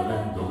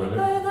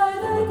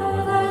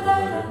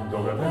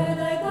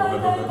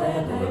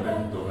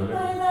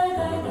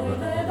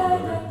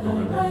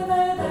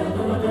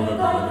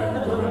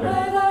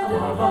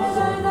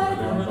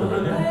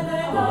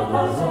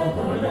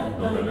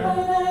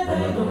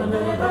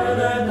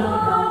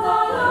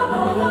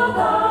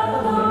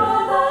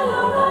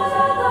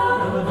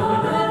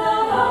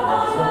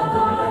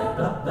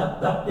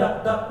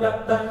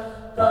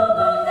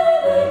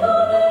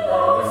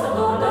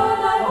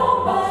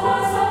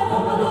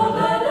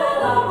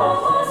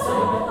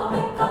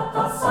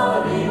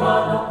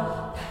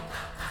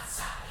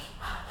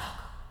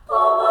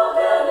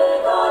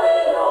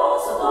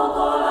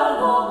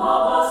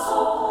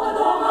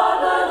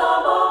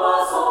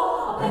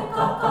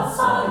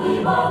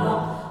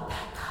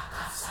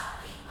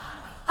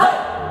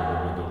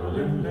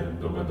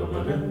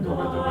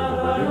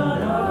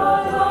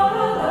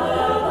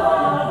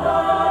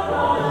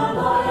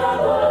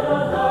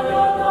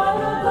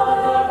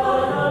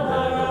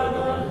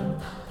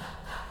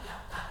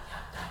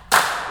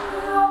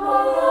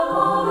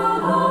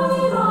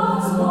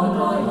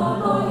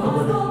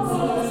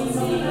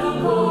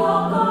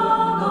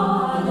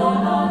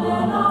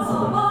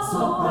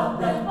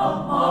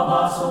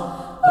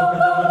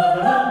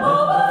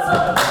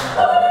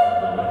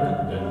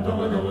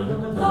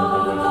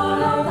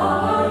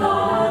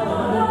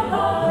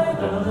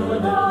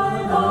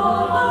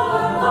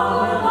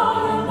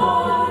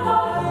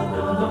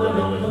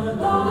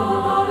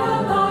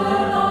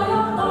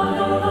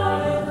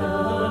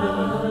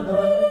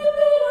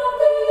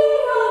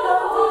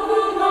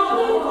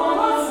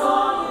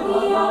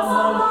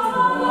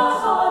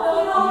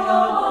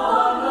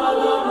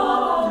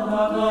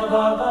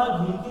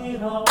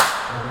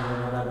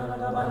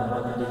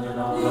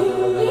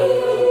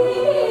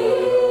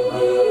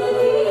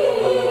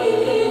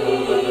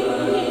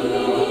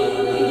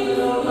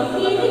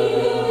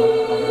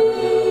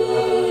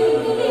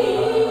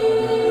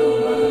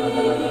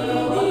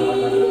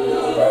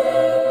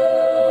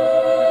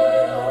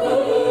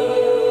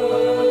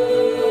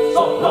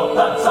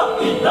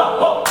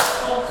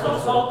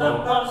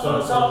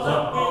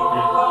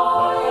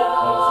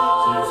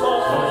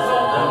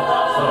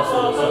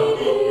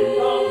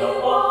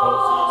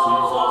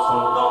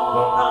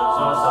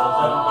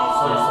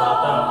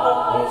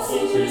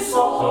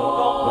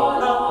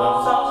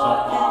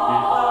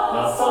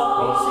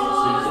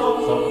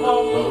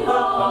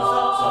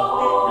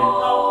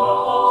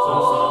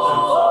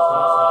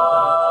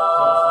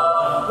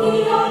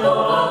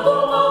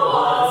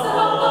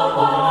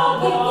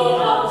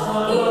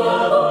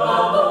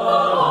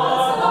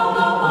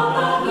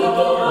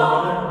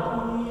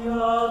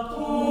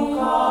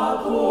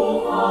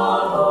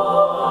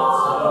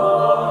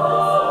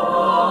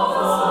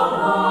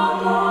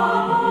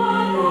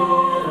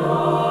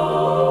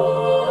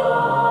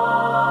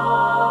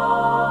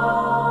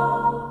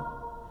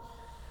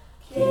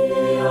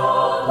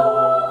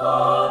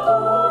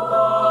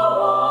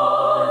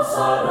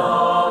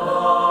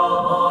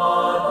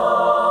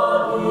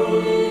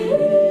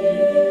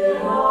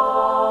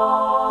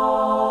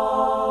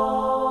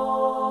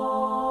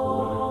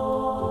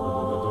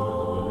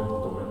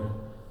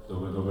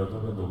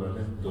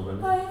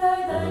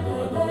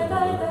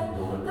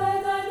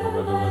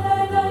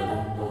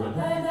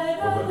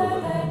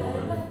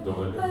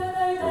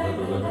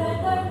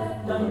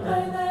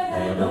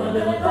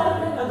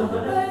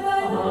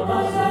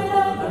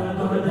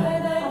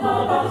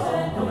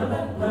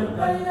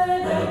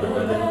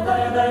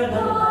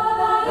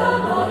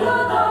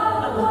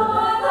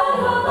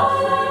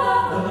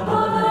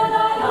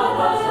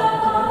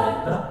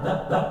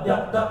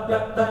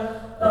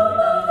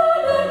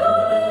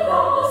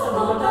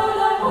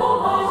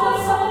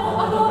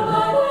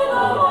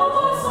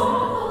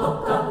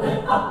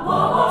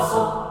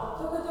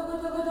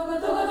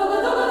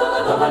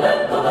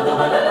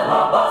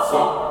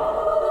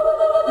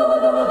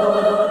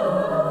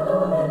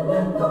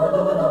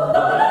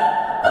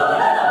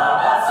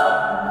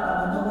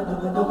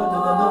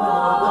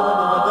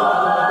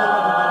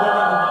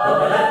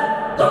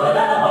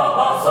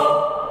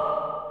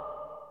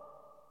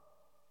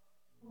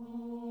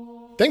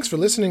 Thanks for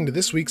listening to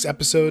this week's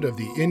episode of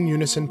the In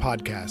Unison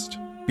podcast.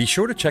 Be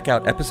sure to check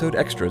out episode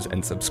extras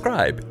and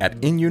subscribe at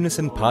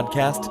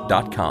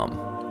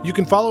inunisonpodcast.com. You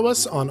can follow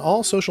us on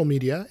all social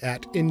media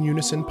at In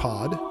Unison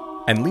Pod.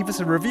 And leave us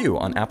a review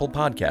on Apple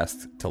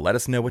Podcasts to let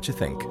us know what you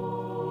think.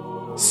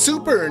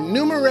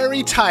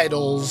 Supernumerary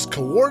titles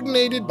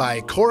coordinated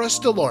by Chorus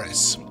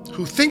Dolores,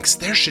 who thinks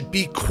there should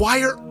be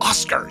choir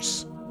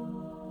Oscars.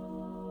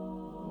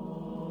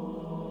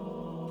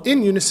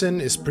 In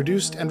Unison is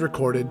produced and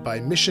recorded by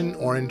Mission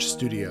Orange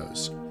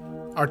Studios.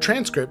 Our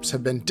transcripts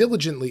have been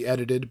diligently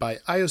edited by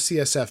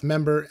IOCSF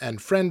member and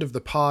friend of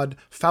the pod,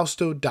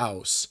 Fausto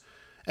Daus.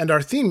 And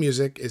our theme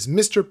music is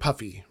Mr.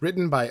 Puffy,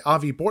 written by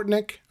Avi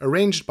Bortnick,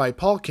 arranged by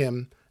Paul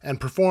Kim, and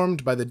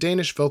performed by the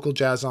Danish vocal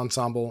jazz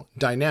ensemble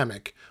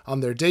Dynamic on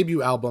their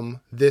debut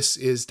album, This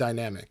Is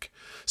Dynamic.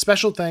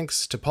 Special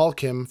thanks to Paul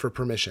Kim for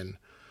permission.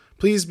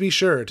 Please be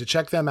sure to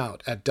check them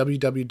out at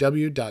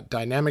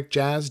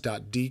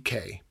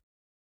www.dynamicjazz.dk.